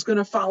who's going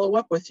to follow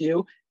up with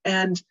you.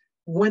 And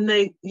when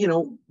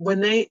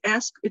they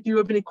ask if you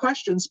have any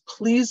questions,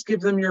 please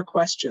give them your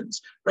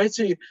questions, right?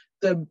 So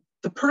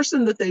the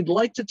person that they'd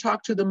like to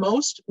talk to the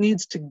most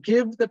needs to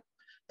give the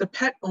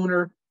pet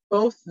owner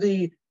both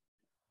the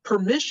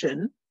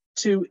permission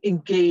to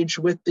engage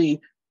with the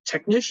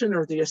technician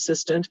or the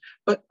assistant,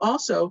 but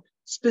also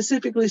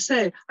specifically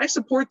say, I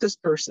support this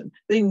person.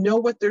 They know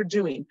what they're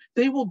doing.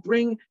 They will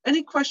bring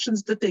any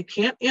questions that they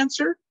can't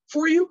answer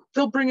for you.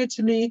 They'll bring it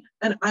to me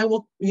and I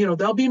will,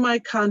 they'll be my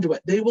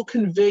conduit. They will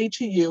convey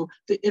to you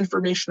the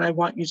information I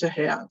want you to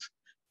have.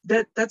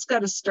 That's got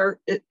to start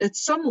at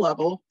some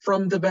level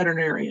from the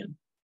veterinarian.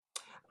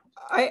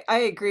 I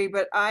agree,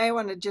 but I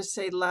want to just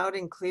say loud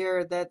and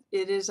clear that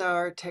it is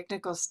our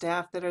technical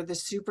staff that are the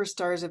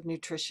superstars of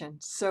nutrition.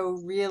 So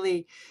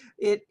really,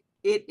 it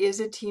is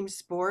a team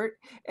sport.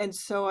 And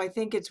so I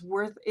think it's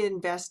worth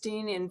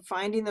investing in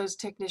finding those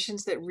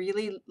technicians that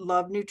really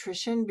love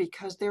nutrition,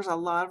 because there's a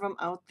lot of them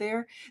out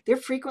there. They're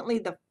frequently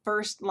the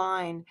first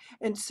line.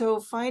 And so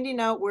finding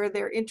out where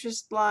their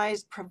interest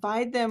lies,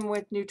 provide them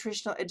with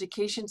Nutritional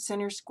Education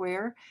Center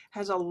Square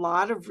has a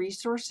lot of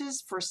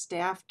resources for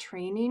staff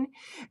training.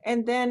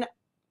 And then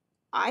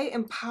I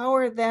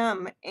empower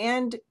them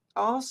and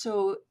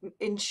also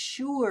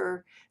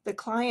ensure the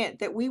client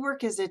that we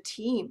work as a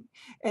team.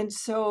 And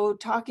so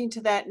talking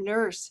to that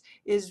nurse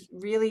is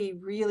really,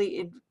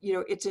 really,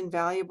 it's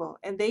invaluable.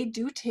 And they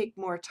do take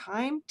more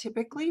time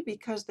typically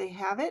because they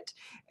have it.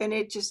 And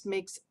it just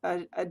makes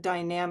a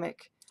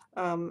dynamic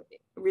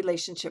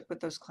relationship with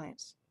those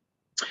clients.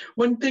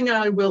 One thing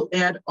I will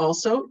add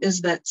also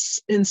is that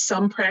in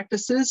some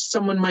practices,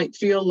 someone might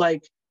feel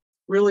like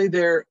really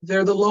they're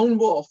the lone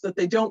wolf, that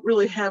they don't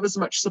really have as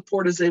much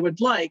support as they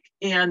would like.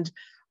 And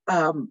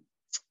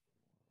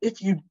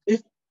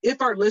if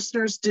if our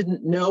listeners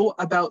didn't know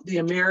about the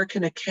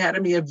American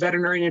Academy of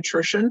Veterinary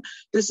Nutrition,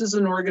 this is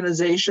an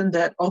organization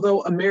that,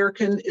 although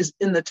American is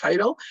in the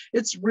title,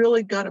 it's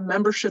really got a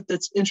membership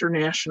that's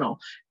international.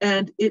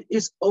 And it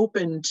is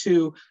open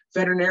to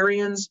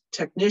veterinarians,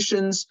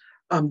 technicians,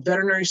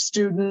 veterinary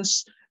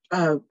students,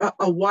 a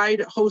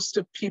wide host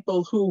of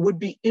people who would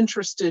be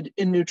interested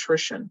in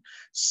nutrition.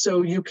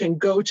 So you can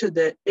go to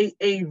the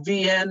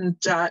aavn.org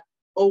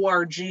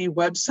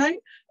website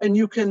and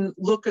you can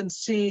look and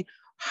see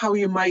how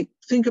you might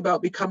think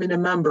about becoming a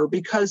member,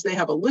 because they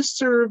have a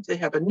listserv, they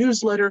have a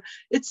newsletter.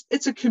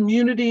 It's a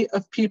community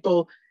of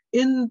people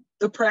in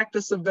the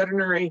practice of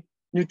veterinary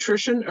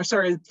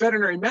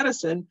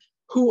medicine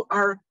who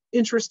are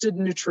interested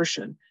in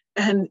nutrition.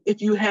 And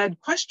if you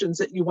had questions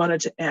that you wanted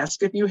to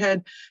ask, if you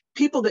had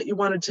people that you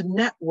wanted to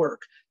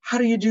network, how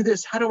do you do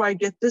this? How do I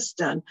get this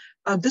done?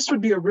 This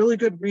would be a really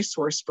good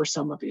resource for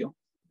some of you.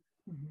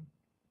 Mm-hmm.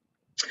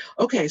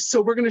 Okay,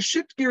 so we're going to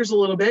shift gears a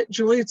little bit.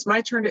 Julie, it's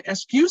my turn to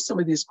ask you some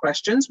of these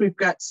questions. We've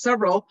got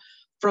several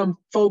from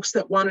folks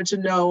that wanted to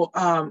know,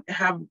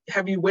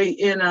 have you weigh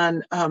in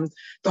on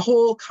the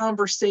whole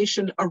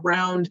conversation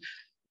around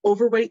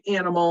overweight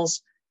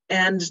animals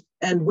and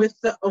with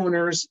the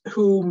owners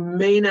who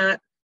may not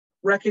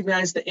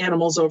recognize the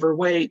animal's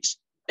overweight.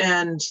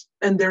 And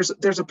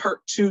there's a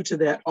part 2 to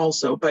that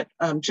also, but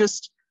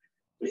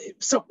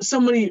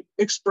somebody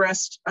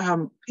expressed,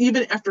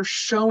 even after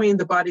showing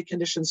the body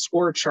condition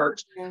score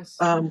chart, yes,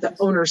 the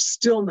owner's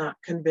still not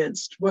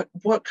convinced.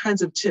 What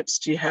kinds of tips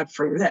do you have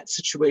for that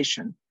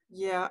situation?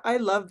 Yeah, I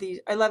love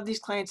these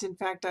clients. In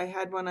fact, I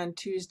had one on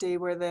Tuesday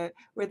where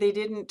they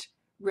didn't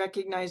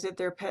recognize that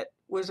their pet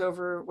was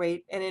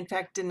overweight and in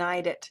fact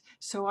denied it.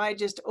 So I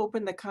just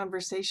opened the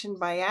conversation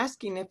by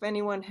asking if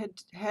anyone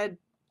had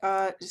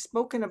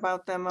spoken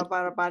about them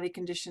about a body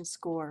condition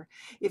score.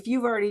 If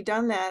you've already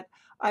done that,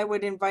 I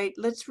would invite,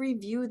 let's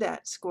review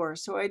that score.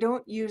 So I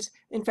don't use,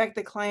 in fact,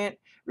 the client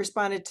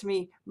responded to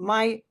me,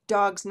 my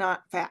dog's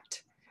not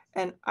fat.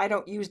 And I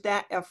don't use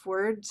that F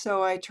word,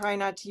 so I try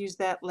not to use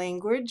that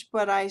language,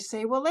 but I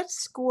say, well, let's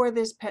score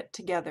this pet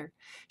together.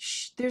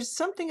 There's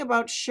something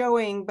about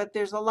showing, but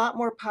there's a lot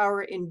more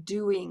power in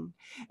doing.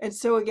 And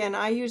so again,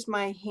 I use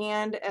my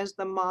hand as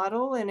the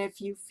model, and if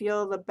you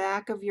feel the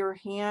back of your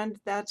hand,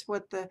 that's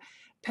what the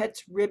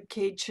pet's rib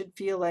cage should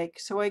feel like.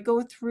 So I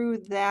go through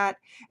that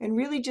and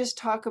really just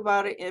talk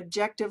about it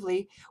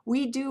objectively.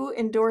 We do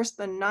endorse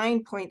the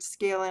 9-point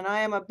scale, and I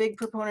am a big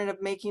proponent of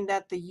making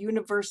that the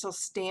universal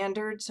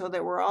standard so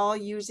that we're all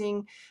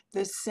using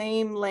the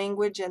same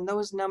language and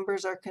those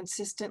numbers are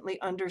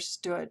consistently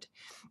understood.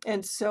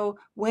 And so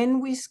when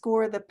we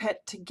score the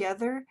pet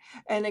together,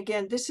 and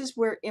again, this is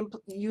where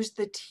use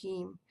the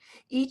team.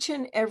 Each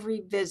and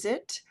every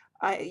visit,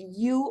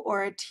 you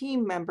or a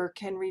team member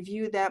can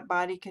review that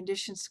body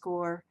condition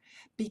score,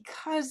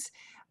 because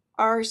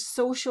our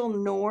social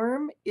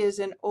norm is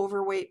an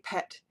overweight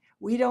pet.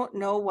 We don't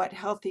know what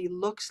healthy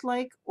looks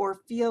like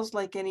or feels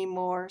like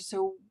anymore,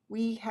 so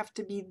we have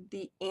to be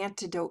the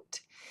antidote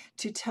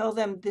to tell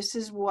them this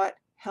is what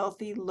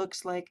healthy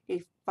looks like,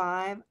 a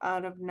 5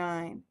 out of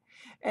 9.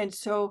 And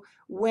so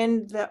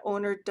when the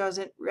owner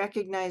doesn't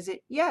recognize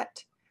it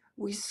yet,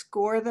 we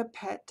score the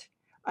pet.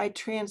 I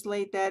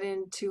translate that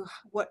into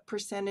what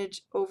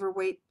percentage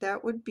overweight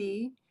that would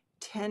be,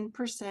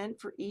 10%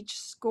 for each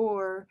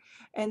score,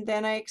 and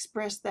then I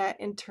express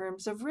that in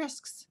terms of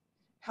risks,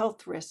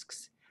 health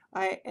risks.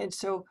 And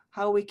so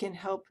how we can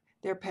help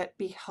their pet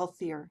be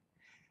healthier,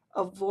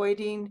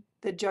 avoiding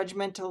the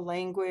judgmental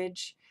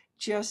language,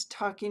 just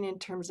talking in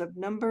terms of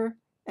number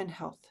and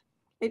health.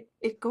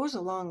 It goes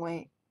a long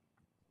way.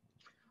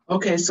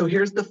 Okay, so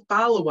here's the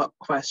follow-up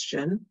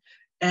question,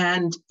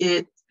 and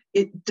it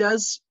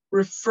does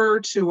refer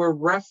to or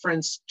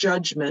reference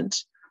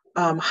judgment.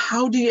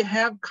 How do you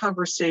have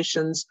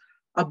conversations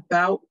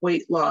about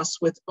weight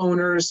loss with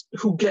owners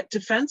who get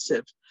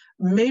defensive?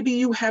 Maybe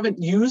you haven't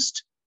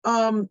used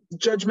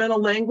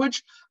judgmental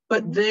language,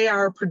 but they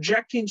are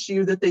projecting to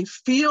you that they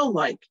feel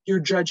like you're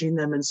judging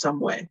them in some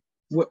way.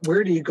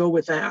 Where do you go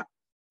with that?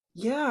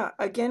 Yeah,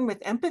 again, with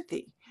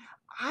empathy.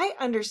 I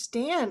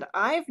understand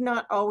I've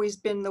not always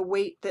been the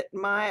weight that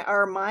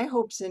are my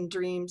hopes and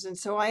dreams. And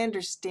so I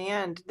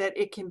understand that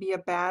it can be a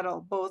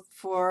battle, both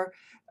for,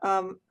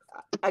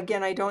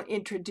 again, I don't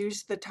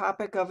introduce the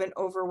topic of an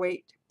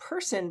overweight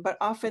person, but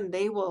often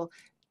they will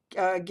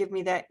give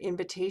me that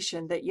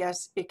invitation that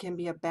yes, it can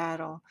be a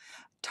battle.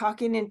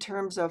 Talking in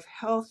terms of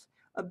health,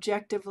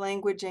 objective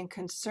language, and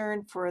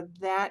concern for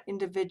that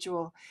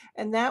individual.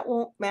 And that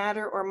won't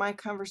matter, or my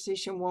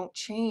conversation won't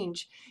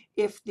change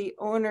if the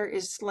owner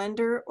is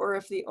slender or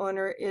if the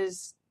owner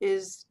is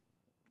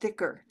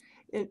thicker,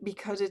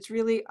 because it's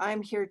really,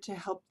 I'm here to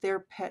help their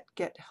pet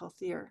get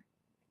healthier.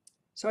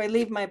 So I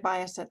leave my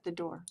bias at the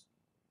door.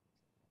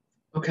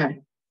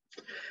 Okay.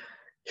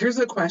 Here's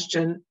a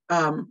question.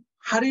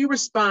 How do you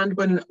respond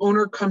when an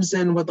owner comes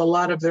in with a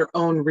lot of their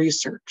own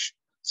research?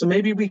 So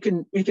maybe we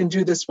can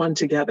do this one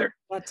together.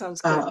 That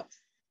sounds good.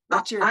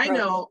 What's your I approach?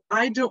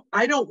 know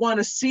I don't want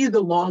to see the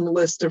long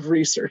list of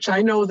research.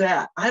 I know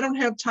that. I don't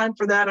have time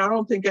for that. I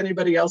don't think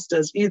anybody else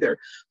does either.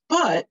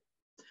 But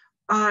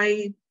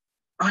I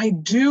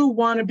do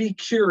want to be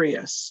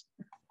curious,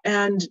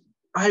 and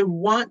I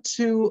want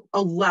to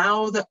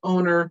allow the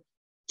owner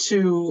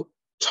to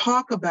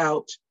talk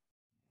about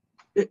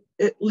it,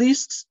 at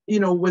least,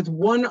 with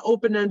one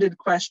open-ended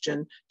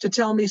question, to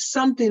tell me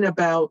something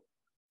about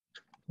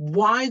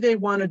why they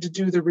wanted to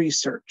do the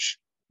research.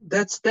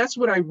 That's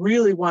what I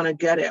really want to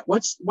get at.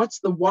 What's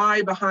the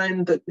why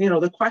behind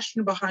the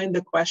question behind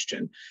the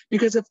question?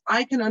 Because if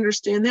I can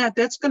understand that,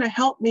 that's going to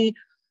help me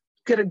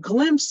get a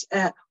glimpse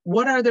at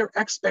what are their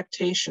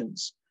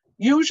expectations.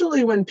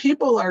 Usually when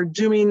people are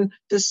doing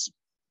this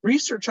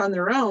research on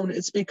their own,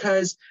 it's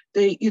because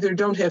they either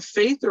don't have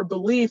faith or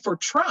belief or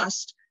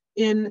trust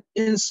in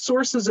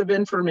sources of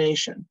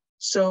information.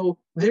 So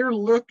they're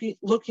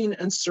looking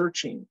and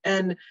searching.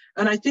 And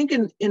I think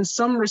in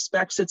some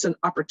respects, it's an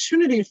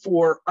opportunity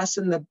for us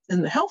in the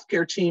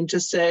healthcare team to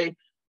say,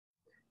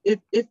 if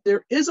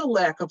there is a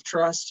lack of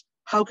trust,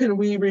 how can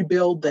we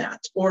rebuild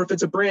that? Or if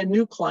it's a brand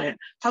new client,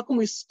 how can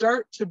we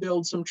start to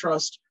build some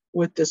trust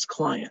with this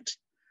client?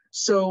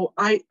 So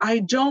I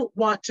don't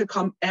want to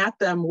come at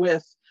them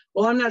with,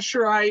 well, I'm not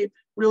sure I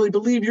really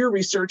believe your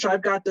research.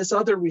 I've got this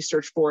other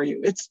research for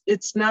you.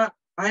 It's not,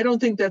 I don't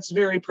think that's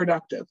very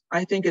productive.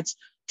 I think it's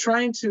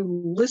trying to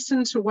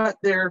listen to what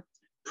they're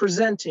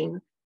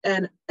presenting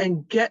and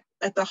get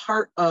at the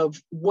heart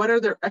of what are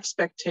their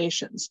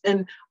expectations.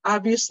 And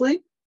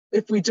obviously,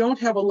 if we don't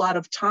have a lot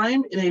of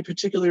time in a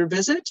particular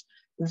visit,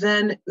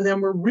 then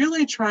we're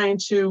really trying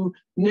to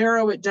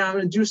narrow it down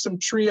and do some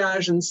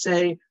triage and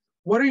say,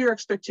 what are your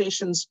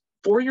expectations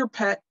for your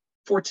pet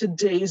for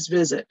today's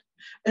visit?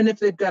 And if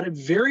they've got a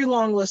very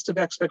long list of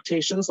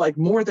expectations, like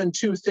more than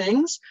 2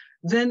 things,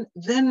 then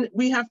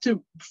we have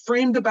to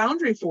frame the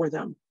boundary for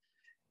them.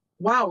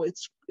 Wow,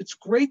 it's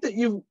great that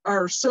you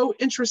are so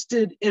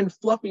interested in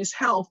Fluffy's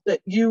health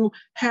that you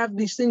have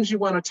these things you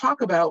want to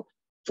talk about.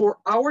 For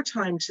our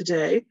time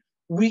today,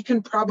 we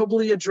can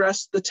probably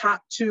address the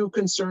top 2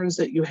 concerns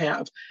that you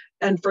have.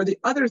 And for the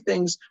other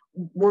things,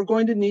 we're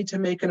going to need to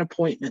make an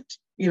appointment,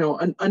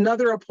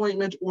 another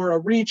appointment or a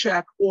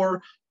recheck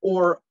or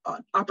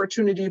an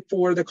opportunity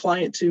for the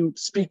client to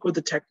speak with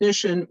a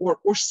technician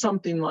or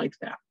something like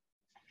that.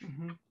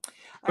 Mm-hmm.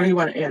 What do you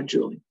want to add,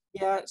 Julie?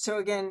 Yeah, so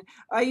again,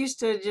 I used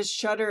to just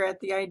shudder at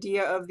the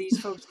idea of these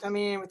folks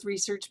coming in with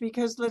research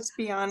because let's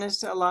be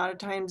honest, a lot of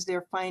times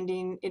they're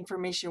finding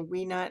information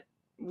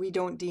we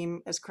don't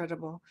deem as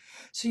credible.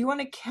 So you want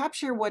to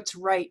capture what's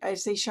right. I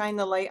say shine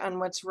the light on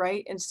what's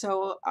right. And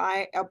so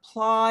I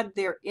applaud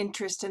their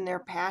interest and their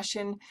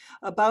passion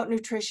about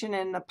nutrition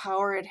and the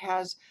power it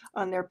has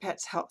on their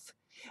pet's health.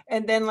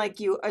 And then like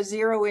you, a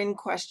zero in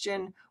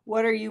question,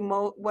 what is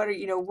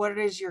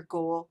your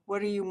goal?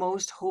 What are you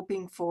most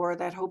hoping for,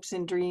 that hopes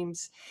and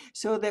dreams,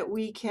 so that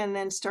we can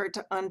then start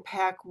to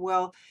unpack,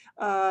 well,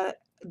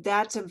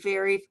 that's a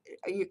very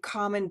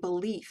common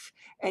belief,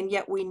 and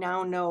yet we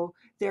now know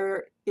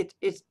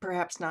it's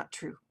perhaps not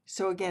true.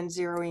 So again,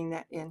 zeroing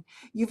that in.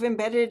 You've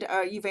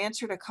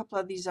answered a couple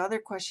of these other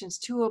questions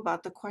too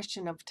about the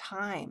question of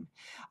time.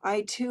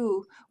 I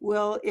too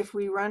will, if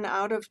we run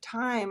out of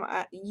time,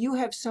 you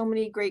have so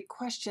many great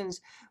questions.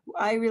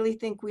 I really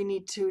think we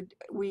need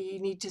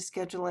to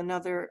schedule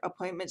another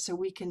appointment so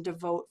we can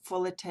devote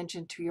full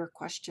attention to your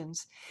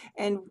questions.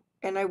 And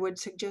I would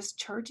suggest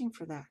charging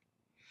for that.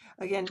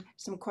 Again,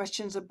 some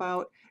questions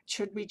about,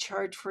 should we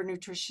charge for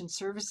nutrition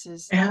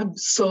services?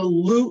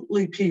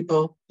 Absolutely,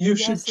 people. You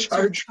should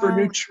charge for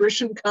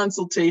nutrition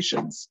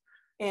consultations.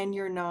 And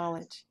your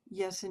knowledge.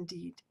 Yes,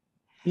 indeed.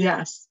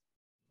 Yes.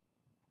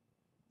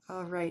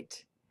 All right.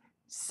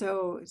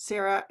 So,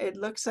 Sarah, it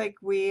looks like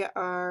we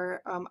have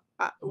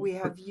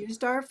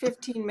used our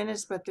 15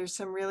 minutes, but there's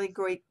some really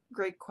great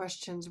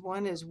questions.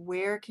 One is,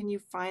 where can you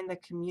find the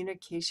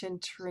communication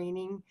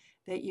training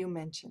that you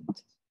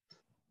mentioned?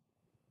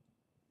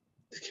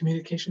 The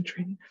communication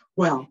training?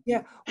 Well,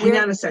 yeah. Hang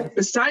on a second.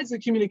 Besides the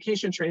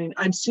communication training,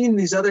 I'm seeing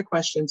these other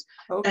questions.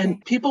 Okay.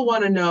 And people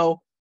want to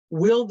know,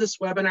 will this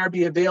webinar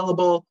be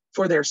available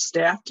for their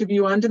staff to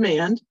view on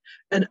demand?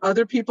 And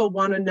other people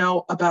want to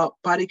know about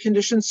body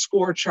condition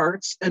score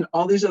charts and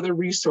all these other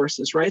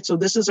resources, right? So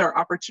this is our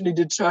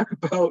opportunity to talk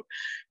about,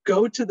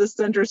 go to the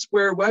Center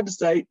Square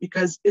website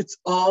because it's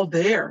all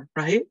there,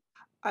 right?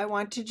 I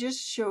want to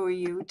just show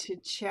you to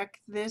check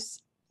this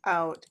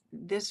out.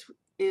 This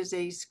is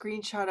a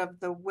screenshot of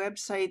the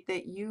website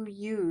that you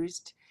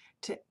used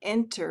to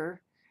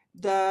enter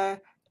the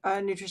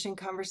Nutrition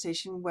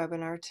Conversation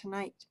webinar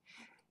tonight.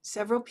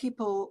 Several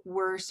people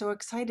were so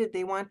excited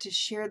they want to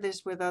share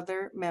this with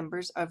other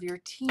members of your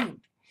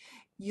team.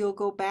 You'll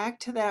go back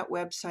to that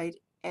website,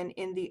 and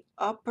in the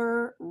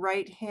upper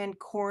right hand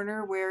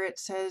corner where it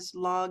says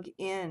log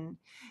in,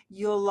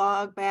 you'll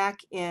log back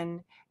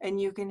in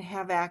and you can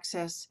have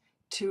access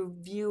to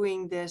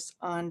viewing this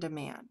on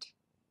demand.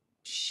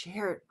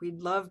 Share it. We'd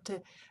love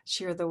to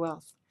share the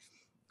wealth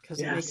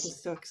because it makes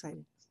us so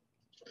excited.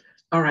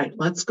 All right,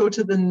 let's go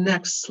to the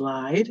next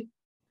slide.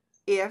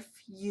 if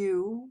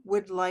you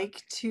would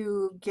like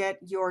to get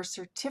your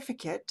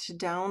certificate to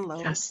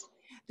download, Yes.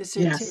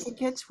 the Yes.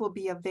 certificates will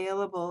be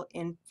available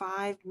in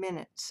 5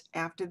 minutes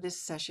after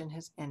this session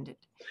has ended.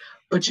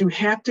 But you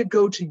have to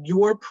go to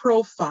your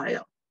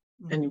profile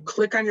and you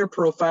click on your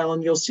profile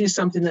and you'll see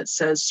something that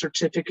says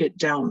certificate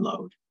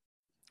download.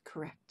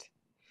 Correct.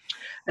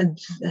 And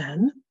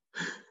then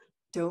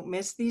don't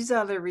miss these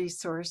other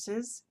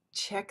resources.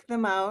 Check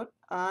them out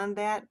on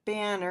that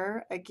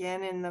banner.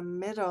 Again, in the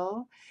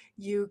middle,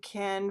 you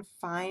can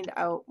find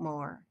out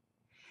more.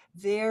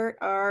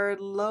 There are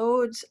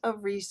loads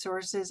of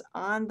resources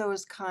on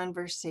those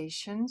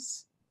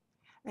conversations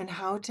and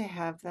how to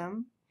have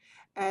them,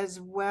 as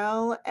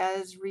well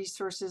as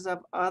resources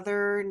of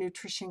other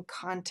nutrition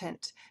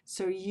content,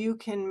 so you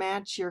can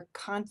match your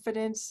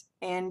confidence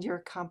and your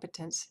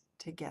competence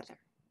together.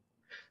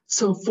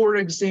 So for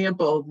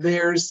example,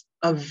 there's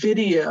a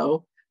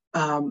video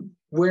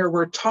where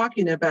we're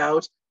talking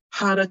about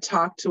how to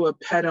talk to a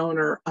pet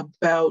owner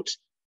about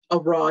a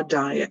raw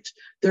diet.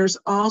 There's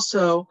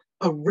also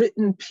a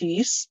written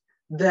piece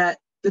that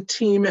the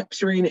team at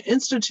Purina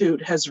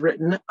Institute has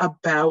written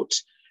about,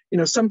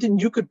 something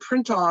you could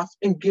print off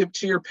and give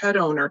to your pet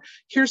owner.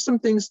 Here's some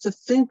things to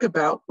think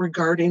about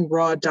regarding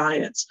raw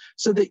diets,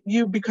 so that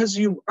because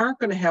you aren't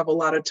going to have a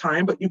lot of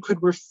time, but you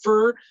could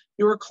refer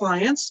your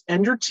clients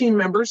and your team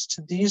members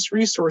to these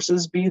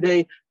resources, be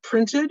they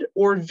printed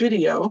or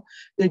video.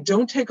 They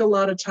don't take a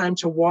lot of time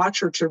to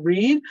watch or to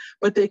read,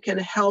 but they can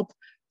help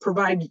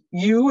provide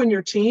you and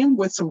your team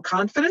with some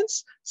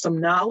confidence, some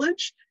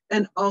knowledge,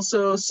 and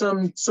also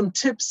some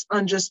tips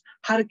on just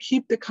how to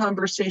keep the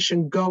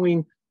conversation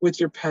going with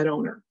your pet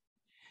owner.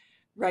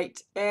 Right,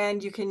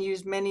 and you can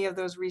use many of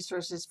those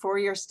resources for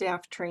your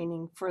staff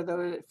training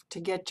to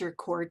get your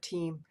core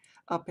team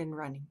up and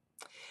running.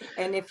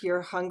 And if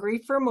you're hungry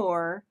for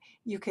more,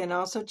 you can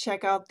also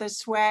check out the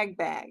swag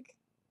bag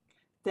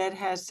that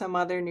has some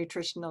other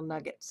nutritional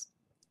nuggets.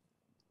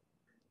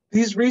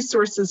 These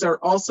resources are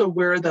also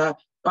where the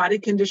body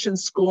condition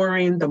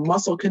scoring, the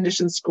muscle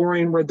condition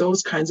scoring, where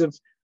those kinds of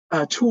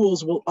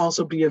tools will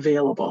also be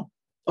available.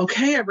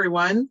 Okay,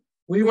 everyone,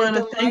 we want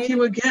to thank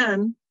you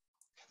again.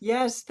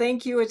 Yes,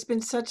 thank you. It's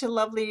been such a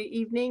lovely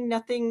evening.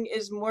 Nothing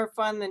is more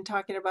fun than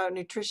talking about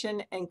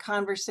nutrition and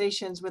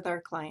conversations with our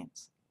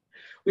clients.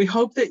 We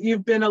hope that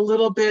you've been a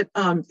little bit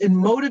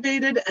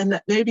motivated, and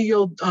that maybe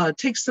you'll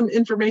take some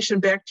information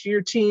back to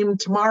your team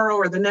tomorrow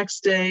or the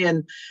next day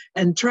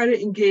and try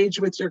to engage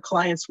with your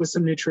clients with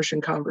some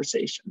nutrition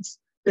conversations.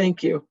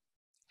 Thank you.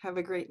 Have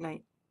a great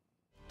night.